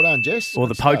is. Well done, Jess. Or the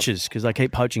Good stuff. Poachers, because they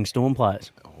keep poaching Storm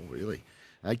players. Oh, really?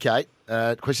 Okay.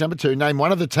 Question number 2. Name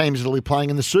one of the teams that will be playing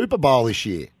in the Super Bowl this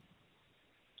year.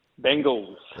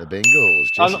 Bengals. The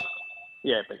Bengals. Jess,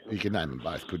 Yeah, Bengals. you can name them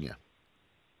both, couldn't you?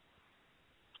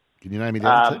 Can you name me the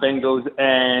other team? Bengals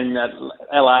and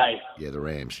LA. Yeah, the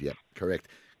Rams. Yep, correct.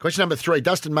 Question number 3.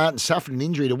 Dustin Martin suffered an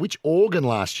injury to which organ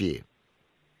last year?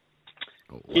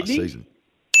 Last Kidney? season.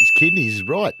 His kidneys is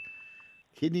right.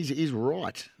 Kidneys is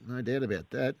right. No doubt about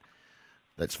that.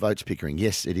 That's votes, Pickering.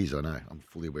 Yes, it is. I know. I'm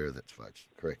fully aware of that's votes.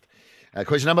 Correct.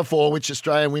 Question number 4. Which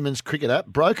Australian women's cricketer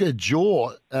broke her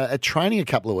jaw at training a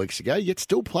couple of weeks ago, yet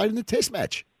still played in the Test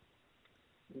match?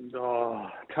 Oh,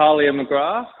 Talia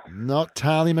McGrath. Not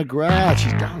Talia McGrath.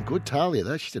 She's done good, Talia,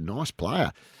 though. She's a nice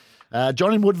player.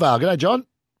 John in Woodvale. G'day, John.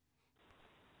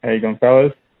 How you going,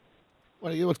 fellas?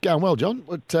 What's going well, John?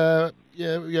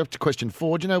 You're up to question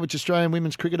 4. Do you know which Australian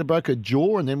women's cricketer broke her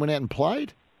jaw and then went out and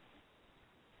played?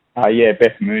 Yeah,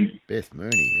 Beth Mooney. Beth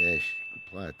Mooney, yeah, she's a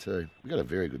good player too. We've got a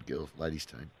very good ladies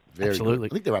team. Very Absolutely.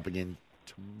 Good. I think they're up again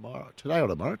today or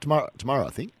tomorrow. Tomorrow, I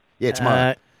think. Yeah,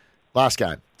 tomorrow. Last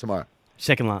game, tomorrow.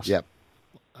 Second last. Yep.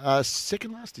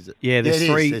 Second last, is it? Yeah, there's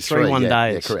three 1 days.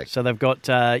 Yeah, correct. So they've got,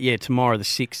 tomorrow the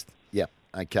 6th. Yep.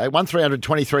 Okay. 1300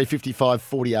 23 55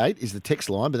 48 is the text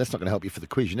line, but that's not going to help you for the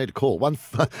quiz. You need to call. That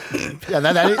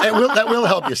will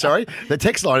help you, sorry. The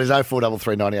text line is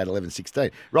 0433 98 11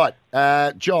 16. Right.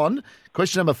 John,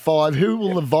 question number 5. Who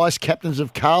will the vice captains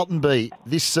of Carlton be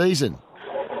this season?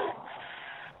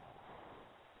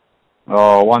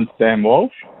 One's Sam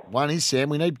Walsh. One is Sam.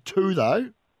 We need 2, though.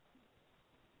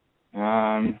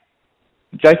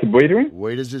 Jacob Wiedering.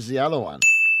 Wieders is the other one.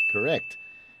 Correct.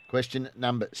 Question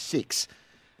number 6.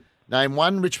 Name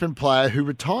one Richmond player who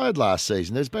retired last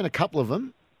season. There's been a couple of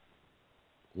them.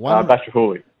 Basher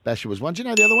Hooley. Basher was one. Do you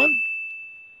know the other one?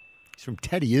 He's from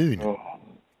Tadioon.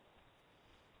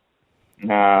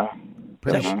 Nah.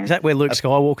 Is that where Luke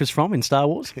Skywalker's from in Star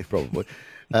Wars? Probably.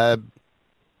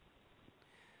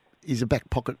 He's a back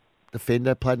pocket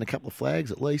defender, played in a couple of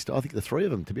flags at least. I think the 3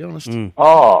 of them, to be honest.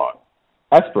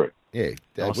 Asprey. Yeah, Dave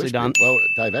Nicely Westbury. done. Well,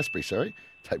 Dave Asprey, sorry.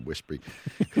 Dave Westbury.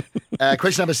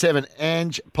 Question number 7.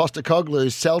 Ange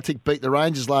Postecoglou's Celtic beat the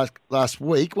Rangers last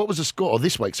week. What was the score? Or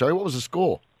this week, sorry. What was the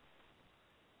score?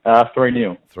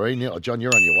 3-0. 3-0. Oh, John,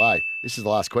 you're on your way. This is the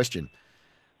last question.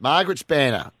 Margaret's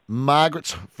banner.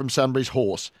 Margaret's from Sunbury's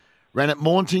horse. Ran at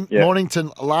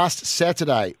Mornington last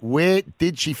Saturday. Where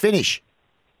did she finish?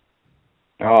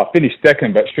 I finished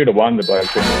second, but should have won the bloke.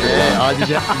 Did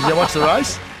you watch the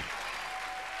race?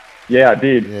 Yeah, I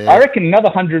did. Yeah. I reckon another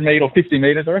 100 metres or 50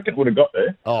 metres, I reckon it would have got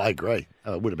there. Oh, I agree.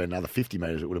 It would have been another 50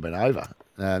 metres. It would have been over.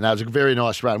 No, it was a very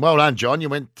nice run. Well done, John. You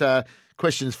went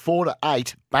questions 4 to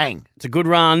 8. Bang. It's a good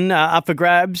run. Up for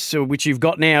grabs, which you've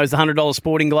got now is the $100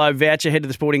 Sporting Globe voucher. Head to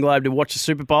the Sporting Globe to watch the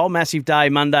Super Bowl. Massive day,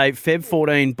 Monday, Feb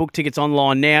 14. Book tickets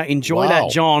online now. Enjoy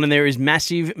that, John. And there is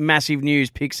massive, massive news.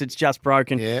 Picks, it's just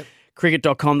broken. Yeah.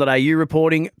 Cricket.com.au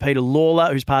reporting. Peter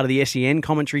Lawler, who's part of the SEN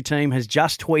commentary team, has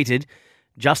just tweeted,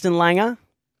 Justin Langer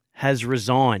has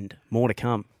resigned. More to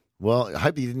come. Well, I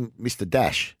hope he didn't miss the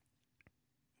dash.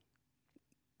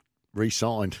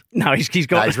 Re-signed. No, he's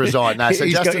resigned. No, so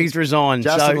he's resigned.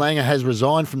 Justin Langer has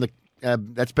resigned from the.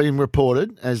 That's been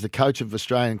reported as the coach of the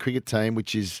Australian cricket team,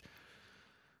 which is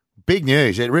big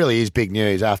news. It really is big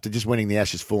news after just winning the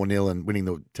Ashes 4-0 and winning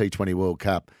the T20 World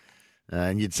Cup.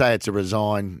 And you'd say it's a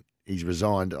resign. He's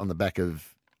resigned on the back of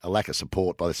a lack of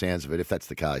support by the sounds of it, if that's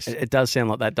the case. It does sound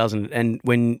like that, doesn't it? And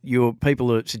when your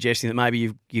people are suggesting that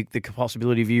maybe the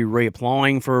possibility of you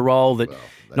reapplying for a role that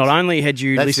not only had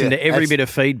you listened to every bit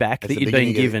of feedback that you'd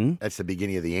been given. That's the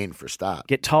beginning of the end for a start.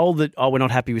 Get told that, we're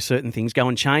not happy with certain things. Go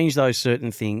and change those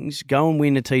certain things. Go and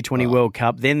win the T20 World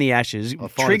Cup, then the Ashes.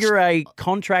 Trigger a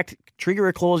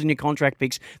clause in your contract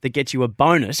picks that gets you a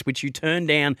bonus, which you turn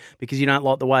down because you don't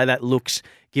like the way that looks,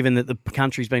 given that the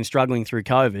country's been struggling through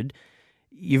COVID.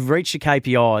 You've reached your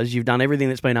KPIs. You've done everything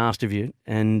that's been asked of you,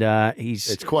 and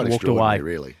it's quite walked away.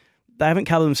 Really. They haven't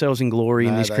covered themselves in glory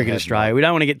in this Cricket Australia. Not. We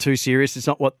don't want to get too serious. It's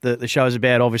not what the show's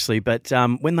about, obviously. But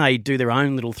when they do their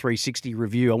own little 360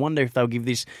 review, I wonder if they'll give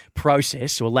this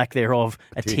process, or lack thereof,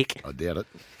 a tick. I doubt it.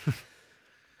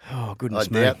 Oh, goodness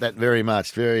me. I doubt that very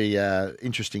much. Very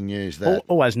interesting news. That.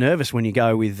 Always nervous when you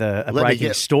go with a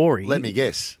breaking story. Let me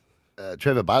guess.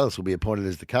 Trevor Bayliss will be appointed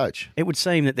as the coach. It would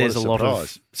seem that there's a lot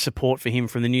of support for him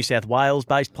from the New South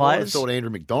Wales-based players. I thought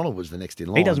Andrew McDonald was the next in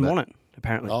line. He doesn't want it,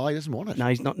 apparently. Oh, he doesn't want it. No,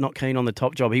 he's not keen on the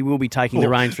top job. He will be taking the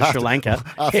reins for Sri Lanka.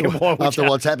 After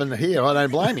what's happened here, I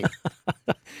don't blame him.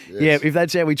 Yeah, if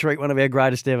that's how we treat one of our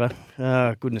greatest ever.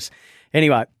 Oh, goodness.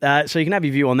 Anyway, so you can have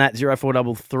your view on that,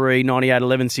 0433 98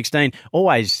 11 16. You're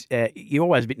always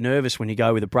a bit nervous when you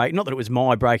go with a break. Not that it was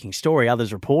my breaking story,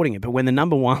 others reporting it, but when the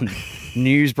number one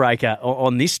newsbreaker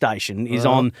on this station is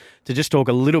on to just talk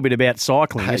a little bit about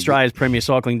cycling, Australia's premier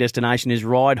cycling destination is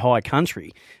Ride High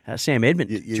Country. Sam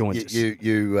Edmund joins us.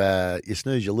 You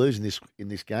snooze, you lose in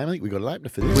this game. I think we've got an opener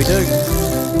for this. We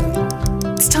do.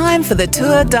 It's time for the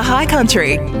Tour de High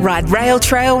Country. Ride rail,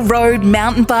 trail, road,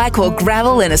 mountain bike or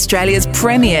gravel in Australia's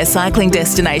premier cycling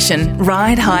destination,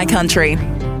 Ride High Country.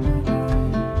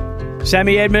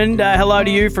 Sammy Edmund, hello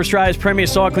to you for Australia's premier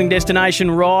cycling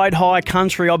destination, Ride High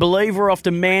Country. I believe we're off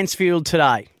to Mansfield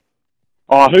today.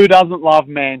 Oh, who doesn't love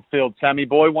Mansfield, Sammy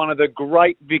boy? One of the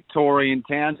great Victorian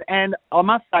towns. And I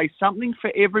must say, something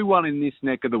for everyone in this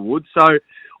neck of the woods. So,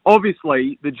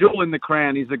 obviously, the jewel in the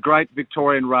crown is the Great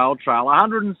Victorian Rail Trail.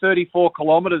 134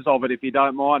 kilometres of it, if you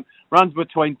don't mind, runs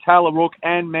between Tallarook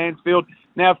and Mansfield.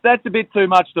 Now, if that's a bit too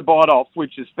much to bite off,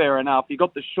 which is fair enough, you've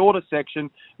got the shorter section,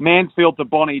 Mansfield to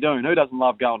Bonnie Doon. Who doesn't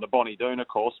love going to Bonnie Doon, of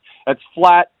course? It's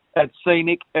flat, it's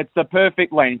scenic, it's the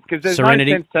perfect length, because there's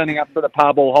Serenity. no sense turning up to the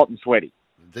pub all hot and sweaty.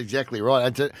 That's exactly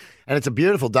right. And it's a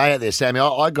beautiful day out there, Sammy.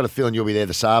 I got a feeling you'll be there,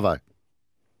 the Savo.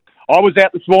 I was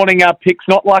out this morning, Picks,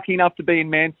 not lucky enough to be in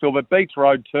Mansfield, but Beach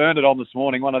Road turned it on this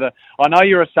morning. I know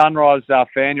you're a Sunrise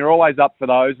fan. You're always up for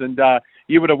those, and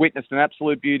you would have witnessed an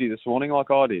absolute beauty this morning like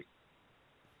I did.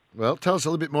 Well, tell us a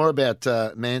little bit more about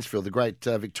Mansfield, the Great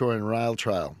Victorian Rail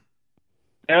Trail.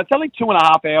 Now, it's only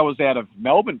 2.5 hours out of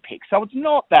Melbourne, Picks, so it's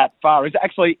not that far. It's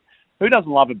actually, who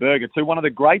doesn't love a burger, too? One of the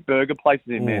great burger places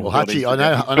in Mansfield. Well, Hutchie,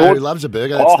 I know who loves a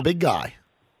burger. That's the big guy.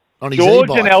 On his George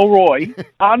e-bike. and Elroy,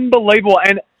 unbelievable.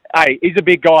 And hey, he's a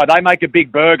big guy. They make a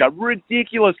big burger.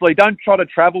 Ridiculously. Don't try to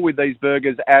travel with these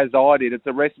burgers as I did. It's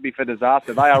a recipe for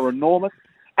disaster. They are enormous,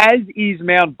 as is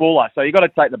Mount Buller. So you've got to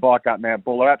take the bike up Mount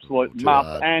Buller. Absolute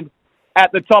must. And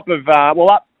at the top of,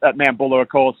 up at Mount Buller, of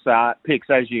course, Picks,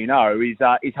 as you know, is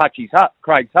Hutchie's hut,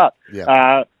 Craig's hut.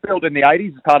 Yeah. Built in the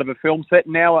 80s as part of a film set,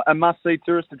 and now a must-see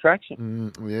tourist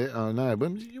attraction. Yeah, I know.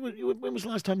 When was the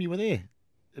last time you were there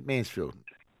at Mansfield?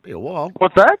 Be a while.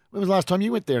 What's that? When was the last time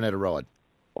you went there and had a ride?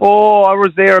 Oh, I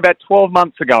was there about 12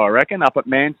 months ago, I reckon, up at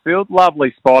Mansfield.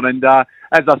 Lovely spot. And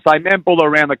as I say, Mount Buller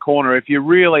around the corner. If you're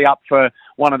really up for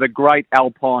one of the great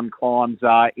alpine climbs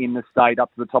in the state,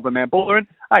 up to the top of Mount Buller. And,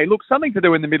 hey, look, something to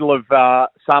do in the middle of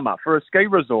summer. For a ski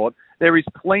resort, there is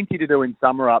plenty to do in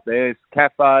summer up there. There's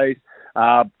cafes,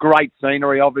 great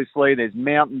scenery, obviously. There's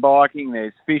mountain biking,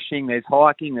 there's fishing, there's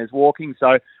hiking, there's walking.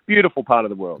 So, beautiful part of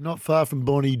the world. Not far from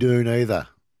Bonnie Doon either.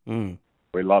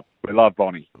 We love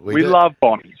Bonnie. We love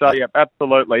Bonnie. So, yeah,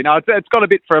 absolutely. No, it's got a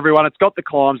bit for everyone. It's got the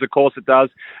climbs, of course it does.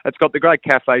 It's got the great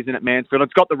cafes in at Mansfield.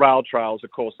 It's got the rail trails,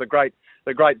 of course, the great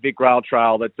Vic Rail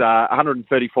Trail that's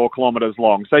 134 kilometres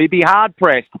long. So you'd be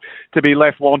hard-pressed to be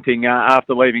left wanting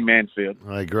after leaving Mansfield.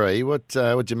 I agree.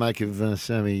 What'd you make of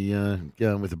Sammy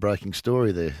going with the breaking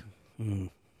story there?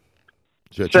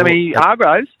 Sammy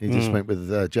Hargraves? He just went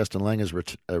with Justin Langer's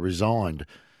resigned.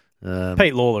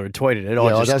 Pete Lawler had tweeted it. It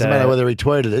doesn't matter whether he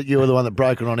tweeted it. You were the one that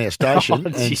broke it on our station,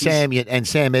 and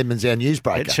Sam Edmonds, our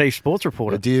newsbreaker, chief sports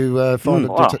reporter. Do you find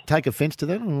take offence to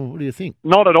that, or what do you think?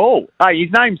 Not at all. Hey,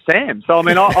 his name's Sam, so I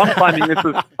mean,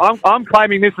 I'm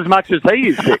claiming this as much as he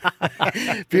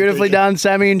is. Beautifully done,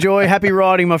 Sammy. Enjoy. Happy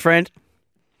riding, my friend.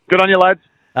 Good on you, lads.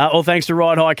 All thanks to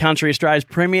Ride High Country, Australia's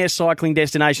premier cycling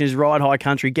destination is Ride High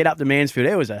Country. Get up to Mansfield.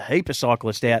 There was a heap of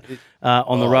cyclists out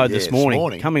on the road this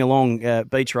morning. Coming along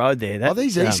Beach Road there.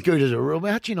 These e-scooters are real.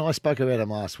 Hutchie and I spoke about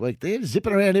them last week. They're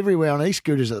zipping around everywhere on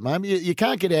e-scooters at the moment. You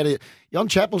can't get out of it. You're on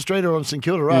Chapel Street or on St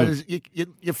Kilda Road.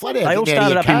 You're flat out. They all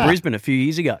started up in Brisbane a few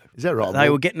years ago. Is that right? They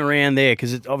were getting around there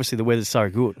because obviously the weather's so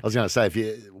good. I was going to say,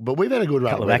 but we've had a good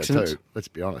run of weather too. Let's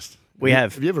be honest. We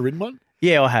have. Have you ever ridden one?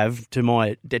 Yeah, I have, to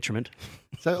my detriment.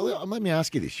 So let me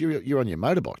ask you this. You're on your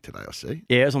motorbike today, I see.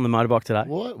 Yeah, I was on the motorbike today.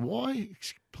 Why?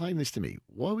 Explain this to me.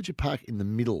 Why would you park in the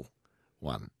middle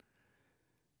one?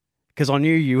 Because I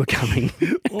knew you were coming,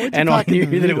 and I knew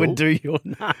that it would do your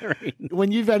narring.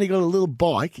 When you've only got a little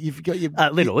bike, you've got your...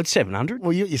 it's 700.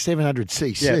 Well, you're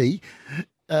 700cc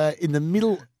in the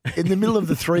middle of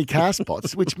the three car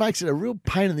spots, which makes it a real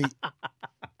pain in the...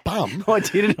 bum. I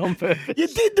did it on purpose. You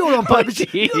did do it on purpose.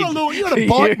 You're on a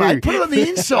bike, mate. Put it on the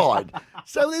inside.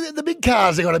 So the big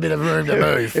cars have got a bit of room to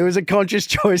move. It was a conscious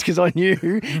choice because I knew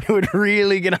it would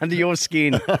really get under your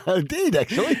skin. It did,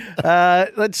 actually. Now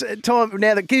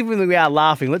that given we are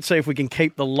laughing, let's see if we can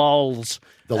keep the lols,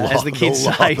 as the kids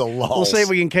say. We'll see if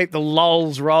we can keep the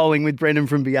lols rolling with Brendan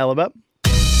from Bialaba.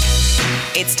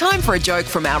 It's time for a joke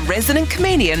from our resident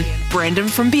comedian, Brendan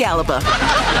from Bialaba.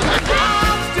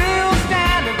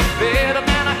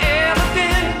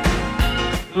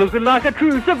 Looking like a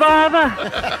true survivor,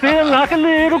 feeling like a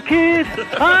little kid.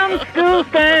 I'm still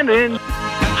standing.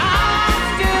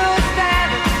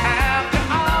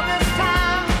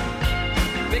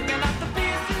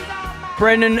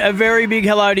 Brendan, a very big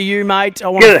hello to you, mate. I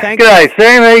want to thank G'day,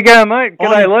 Sam. How you going, mate?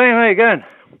 G'day, Liam. How you going?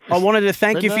 I wanted to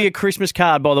thank you for your Christmas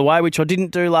card, by the way, which I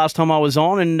didn't do last time I was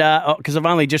on, and because I've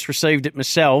only just received it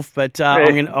myself. But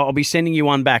I'll be sending you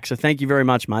one back. So thank you very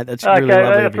much, mate. That's really lovely.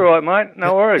 Okay, that's all right, mate.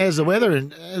 No worries. How's the weather?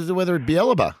 How's the weather at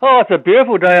Bielaba? Oh, it's a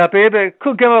beautiful day up here, but it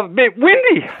could come up a bit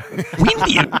windy.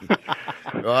 Windy.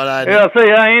 Right. Yeah, I see.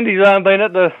 Andy's been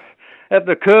at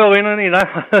the curling, and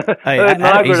Hey, heard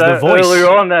Margaret the voice. earlier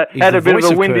on that He's had the a bit of voice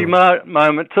a of windy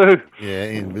moment too. Yeah,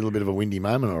 a little bit of a windy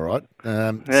moment. All right.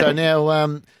 So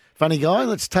now, funny guy,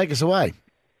 let's take us away.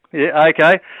 Yeah,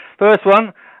 okay. First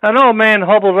one. An old man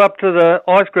hobbled up to the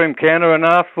ice cream counter and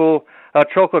asked for a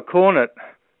chocolate cornet.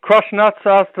 Crushed nuts,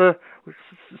 asked the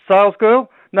sales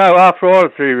girl. No,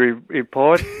 arthritis, he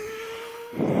replied.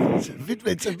 It's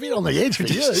a bit on the edge for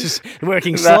you. Just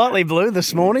working slightly blue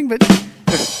this morning, but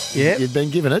yeah, you've been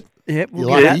given it. Yep,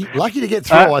 You're lucky to get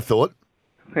through. I thought.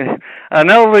 An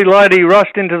elderly lady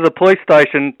rushed into the police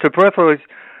station to breathless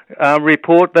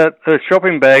report that her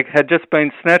shopping bag had just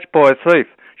been snatched by a thief.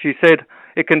 She said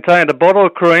it contained a bottle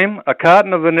of cream, a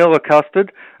carton of vanilla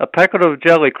custard, a packet of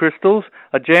jelly crystals,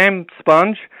 a jam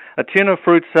sponge, a tin of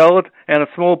fruit salad, and a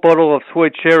small bottle of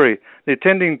sweet cherry. The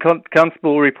attending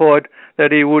constable replied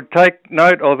that he would take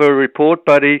note of her report,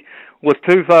 but he was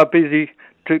too far busy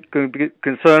to be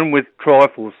concerned with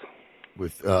trifles.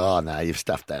 No, you've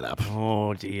stuffed that up.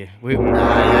 Oh dear, a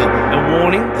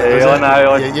warning. Yeah, I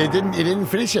know. You didn't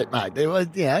finish it, mate. There was,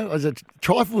 a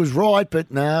trifle was right,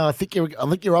 but no, I think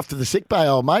you're off to the sick bay,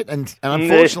 old mate. And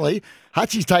unfortunately,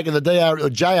 Hutchie's taken the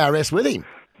JRS with him.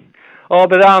 Oh,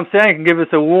 but Sam can give us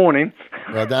a warning.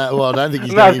 I don't think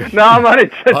he's No, going to. no, mate,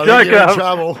 it's a I think joke. you're in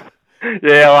trouble.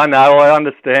 Yeah, I know. I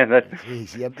understand that.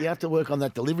 Jeez, you have to work on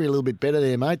that delivery a little bit better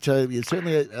there, mate. So you're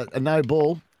certainly a no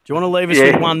ball. Do you want to leave us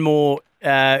with one more,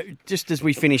 just as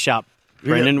we finish up,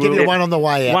 Brendan? Give you one on the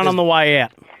way out. One on the way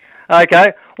out.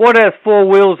 Okay. What has 4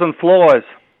 wheels and flies?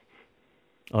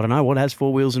 I don't know. What has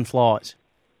 4 wheels and flies?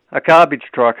 A garbage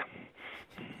truck.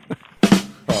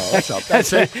 Oh, that's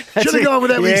up. Should have gone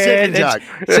with that with your second joke.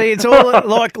 See, it's all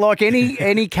like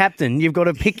any captain. You've got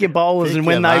to pick your bowlers and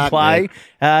when they play,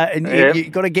 and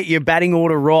you've got to get your batting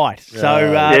order right.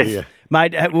 So,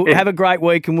 mate, have a great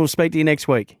week, and we'll speak to you next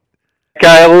week.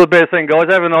 Okay, all the best thing, guys.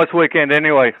 Have a nice weekend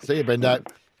anyway. See you, Brendo.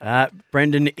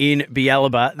 Brendan in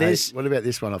Bialaba. Hey, what about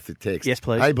this one off the text? Yes,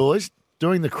 please. Hey, boys,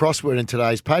 doing the crossword in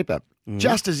today's paper.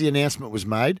 Just as the announcement was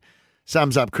made,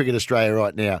 sums up Cricket Australia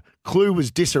right now. Clue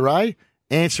was disarray.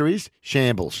 Answer is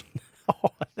shambles.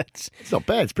 It's not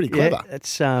bad. It's pretty clever. Yeah,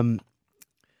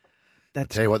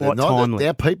 that's quite timely.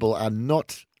 Our people are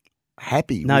not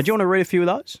happy. No, do you want to read a few of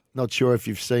those? Not sure if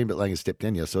you've seen, but Langer stepped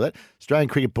in. I saw that. Australian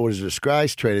Cricket Board is a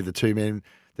disgrace. Treated the 2 men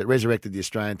that resurrected the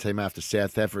Australian team after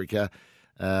South Africa,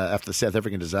 after the South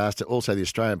African disaster. Also, the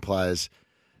Australian players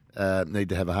need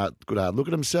to have a good hard look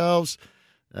at themselves.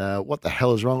 What the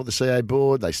hell is wrong with the CA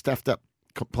Board? They stuffed up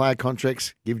player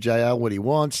contracts. Give JL what he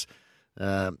wants.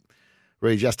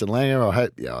 Read Justin Langer. I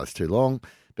hope. Yeah, it's too long.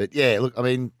 But yeah, look. I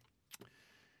mean,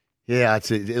 yeah, it's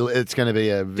going to be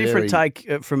a different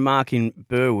take from Mark in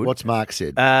Burwood. What's Mark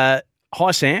said?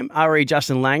 Hi, Sam. Re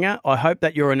Justin Langer. I hope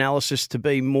that your analysis to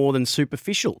be more than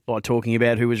superficial by talking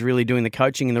about who was really doing the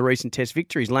coaching in the recent Test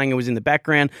victories. Langer was in the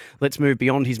background. Let's move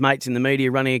beyond his mates in the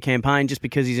media running a campaign. Just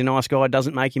because he's a nice guy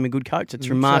doesn't make him a good coach. It's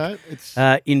from Mark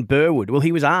in Burwood. Well,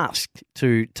 he was asked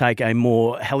to take a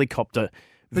more helicopter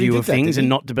view of things and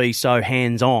not to be so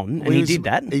hands-on, and he did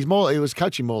that. He was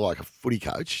coaching more like a footy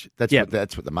coach. That's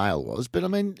what the Mail was. But I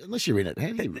mean, unless you're in it,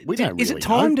 we don't really Is it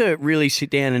time know. to really sit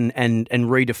down and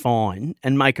redefine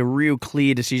and make a real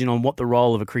clear decision on what the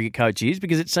role of a cricket coach is?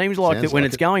 Because it seems like that when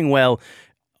it's going well,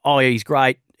 oh, he's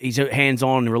great, he's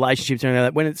hands-on in relationships and everything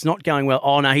like that. When it's not going well,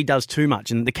 oh, no, he does too much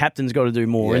and the captain's got to do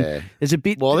more. Yeah. And there's a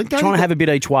bit, trying to have a bit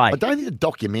each way. I don't think the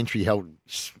documentary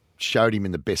showed him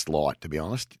in the best light, to be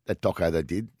honest. That doco they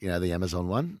did, the Amazon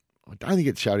one, I don't think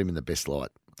it showed him in the best light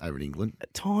over in England.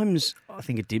 At times, I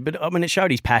think it did, but I mean, it showed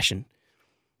his passion.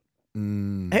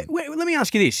 Hey, let me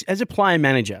ask you this: as a player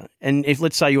manager, and if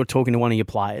let's say you're talking to one of your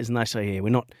players and they say, "Yeah,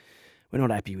 we're not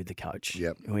happy with the coach.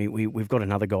 Yep. We've got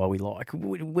another guy we like."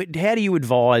 How do you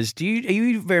advise? Are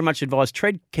you very much advise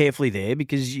tread carefully there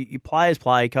because your players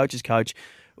play, coaches coach?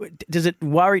 Does it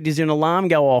worry? Does an alarm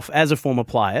go off as a former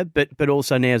player, but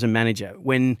also now as a manager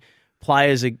when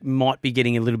players might be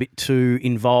getting a little bit too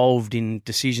involved in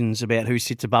decisions about who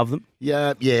sits above them?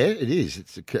 Yeah, it is.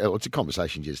 It's a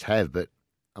conversation you just have. But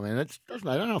I mean, they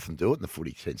don't often do it in the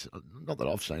footy sense. Not that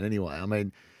I've seen anyway. I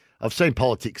mean, I've seen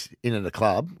politics in a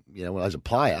club, as a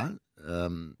player,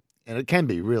 and it can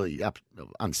be really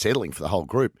unsettling for the whole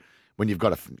group when you've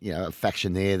got a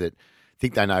faction there that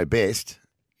think they know best.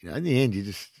 In the end,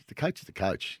 the coach is the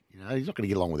coach. He's not going to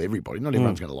get along with everybody. Not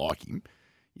everyone's going to like him.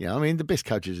 The best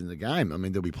coaches in the game. I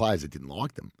mean, there'll be players that didn't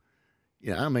like them.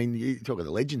 You talk of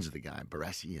the legends of the game,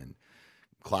 Barassi and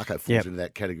Clarko falls into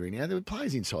that category now. There were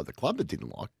players inside the club that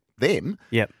didn't like them.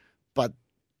 Yep. But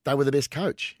they were the best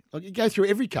coach. Like, you go through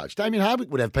every coach. Damien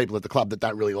Hardwick would have people at the club that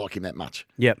don't really like him that much.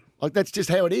 Yep. Like, that's just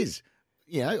how it is.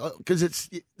 Because it's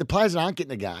the players that aren't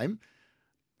getting a game,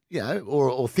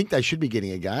 or think they should be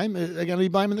getting a game, they're going to be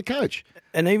blaming the coach.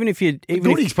 And even if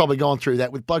Goody's probably gone through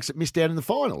that with blokes that missed out in the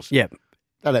finals. Yep.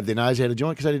 They'd have their nose out of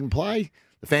joint because they didn't play.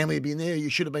 The family would be in there. You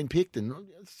should have been picked, and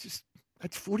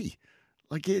that's footy.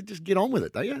 Like, just get on with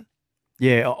it, don't you?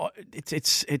 Yeah,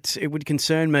 it would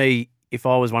concern me if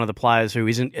I was one of the players who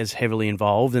isn't as heavily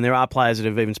involved, and there are players that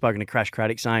have even spoken to Crash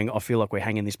Craddock saying, "I feel like we're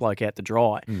hanging this bloke out to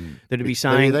dry." That'd be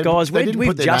saying, "Guys,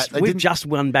 we've just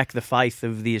won back the faith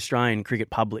of the Australian cricket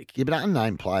public." Yeah, but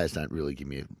unnamed players don't really give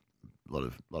me a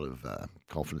lot of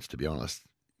confidence, to be honest.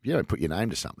 If you don't put your name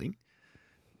to something,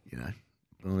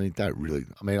 don't really.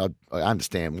 I mean, I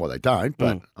understand why they don't,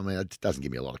 but I mean, it doesn't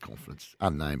give me a lot of confidence.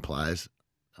 Unnamed players.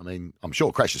 I mean, I'm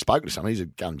sure Crash has spoken to someone. He's a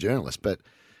gun journalist, but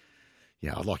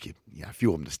I'd like a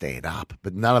few of them to stand up.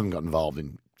 But none of them got involved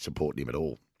in supporting him at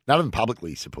all. None of them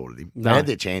publicly supported him. They had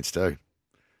their chance too.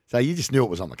 So you just knew it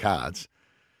was on the cards.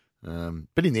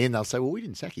 But in the end, they'll say, "Well, we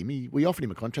didn't sack him. We offered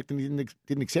him a contract and he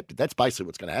didn't accept it." That's basically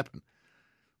what's going to happen.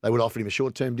 They would have offered him a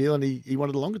short-term deal and he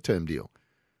wanted a longer-term deal.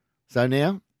 So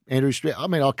now, Andrew Strauss, I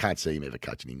mean, I can't see him ever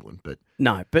coaching England, but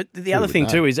no. But the other thing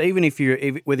too is, even if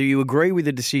whether you agree with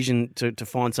the decision to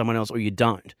find someone else or you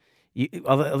don't,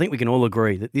 I think we can all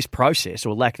agree that this process,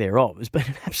 or lack thereof, has been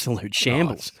an absolute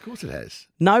shambles. Of course it has.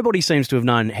 Nobody seems to have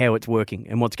known how it's working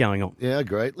and what's going on. Yeah,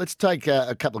 great. Let's take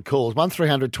a couple of calls.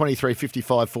 1300 23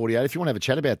 55 48. If you want to have a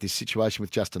chat about this situation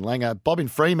with Justin Langer. Bob in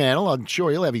Fremantle, I'm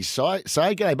sure he'll have his say.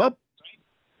 G'day, Bob.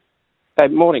 Hey,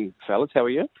 morning, fellas. How are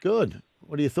you? Good.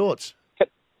 What are your thoughts?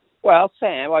 Well,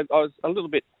 Sam, I was a little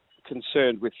bit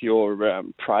concerned with your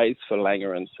praise for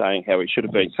Langer and saying how he should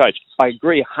have been coached. I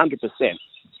agree 100%,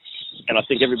 and I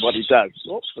think everybody does.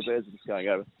 Oops, the birds are just going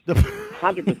over.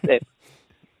 100%.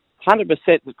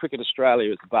 100% that Cricket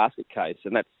Australia is a basket case,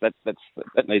 and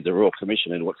that needs a royal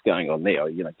commission into what's going on there.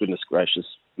 Goodness gracious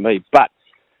me. But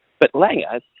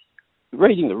Langer,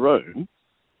 reading the room,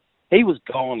 he was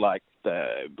gone like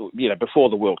before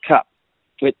the World Cup.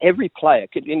 With every player,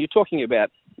 and you're talking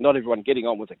about not everyone getting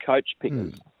on with the coach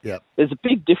pickers. There's a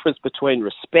big difference between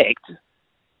respect,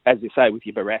 as you say, with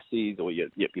your Barassis or your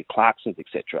Clarksons,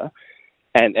 etc.,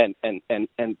 and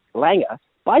Langer.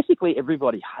 Basically,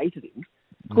 everybody hated him,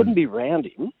 couldn't be around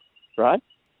him, right?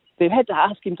 They've had to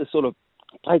ask him to sort of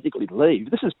basically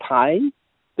leave. This is Payne.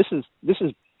 This is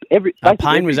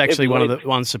Payne was actually one of the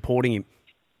ones supporting him.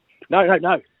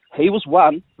 No. He was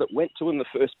one that went to him in the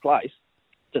first place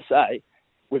to say,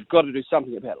 we've got to do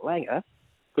something about Langer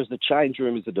because the change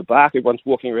room is a debacle. Everyone's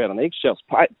walking around on eggshells.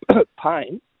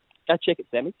 Payne, go check it,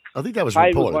 Sammy. I think that was Payne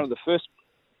reported. Was one of the first.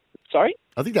 Sorry?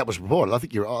 I think that was reported. I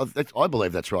think I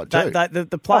believe that's right too.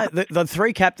 The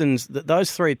three captains,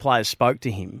 those three players spoke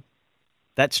to him.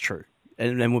 That's true,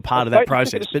 and were part of that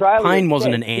process. But Payne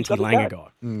wasn't an anti-Langer guy.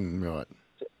 Right.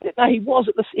 No, he was.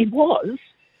 He was.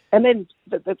 And then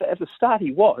at the start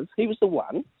he was the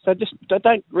one. So just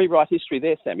don't rewrite history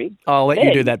there, Sammy. I'll let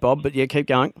you do that, Bob, but yeah, keep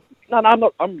going. No,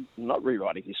 I'm not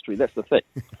rewriting history. That's the thing.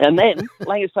 And then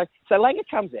Langer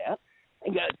comes out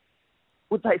and goes,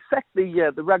 would they sack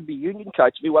the rugby union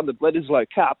coach if he won the Bledisloe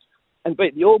Cup and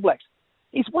beat the All Blacks?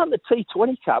 He's won the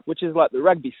T20 Cup, which is like the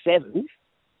rugby sevens,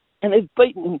 and they've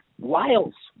beaten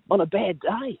Wales on a bad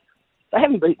day. They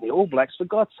haven't beaten the All Blacks, for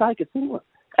God's sake, it's England.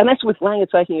 And that's with Langer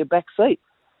taking a back seat.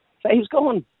 So he was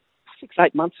gone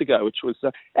 6-8 months ago, which was...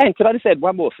 and can I just add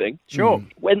one more thing? Sure.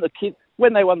 When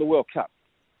they won the World Cup,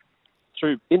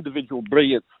 through individual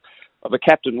brilliance of a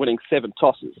captain winning 7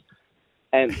 tosses,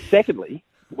 and secondly,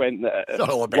 when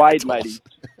Wade made his...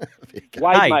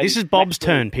 This is Bob's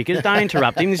turn, Pickers. Don't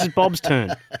interrupt him. This is Bob's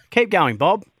turn. Keep going,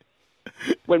 Bob.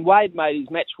 When Wade made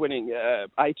his match-winning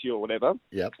 80 or whatever,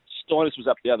 Stoinis was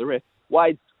up the other end.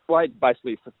 Wade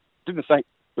basically didn't thank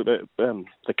the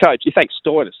coach. He thanked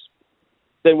Stoinis.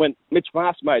 Then when Mitch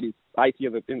Marsh made his 80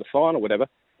 in the final, whatever,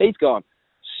 he's gone.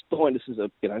 Stoinis is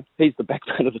he's the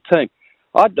backbone of the team.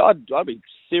 I'd be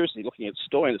seriously looking at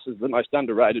Stoinis as the most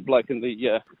underrated bloke in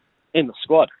the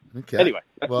squad. Okay. Anyway,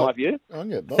 that's my view.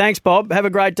 Thanks, Bob. Have a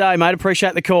great day, mate.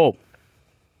 Appreciate the call.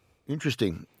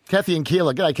 Interesting. Kathy and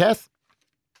Keeler. G'day, Kath.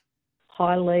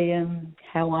 Hi, Liam.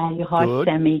 How are you? Hi, Good.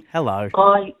 Sammy. Hello.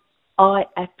 I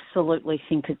absolutely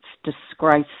think it's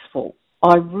disgraceful.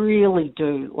 I really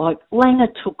do. Like, Langer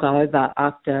took over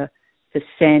after the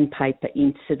sandpaper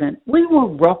incident. We were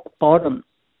rock bottom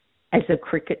as a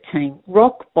cricket team.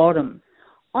 Rock bottom.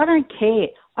 I don't care.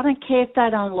 I don't care if they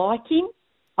don't like him.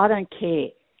 I don't care.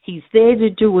 He's there to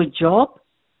do a job,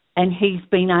 and he's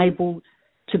been able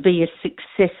to be a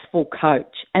successful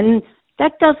coach. And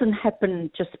that doesn't happen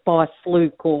just by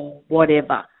fluke or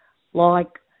whatever.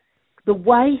 Like, the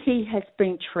way he has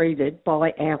been treated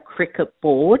by our cricket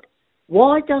board,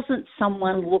 why doesn't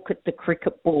someone look at the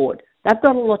cricket board? They've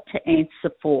got a lot to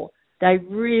answer for. They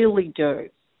really do.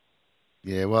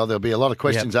 Yeah, well, there'll be a lot of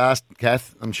questions asked,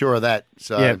 Kath. I'm sure of that.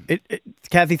 So, yeah,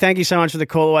 Kathy, thank you so much for the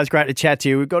call. Always great to chat to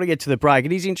you. We've got to get to the break.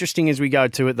 It is interesting as we go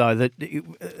to it, though, that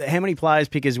how many players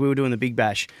pickers we were doing the Big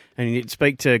Bash. And you'd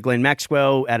speak to Glenn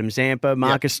Maxwell, Adam Zampa,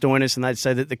 Marcus Stoinis, and they'd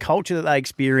say that the culture that they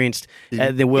experienced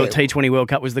at the T20 World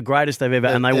Cup was the greatest they've ever,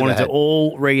 and they wanted to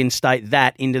all reinstate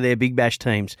that into their Big Bash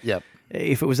teams. Yep.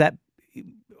 If it was that,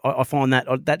 I find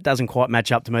that doesn't quite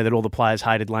match up to me, that all the players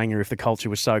hated Langer if the culture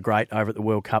was so great over at the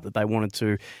World Cup that they wanted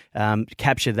to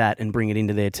capture that and bring it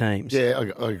into their teams.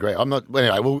 Yeah, I agree. I'm not.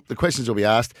 Anyway, well, the questions will be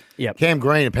asked. Yep. Cam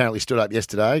Green apparently stood up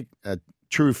yesterday, a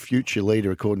true future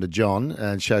leader according to John,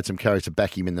 and showed some courage to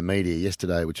back him in the media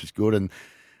yesterday, which was good. And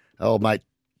old mate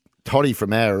Toddy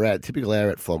from Ararat, typical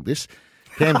Ararat flogged this.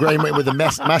 Cam Green went with a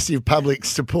massive public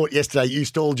support yesterday. You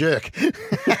stall jerk.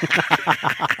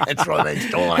 That's right, man.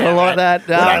 Stall. I like that.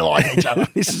 We don't like each other.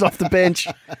 This is Off the Bench.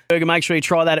 Make sure you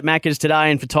try that at Macca's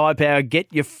today. And for Tyre Power,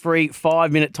 get your free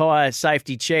 5-minute tyre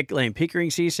safety check. Liam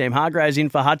Pickering's here. Sam Hargrave's in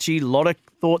for Hutchie. A lot of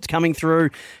thoughts coming through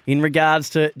in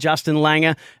regards to Justin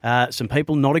Langer. Some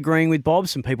people not agreeing with Bob,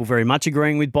 some people very much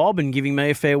agreeing with Bob and giving me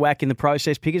a fair whack in the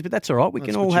process, Pickers, but that's all right. We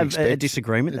can all have a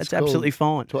disagreement. That's absolutely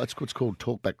fine. That's what's called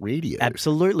talkback radio.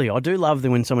 Absolutely. I do love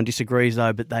when someone disagrees,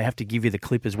 though, but they have to give you the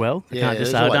clip as well. They can't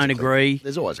just say, I don't agree.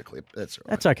 There's always a clip. That's all right.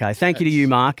 That's okay. Thank you to you,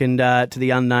 Mark, and to the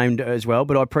unnamed as well,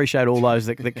 but I appreciate all those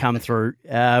that come through.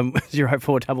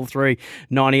 0433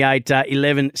 98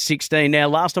 11 16. Now,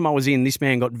 last time I was in, this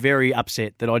man got very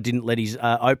upset that I didn't let his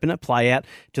opener play out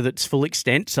to its full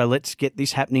extent. So let's get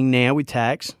this happening now with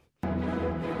Tags.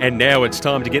 And now it's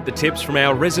time to get the tips from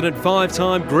our resident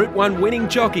 5-time Group 1 winning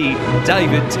jockey,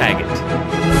 David Taggart.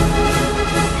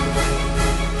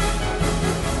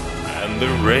 And the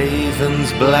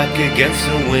ravens black against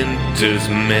the winter's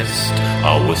mist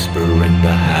are whispering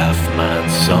the half-man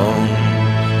song.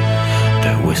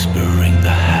 They're whispering the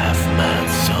half-man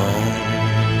song.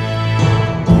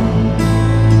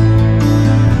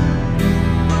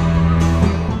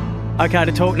 Okay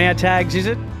to talk now, Tags, is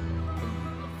it?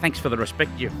 Thanks for the respect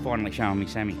you're finally showing me,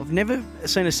 Sammy. I've never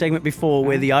seen a segment before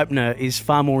where the opener is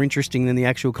far more interesting than the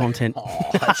actual content.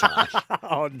 That's harsh.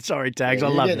 Oh, sorry, Tags. Yeah,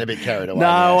 I love you. You're getting a bit carried away. No,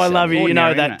 I love you. You know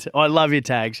Ordinary, that. I love you,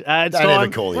 Tags. It's Don't time.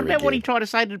 ever call What him about what he again. tried to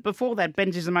say before that?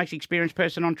 Ben's is the most experienced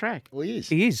person on track. Well, he is.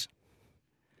 He is.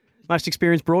 Most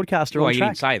experienced broadcaster Well, on you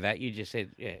track. didn't say that. You just said,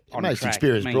 on Most track.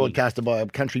 experienced meaning broadcaster by a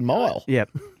country mile.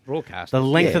 Yep. broadcaster. The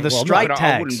length of the straight but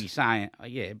Tags. I wouldn't be saying,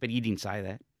 but you didn't say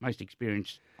that. Most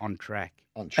experienced on track.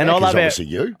 On track And I is love obviously it.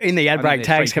 you. In the ad I break, think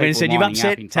there's Tags three came in and said, people "You've lining up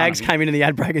upset." in front Tags of came in the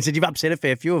ad break and said, "You've upset a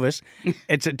fair few of us."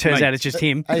 It turns out it's just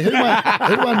him. Hey, who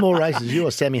won more races, you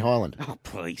or Sammy Hyland? Oh,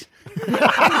 please.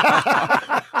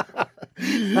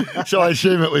 So I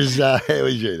assume it was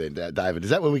you then, David. Is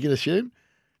that what we can assume?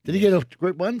 Did he get a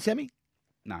Group 1, Sammy?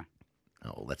 No.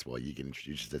 Oh, well, that's why you get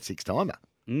introduced as a 6-timer.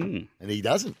 Mm. And he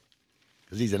doesn't,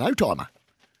 because he's an O-timer.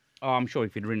 Oh, I'm sure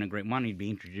if he'd written a Group 1, he'd be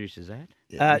introduced as that.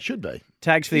 Yeah, it should be.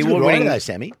 Tags for the He's a good rider, award-winning though,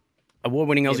 Sammy.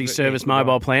 Award-winning Aussie but- service good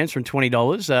mobile rider. plans from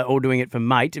 $20, all doing it for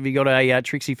Mate. Have you got a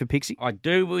Trixie for Pixie? I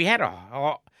do. We had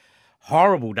a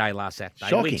horrible day last Saturday.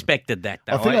 Shocking. We expected that,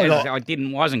 though. I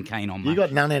think wasn't keen on much. You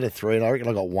got none out of 3, and I reckon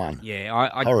I got 1. Yeah,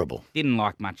 I Horrible. didn't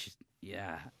like much.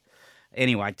 Yeah.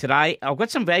 Anyway, today, I've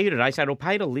got some value today, so it'll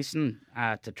pay to listen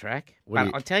to track.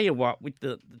 But I'll tell you what, with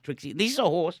the Trixie, this is a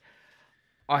horse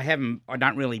I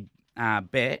don't really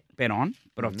bet on,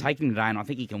 but I've taken him today and I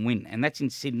think he can win. And that's in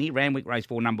Sydney, Randwick Race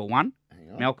 4, number 1,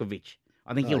 Malkovich.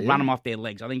 I think he'll run them off their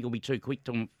legs. I think he'll be too quick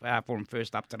for him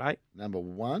first up today. Number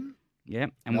 1? Yeah.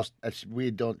 And That's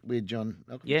Weird John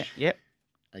Malkovich. Yeah, yeah.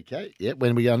 Okay, yeah.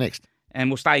 When do we go next? And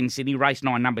we'll stay in Sydney, race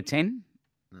 9, number 10.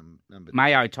 Number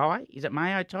Mayo Tie. Is it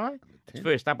Mayo Tie? It's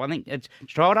first up. I think it's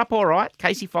tried up all right.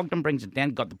 Casey Fogden brings it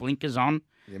down, got the blinkers on.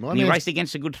 Yeah, and he raced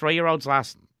against the good 3-year-olds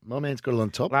My man's got it on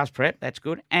top. last prep. That's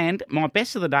good. And my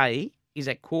best of the day is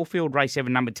at Caulfield, race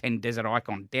 7, number 10, Desert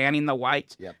Icon. Down in the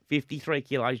weights, 53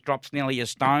 kilos, drops nearly a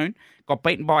stone. Got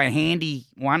beaten by a handy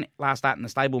one last start in the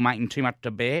stable, making too much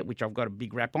to bear, which I've got a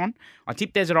big rap on. I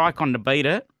tipped Desert Icon to beat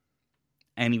it,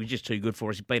 and he was just too good for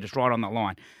us. He beat us right on the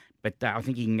line. But I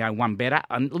think he can go one better.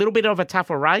 A little bit of a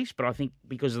tougher race, but I think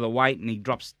because of the weight and he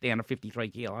drops down to 53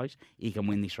 kilos, he can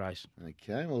win this race.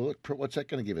 Okay, well, what's that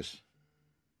going to give us?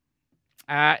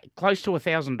 Close to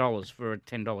 $1,000 for a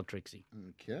 $10 Trixie.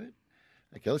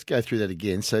 Okay, let's go through that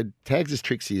again. So Tags'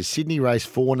 Trixie is Sydney race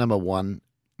 4, number 1,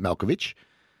 Malkovich.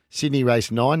 Sydney race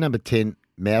 9, number 10,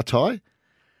 Mautai.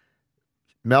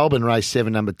 Melbourne race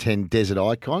 7, number 10, Desert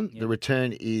Icon. Yep. The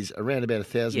return is around about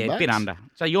 $1,000. Yeah, a bit under.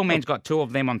 So your man's got 2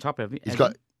 of them on top of it. He's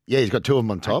got 2 of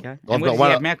them on top. Okay. I've got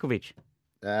one. Malkovich.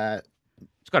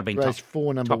 It's got to be race top,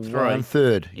 4, number top 1,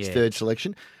 third. His third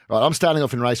selection. Right, I'm starting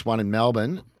off in race 1 in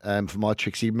Melbourne for my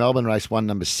Trixie. Melbourne race 1,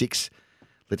 number 6.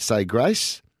 Let's say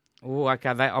Grace. Oh, okay.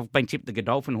 I've been tipped the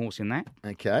Godolphin horse in that.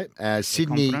 Okay.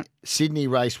 Sydney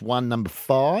race 1, number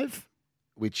 5,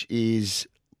 which is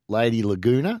Lady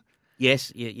Laguna.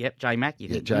 Yes, J Mac.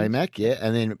 J Mac,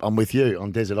 and then I'm with you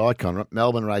on Desert Icon.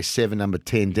 Melbourne race 7, number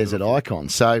 10, Desert Icon.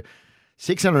 So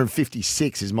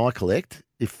 656 is my collect.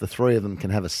 If the 3 of them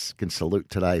can salute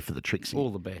today for the Trixie.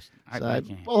 All the best.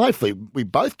 Well, hopefully we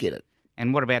both get it.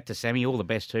 And what about to Sammy? All the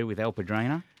best too with El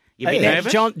Padrino. You a bit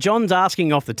nervous? John's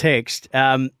asking off the text.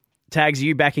 Tags, are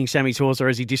you backing Sammy's horse, or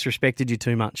has he disrespected you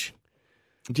too much?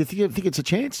 Do you think it's a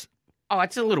chance? Oh,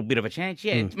 it's a little bit of a chance,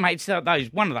 mate.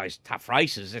 It's one of those tough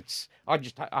races. I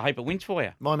hope it wins for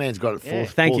you. My man's got it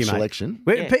fourth selection.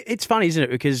 It's funny, isn't it?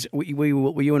 Because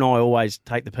you and I always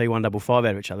take the P155 out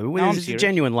of each other. But there's a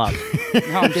genuine love.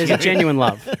 There's a genuine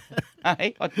love.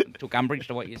 Hey, I took umbrage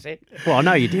to what you said. Well, I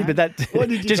know you did, but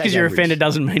just because you're offended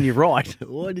doesn't mean you're right.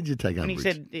 Why did you take umbrage?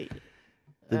 When he said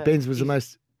that Benz was the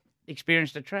most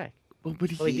experienced at track. Well,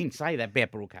 he didn't say that about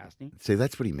broadcasting. See,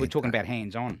 that's what he meant. We're talking about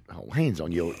hands-on. Oh,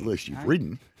 hands-on. At least you've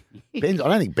ridden. Benz, I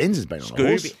don't think Benz has been on a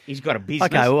horse. He's got a business.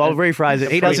 Okay, well, I'll rephrase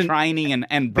it. He doesn't training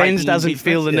and Benz doesn't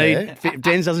feel the need.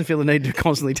 Benz doesn't feel the need to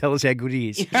constantly tell us how good he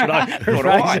is. Should I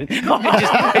rephrase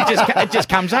it? It just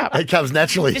comes up. It comes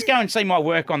naturally. Just go and see my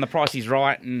work on The Price Is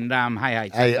Right and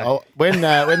when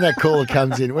that caller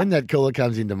comes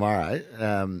in, tomorrow.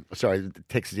 The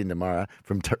text is in tomorrow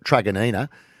from Truganina.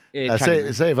 Yeah, see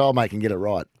if old mate can get it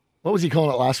right. What was he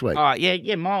calling it last week? Oh,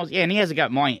 yeah, Miles. Yeah, and he has a go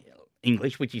at my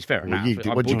English, which is fair enough.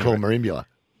 What did you call Marimbula?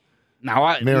 No,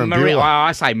 I say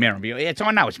Marimbula.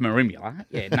 I know it's Marimbula.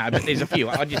 Yeah, no, but there's a few.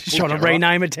 I just trying to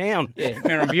rename a town. Yeah,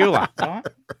 Marimbula. Right?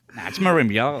 No, it's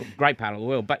Marimbula, great part of the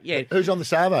world. But yeah, who's on the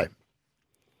Savo?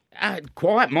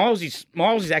 Quiet. Miles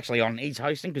is actually on. He's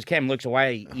hosting because Cam Luke's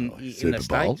away in the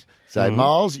States. So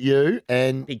Miles, you,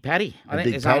 and Big Paddy.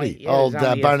 Big Paddy. Old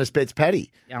bonus bets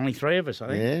Paddy. Only 3 of us, I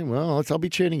think. Yeah, well, I'll be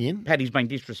tuning in. Paddy's been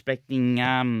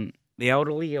disrespecting the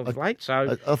elderly of late.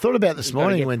 So I thought about this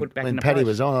morning when Paddy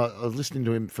was on. I was listening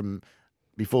to him from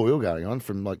before we were going on,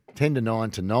 from like 10 to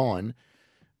 9 to 9.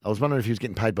 I was wondering if he was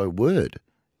getting paid by word.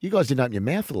 You guys didn't open your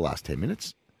mouth for the last 10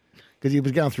 minutes. Because he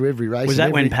was going through every race. Was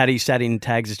that when Paddy sat in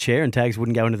Tags' chair and Tags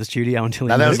wouldn't go into the studio until he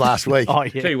No, that was last week. Oh,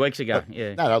 yeah. 2 weeks ago,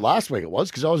 yeah. No, last week it was,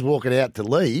 because I was walking out to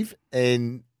leave,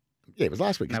 and it was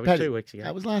last week. No, it was 2 weeks ago.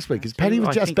 That was last week, because Paddy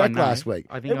was just back last week.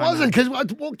 It wasn't, because I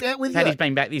walked out with Paddy's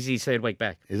been back. This is his 3rd week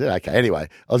back. Is it? Okay, anyway,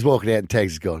 I was walking out and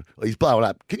Tags has gone, he's blowing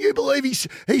up. Can you believe he's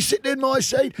sitting in my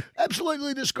seat?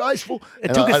 Absolutely disgraceful.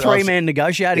 It took a 3-man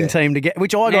negotiating team to get,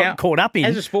 which I got caught up in.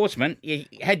 As a sportsman, you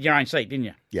had your own seat, didn't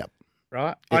you? Yep.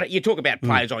 Right? Yeah. You talk about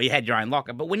players, you had your own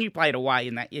locker, but when you played away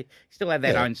in that, you still had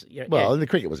that own... Well, in the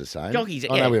cricket was the same. Jockeys,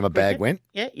 I know where my bag went.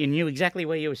 Yeah, you knew exactly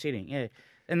where you were sitting, yeah.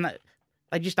 And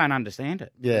they just don't understand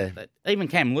it. Yeah. Even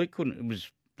Cam Luke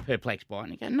was perplexed by it.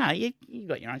 And he goes, no, you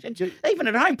got your own seat. Even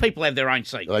at home, people have their own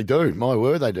seat. They do. My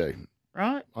word, they do.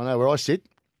 Right? I know where I sit,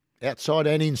 outside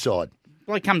and inside.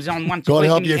 Well, he comes on once a week. God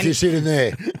help you if you're sitting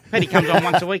there. Paddy comes on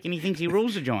once a week and he thinks he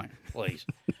rules the joint. Please.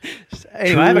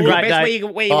 Anyway, have a great day.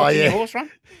 Where are you watching your horse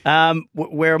run?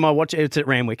 Where am I watching? It's at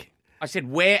Randwick. I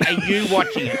said, where are you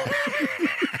watching it?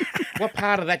 What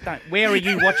part of that? Where are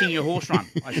you watching your horse run?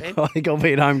 I said. I think I'll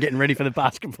be at home getting ready for the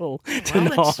basketball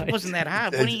tonight. Well, it wasn't that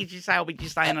hard. Why don't you just say I'll be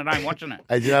just staying at home watching it?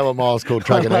 Hey, do you know what Miles called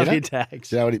Truganina? I love your Tags.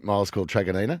 Do you know what Miles called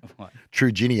Truganina? What?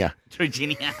 Truginia.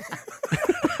 Truginia.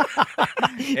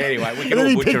 Anyway, we can and all then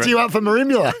he butcher picked it. you up for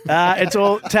Marimbula. It's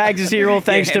all Tags is here. All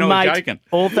thanks to Mate. Joking.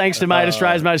 All thanks to Mate,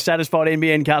 Australia's most satisfied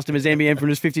NBN customers. NBN from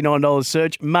just $59.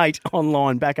 Search Mate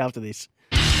online. Back after this.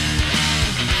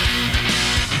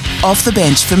 Off the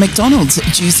bench for McDonald's,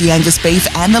 juicy Angus beef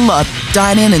and the lot.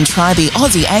 Dine in and try the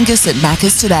Aussie Angus at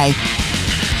Macca's today.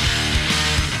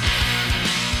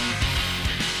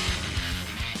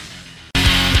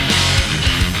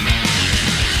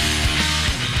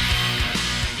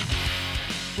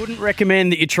 Wouldn't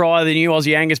recommend that you try the new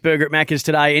Aussie Angus burger at Macca's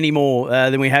today any more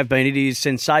than we have been. It is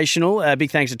sensational. Big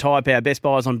thanks to Tyre Power. Best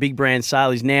Buys on Big Brand Sale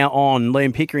is now on.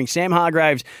 Liam Pickering, Sam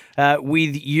Hargraves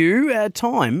with you.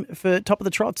 Time for Top of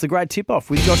the Trots, the great tip-off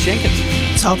with Josh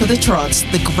Jenkins. Top of the Trots,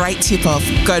 the great tip-off.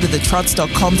 Go to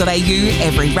thetrots.com.au.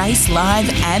 Every race live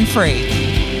and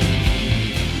free.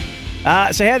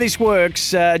 So how this works,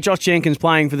 Josh Jenkins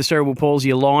playing for the Cerebral Palsy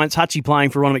Alliance, Hutchie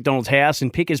playing for Ronald McDonald's House,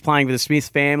 and Pickers playing for the Smith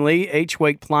family, each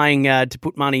week playing to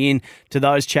put money in to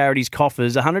those charities'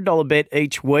 coffers. $100 bet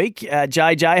each week.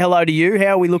 JJ, hello to you.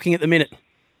 How are we looking at the minute?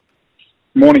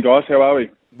 Morning, guys. How are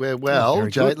we? Well,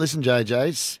 listen,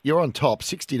 JJ, you're on top,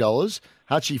 $60,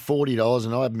 Hutchie $40,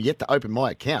 and I haven't yet to open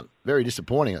my account. Very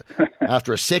disappointing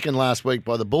after a second last week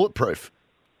by the Bulletproof.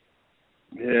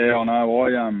 Yeah, I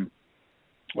know.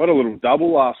 I had a little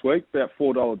double last week, about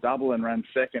 $4 double, and ran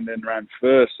second and ran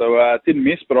first. So didn't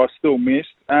miss, but I still missed.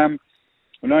 I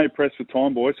know you're pressed for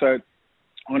time, boys, so I'm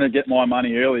going to get my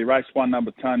money early. Race 1,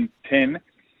 number 10.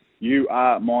 You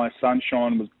Are My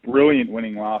Sunshine was brilliant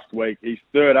winning last week. He's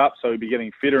third up, so he'll be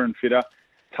getting fitter and fitter.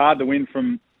 It's hard to win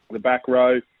from the back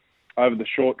row over the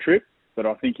short trip, but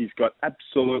I think he's got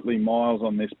absolutely miles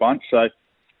on this bunch. So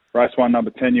race 1,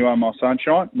 number 10, You Are My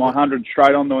Sunshine. My 100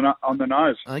 straight on the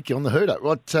nose. Thank you, on the hooter.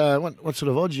 What sort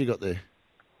of odds you got there?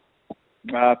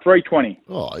 320.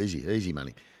 Oh, easy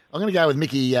money. I'm going to go with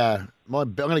Mickey. I'm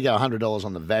going to go $100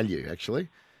 on the value, actually.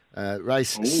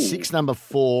 Race 6, number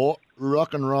 4,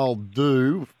 Rock and Roll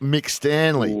Do, Mick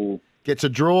Stanley. Gets a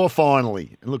draw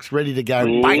finally and looks ready to go.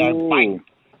 Bang, bang.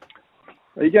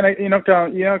 You're not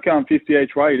going 50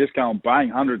 each way. You're just going bang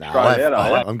 100 straight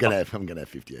out. I'm going to have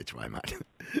 50 each way, mate.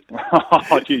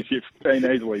 Oh, geez, you've been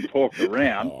easily talked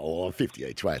around. 50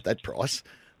 each way at that price.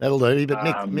 That'll do. But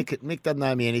Mick doesn't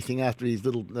owe me anything after his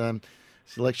little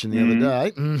selection the other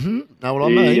day. Mm-hmm. Know what I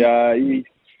mean? He's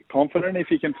confident. If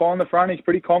he can find the front, he's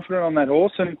pretty confident on that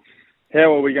horse. And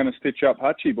how are we going to stitch up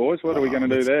Hutchie, boys? What are we going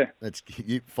to do there?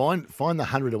 You find the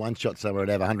 100 to 1 shot somewhere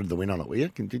and have 100 to win on it, will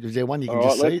you? Is there one you can All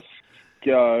just right, see?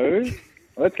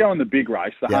 Let's go in the big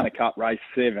race, the Hunter Cup, race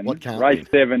 7. What can't race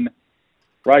win? 7.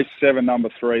 Race 7, number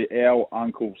 3, Our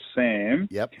Uncle Sam.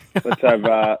 Yep. Let's have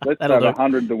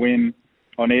 100 to win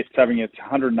on it. It's having its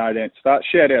 108th start.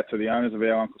 Shout out to the owners of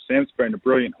Our Uncle Sam. It's been a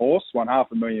brilliant horse. Won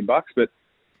 $500,000, but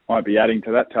might be adding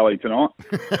to that tally tonight.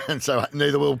 And so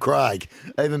neither will Craig.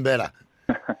 Even better.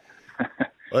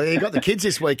 Well, you got the kids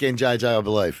this weekend, JJ, I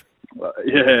believe.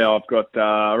 Yeah, I've got.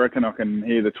 I reckon I can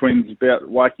hear the twins about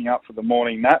waking up for the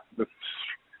morning nap.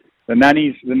 The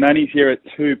nanny's here at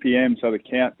 2 p.m, so the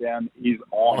countdown is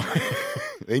on.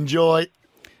 Enjoy.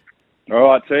 All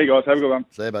right, see you guys. Have a good one.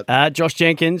 See you, bud. Josh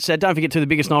Jenkins, don't forget the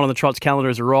biggest night on the Trots calendar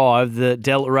has arrived. The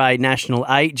Delray National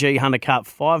AG Hunter Cup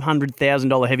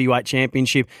 $500,000 heavyweight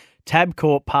championship.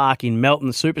 Tabcorp Park in Melton.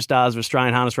 The superstars of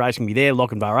Australian harness racing will be there.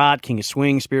 Lochinvar Art, King of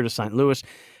Swing, Spirit of St. Louis.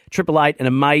 888, An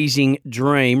Amazing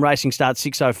Dream. Racing starts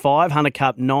 6:05. Hunter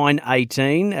Cup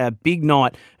 9:18. A big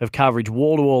night of coverage.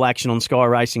 Wall-to-wall action on Sky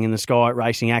Racing and the Sky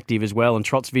Racing Active as well. And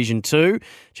Trots Vision 2,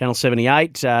 Channel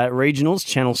 78, Regionals,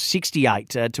 Channel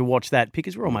 68 to watch that.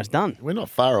 Pickers, we're almost done. We're not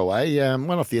far away.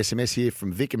 One off the SMS here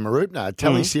from Vic and Marupna. A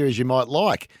telly series you might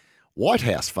like. White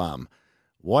House Farm.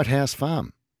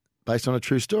 Based on a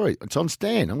true story. It's on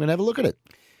Stan. I'm going to have a look at it.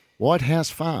 White House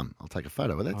Farm. I'll take a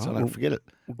photo of that so I don't forget it.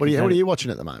 What are you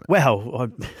watching at the moment? Well,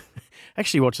 I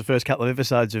actually watched the first couple of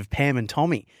episodes of Pam and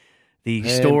Tommy, the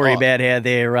story about how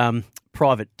their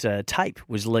private tape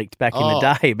was leaked back in the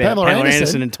day about Pamela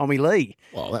Anderson and Tommy Lee.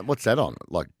 Well, what's that on?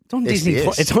 Like it's on Disney.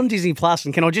 It's on Disney Plus,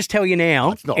 and can I just tell you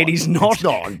now, it is not. It's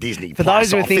not on Disney. For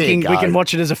those who are thinking we can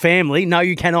watch it as a family, no,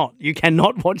 you cannot. You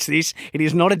cannot watch this. It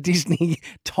is not a Disney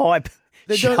type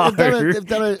show. They've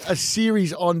done a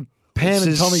series on Pam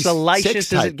and Tommy's salacious sex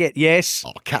tape. as it gets. Yes.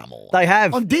 Oh, come on. They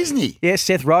have. On Disney. Yes,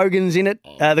 Seth Rogen's in it.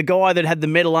 The guy that had the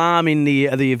metal arm in the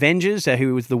Avengers,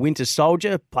 who was the Winter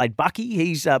Soldier, played Bucky.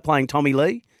 He's playing Tommy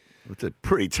Lee. It's a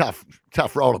pretty tough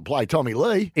role to play, Tommy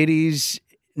Lee. It is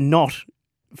not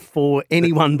for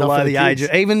anyone below the age of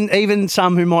even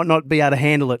some who might not be able to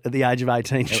handle it at the age of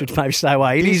 18 should maybe stay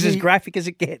away. It is as graphic as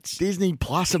it gets. Disney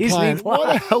Plus are playing.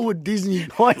 Why the hell would Disney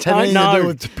have anything to do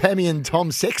with Pammy and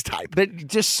Tom's sex tape? But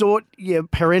just sort your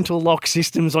parental lock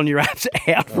systems on your apps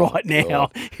out right now.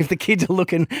 God. If the kids are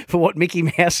looking for what Mickey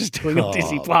Mouse is doing on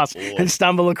Disney Plus and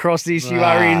stumble across this,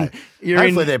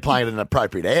 Hopefully they're playing at an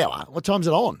appropriate hour. What time's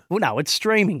it on? Well, no, it's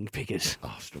streaming, Pickers.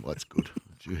 Oh, that's good.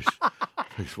 Jeez.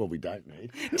 That's what we don't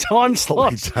need. Time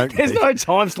slots. There's no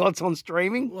time slots on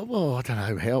streaming. Well, I don't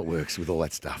know how it works with all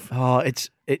that stuff. Oh, I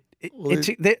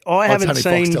haven't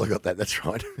seen. Foxtel got that. That's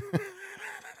right.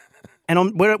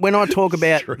 And when I talk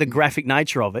about the graphic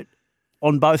nature of it,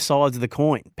 on both sides of the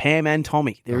coin, Pam and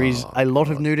Tommy. There is a lot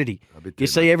of nudity. You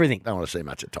see everything. Don't want to see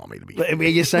much of Tommy, to be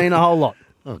You're seeing a whole lot.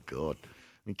 Oh, God.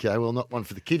 Okay, well, not one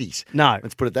for the kiddies. No.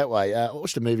 Let's put it that way. I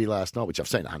watched a movie last night, which I've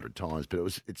seen 100 times, but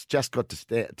it's just got to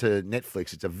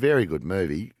Netflix. It's a very good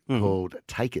movie called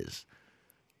Takers.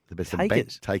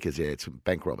 Takers, yeah. It's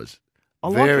bank robbers. I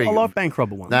like bank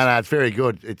robber ones. No, it's very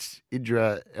good. It's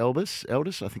Idris Elba,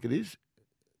 I think it is.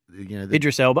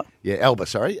 Idris Elba? Yeah, Elba,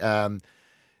 sorry.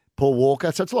 Paul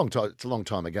Walker. So it's a long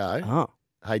time ago. Oh.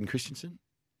 Hayden Christensen.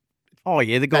 Oh,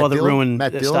 yeah, the guy that ruined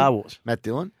Star Wars. Matt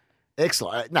Dillon.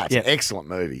 Excellent. No, it's an excellent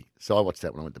movie. So I watched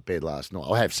that when I went to bed last night.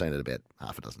 I have seen it about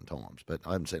half a dozen times, but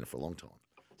I haven't seen it for a long time.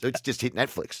 So it's just hit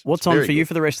Netflix. What's on for you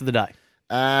for the rest of the day?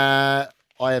 I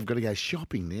have got to go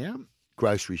shopping now.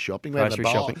 Grocery shopping. We're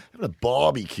having a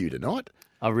barbecue tonight.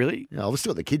 Oh, really? Yeah, we've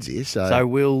still got the kids here. So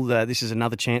Will, this is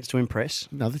another chance to impress.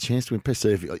 Another chance to impress. So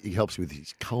if he helps with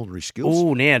his culinary skills.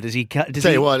 Oh, now does he? Tell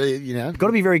you what, got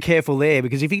to be very careful there,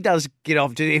 because if he does get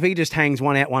off, if he just hangs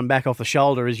one out, one back off the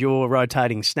shoulder as you're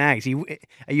rotating snags, are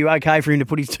you okay for him to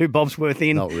put his 2 bobs worth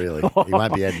in? Not really. He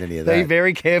won't be adding any of that. Be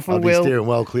very careful, Will. I'll be steering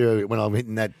well clear when I'm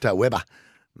hitting that Weber.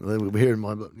 When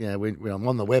I'm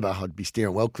on the Weber, I'd be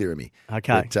steering well clear of me.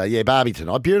 Okay. But, Barbie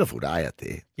tonight. Beautiful day out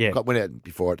there. Yeah. Went out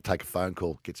before to take a phone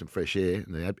call, get some fresh air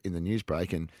in the news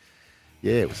break, and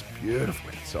it was beautiful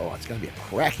outside. It's going to be a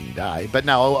cracking day. But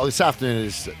no, this afternoon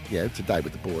is it's a day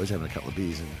with the boys, having a couple of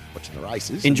beers and watching the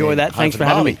races. Enjoy that. Thanks for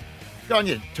having me. Good on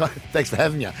you. Thanks for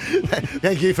having you.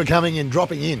 Thank you for coming and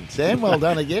dropping in, Sam. Well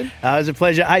done again. It was a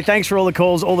pleasure. Hey, thanks for all the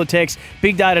calls, all the texts.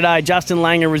 Big day today. Justin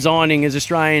Langer resigning as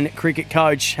Australian cricket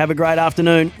coach. Have a great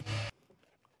afternoon.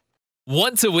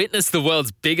 Want to witness the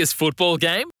world's biggest football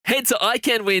game? Head to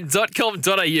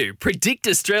iCanWin.com.au, predict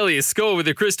Australia's score with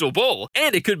a crystal ball,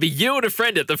 and it could be you and a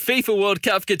friend at the FIFA World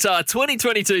Cup Qatar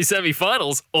 2022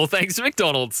 semi-finals, all thanks to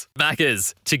McDonald's.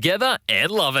 Maccas, together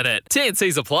and loving it.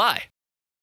 TNCs apply.